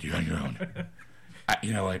 Dude, you're on your own.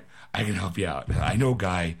 You know what? I can help you out. I know a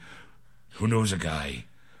guy who knows a guy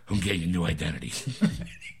who can get you a new identity.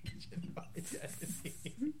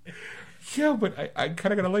 Yeah, but I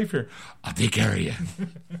kind of got a life here. I'll take care of you.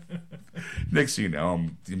 Next thing you know,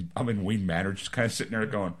 I'm in Wayne Manor, just kind of sitting there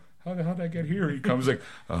going, how the hell did I get here? He comes like,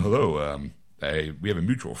 hello, we have a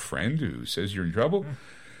mutual friend who says you're in trouble.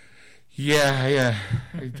 Yeah,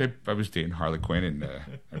 I was dating Harley Quinn, and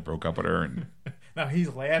I broke up with her. And now he's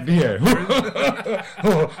laughing. Yeah.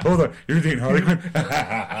 Hold on. You're dating Harley Quinn?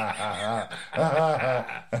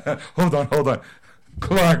 Hold on.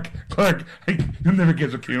 Clark, you'll never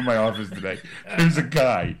guess what came in my office today. There's a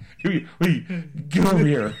guy. Wait, get over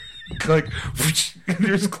here. Like,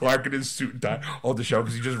 there's Clark in his suit and tie all the show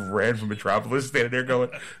because he just ran from Metropolis, standing there going,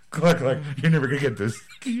 Clark, you're never gonna get this.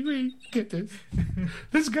 Get this.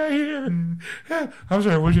 This guy here. I'm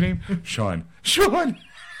sorry, what's your name? Sean.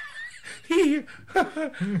 He.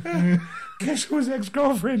 Guess who his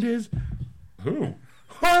ex-girlfriend is? Who?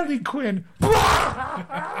 Harley Quinn.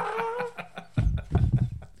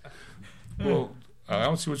 Well, I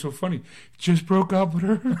don't see what's so funny. Just broke up with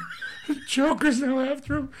her. Joker's now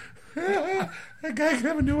after him. That guy can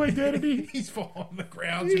have a new identity. He's falling on the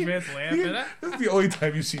ground. Superman's laughing. That's the only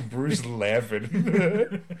time you see Bruce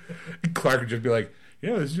laughing. Clark would just be like,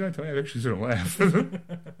 yeah, this is not time I actually shouldn't laugh.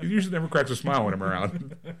 He usually never cracks a smile when I'm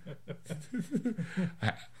around.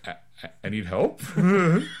 I need help?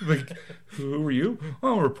 Like, who are you?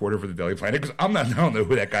 Oh, I'm a reporter for the Daily Planet, because I don't know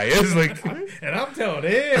who that guy is. Like, and I'm telling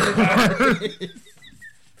everybody.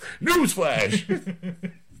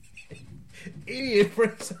 Newsflash! Idiot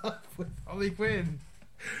breaks up with Harley Quinn.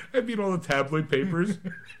 I mean, all the tabloid papers.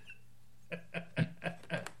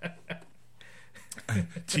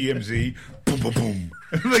 TMZ. Boom, boom, boom.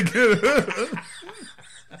 Like,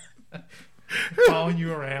 following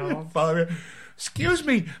you around. Follow me. Excuse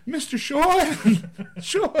me, Mr. Sean.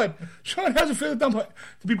 Sean, how's it feel to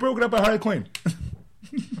be broken up by Harley Quinn?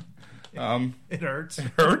 It hurts.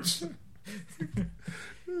 It hurts.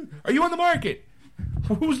 Are you on the market?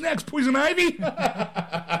 Who's next? Poison Ivy?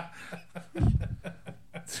 I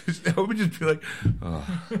would just be like,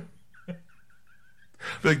 oh.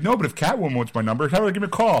 Be like, no, but if Catwoman wants my number, how would I give me a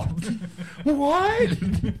call? What?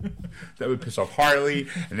 That would piss off Harley,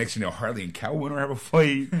 and next thing you know, Harley and Catwoman would have a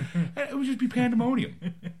fight. It would just be pandemonium.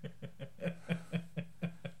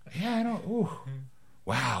 Yeah, I don't. Ooh.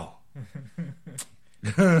 Wow.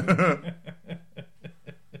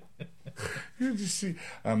 You just see,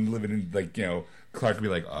 I'm living in, like, you know, Clark would be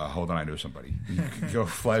like, hold on, I know somebody. He go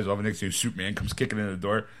flies off, and next thing you, Superman comes kicking in the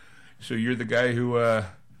door. So you're the guy who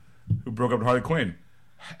broke up with Harley Quinn.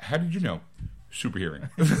 How did you know? Super hearing.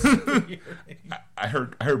 I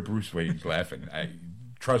heard Bruce Wayne laughing.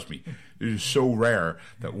 Trust me, it is so rare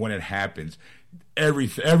that when it happens,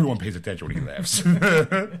 everyone pays attention when he laughs.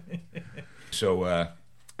 So, all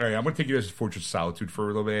right, I'm going to take you to Fortress of Solitude for a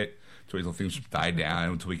little bit. Until things die down,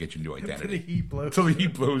 until we get your new identity. Until the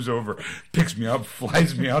heat blows over, picks me up,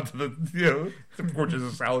 flies me out to the Fortress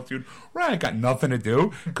of Solitude. Right, I got nothing to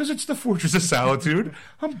do because it's the Fortress of Solitude.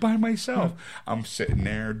 I'm by myself. I'm sitting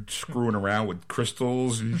there screwing around with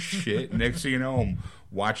crystals and shit. Next thing you know, I'm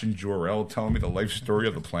watching Jor-El telling me the life story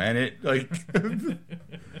of the planet. Like,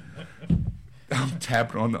 I'm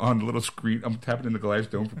tapping on the little screen. I'm tapping in the glass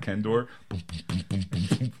dome for Kendor. Boom, boom, boom, boom,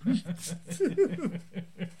 boom, boom.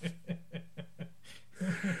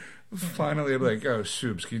 Finally, I'm like, oh,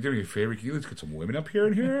 Soups, can you do me a favor? Can you let's get some women up here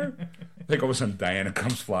in here? Like, all of a sudden, Diana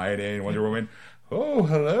comes flying in, Wonder Woman. Oh,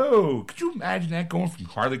 hello. Could you imagine that going from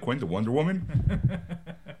Harley Quinn to Wonder Woman?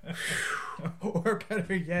 Or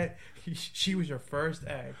better yet, she was your first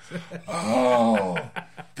ex. Oh,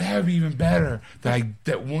 that would be even better.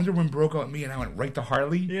 That Wonder Woman broke up with me and I went right to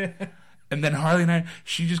Harley. Yeah. And then Harley and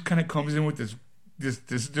she just kind of comes in with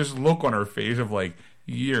this look on her face of like,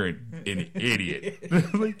 you're an idiot.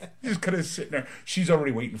 Like, just kind of sitting there. She's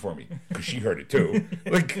already waiting for me because she heard it too.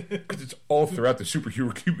 Like, because it's all throughout the super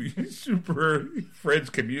friends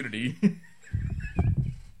community.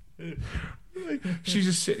 Like,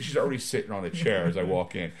 she's already sitting on the chair as I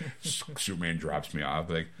walk in. Superman drops me off.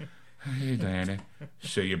 Like, hey, Diana.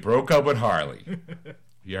 So you broke up with Harley.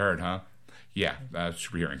 You heard, huh? Yeah,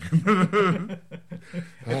 super hearing.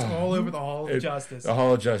 It's all over the Hall of Justice. The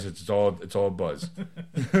Hall of Justice. It's all buzz.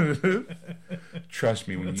 Trust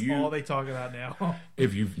me, That's all they talk about now.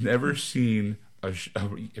 If you've never seen have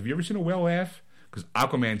you ever seen a whale laugh? Because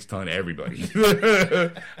Aquaman's telling everybody,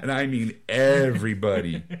 and I mean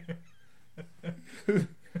everybody.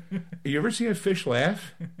 You ever seen a fish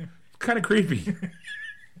laugh? It's kind of creepy.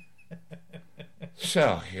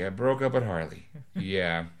 So yeah, broke up with Harley.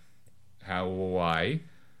 Yeah. Why?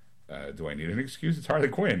 Do I need an excuse? It's Harley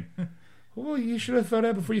Quinn. Well, you should have thought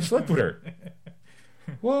that before you slept with her.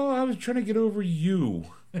 Well, I was trying to get over you.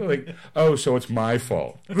 Like, oh, so it's my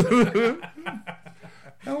fault. No,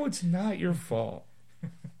 it's not your fault.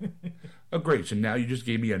 Oh, great. So now you just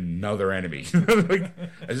gave me another enemy. Like,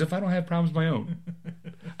 as if I don't have problems of my own.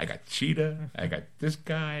 I got Cheetah. I got this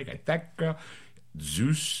guy. I got that girl.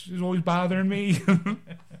 Zeus is always bothering me.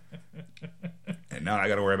 And now I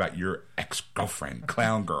got to worry about your ex-girlfriend,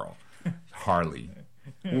 clown girl, Harley,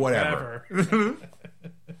 whatever.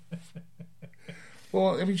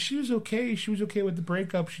 Well, I mean, she was okay. She was okay with the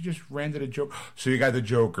breakup. She just ran to the Joker. So you got the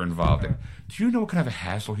Joker involved in. Do you know what kind of a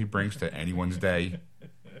hassle he brings to anyone's day?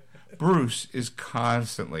 Bruce is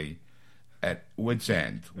constantly at wit's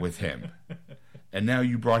end with him. And now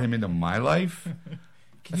you brought him into my life?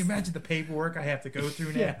 Can you imagine the paperwork I have to go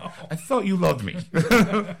through now? I thought you loved me.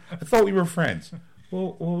 I thought we were friends.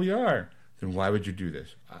 Well, we are. Then why would you do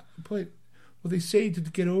this? They say to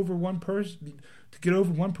get over one person,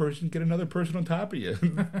 get another person on top of you.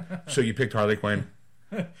 So you picked Harley Quinn.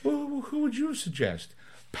 Well, who would you suggest?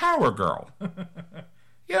 Power Girl.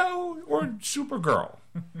 Or Supergirl.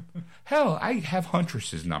 Hell, I have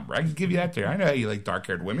Huntress's number. I can give you that there. I know how you like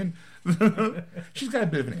dark-haired women. She's got a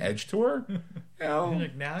bit of an edge to her.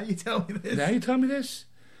 Like, now you tell me this?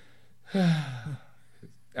 Am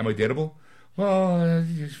I dateable? Well,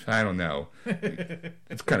 I don't know.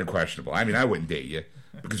 It's kind of questionable. I mean, I wouldn't date you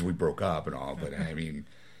because we broke up and all. But I mean,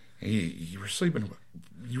 you were sleeping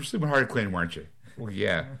with Harley Quinn, weren't you? Well,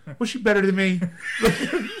 yeah. Was she better than me?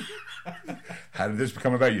 How did this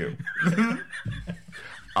become about you?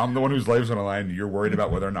 I'm the one whose life's on the line, and you're worried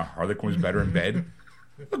about whether or not Harley Quinn's better in bed?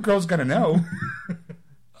 The girl's got to know.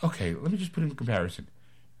 Okay, let me just put it in comparison.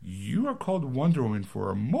 you are called Wonder Woman for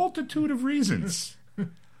a multitude of reasons.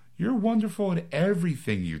 You're wonderful at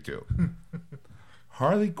everything you do.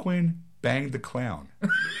 Harley Quinn banged the clown.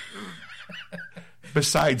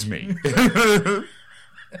 Besides me.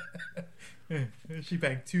 She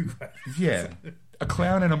banged 2 clowns. Yeah. A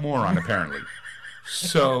clown and a moron, apparently.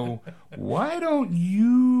 So why don't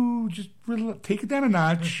you just take it down a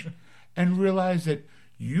notch and realize that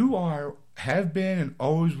you have been and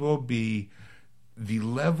always will be the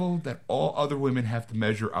level that all other women have to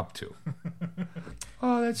measure up to.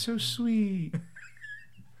 Oh, that's so sweet.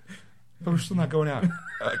 But we're still not going out.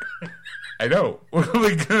 I know.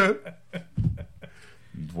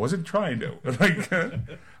 Wasn't trying to.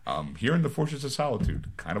 Here in the Fortress of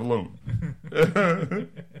Solitude, kind of alone.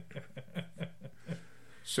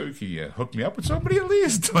 So can you hook me up with somebody at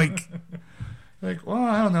least? Well, I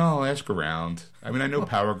don't know. I'll ask around. I mean, I know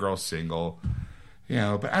Power Girl's single.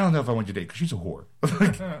 But I don't know if I want you to date because she's a whore.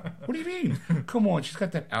 What do you mean? Come on, she's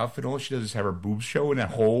got that outfit. All she does is have her boobs show in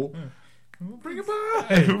that hole. Bring her by.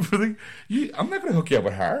 I'm not going to hook you up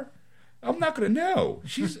with her. I'm not going to know.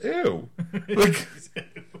 She's ew.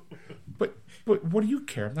 But what do you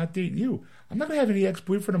care? I'm not dating you. I'm not going to have any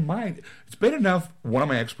ex-boyfriend of mine. It's bad enough one of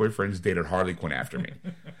my ex-boyfriends dated Harley Quinn after me.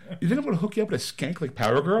 You think I'm going to hook you up with a skank like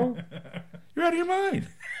Power Girl? You're out of your mind.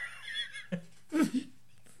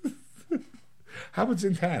 How about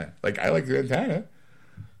Zatanna? I like Zatanna.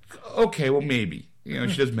 Okay, well, maybe.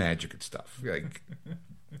 She does magic and stuff.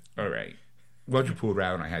 All right. Roger Poole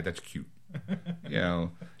Round I had, that's cute.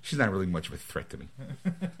 She's not really much of a threat to me.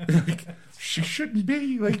 She shouldn't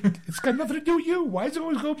be. It's got nothing to do with you. Why does it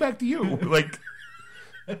always go back to you?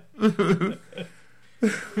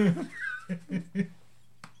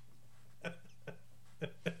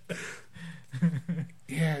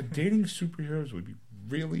 Yeah, dating superheroes would be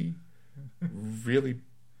really, really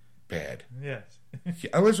bad. Yes.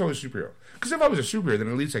 Unless I was a superhero. Because if I was a superhero, then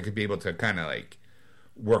at least I could be able to kind of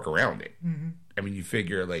work around it. Mm-hmm. I mean, you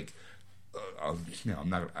figure I'm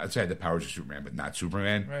not outside the powers of Superman, but not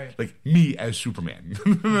Superman. Right. Me as Superman,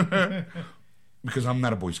 because I'm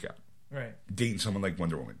not a Boy Scout. Right. Dating someone like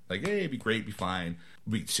Wonder Woman, hey, it'd be great, be fine,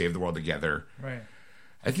 we'd save the world together. Right.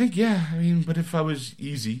 I think, yeah. I mean, but if I was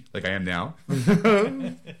easy, like I am now,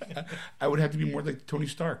 I would have to be more like Tony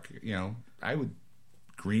Stark. I would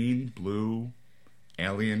green, blue,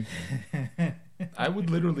 alien. I would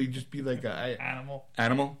literally just be like animal.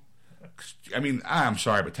 I mean, I'm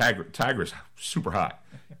sorry, but Tiger's super hot,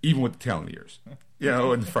 even with the tail and the ears,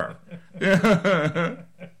 and the fur.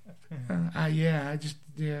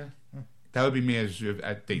 That would be me as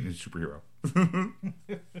at dating a superhero.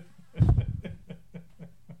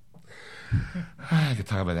 I could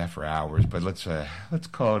talk about that for hours, but let's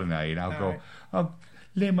call it a night. I'll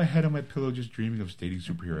lay my head on my pillow just dreaming of dating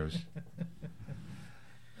superheroes.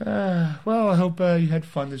 Well, I hope you had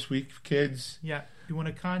fun this week, kids. Yeah. If you want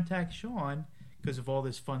to contact Sean because of all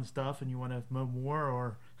this fun stuff and you want to know more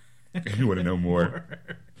or... You want to know more?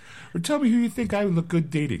 Or tell me who you think I would look good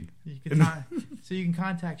dating. So you can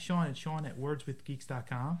contact Sean at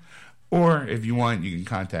Sean@wordswithgeeks.com. Or if you want, you can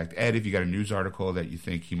contact Ed if you got a news article that you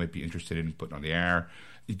think he might be interested in putting on the air.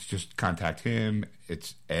 You just contact him.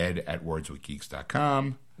 It's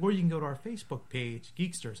ed@wordswithgeeks.com. Or you can go to our Facebook page,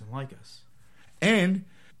 Geeksters, and like us. And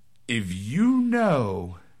if you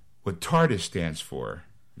know what TARDIS stands for,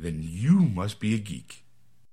 then you must be a geek.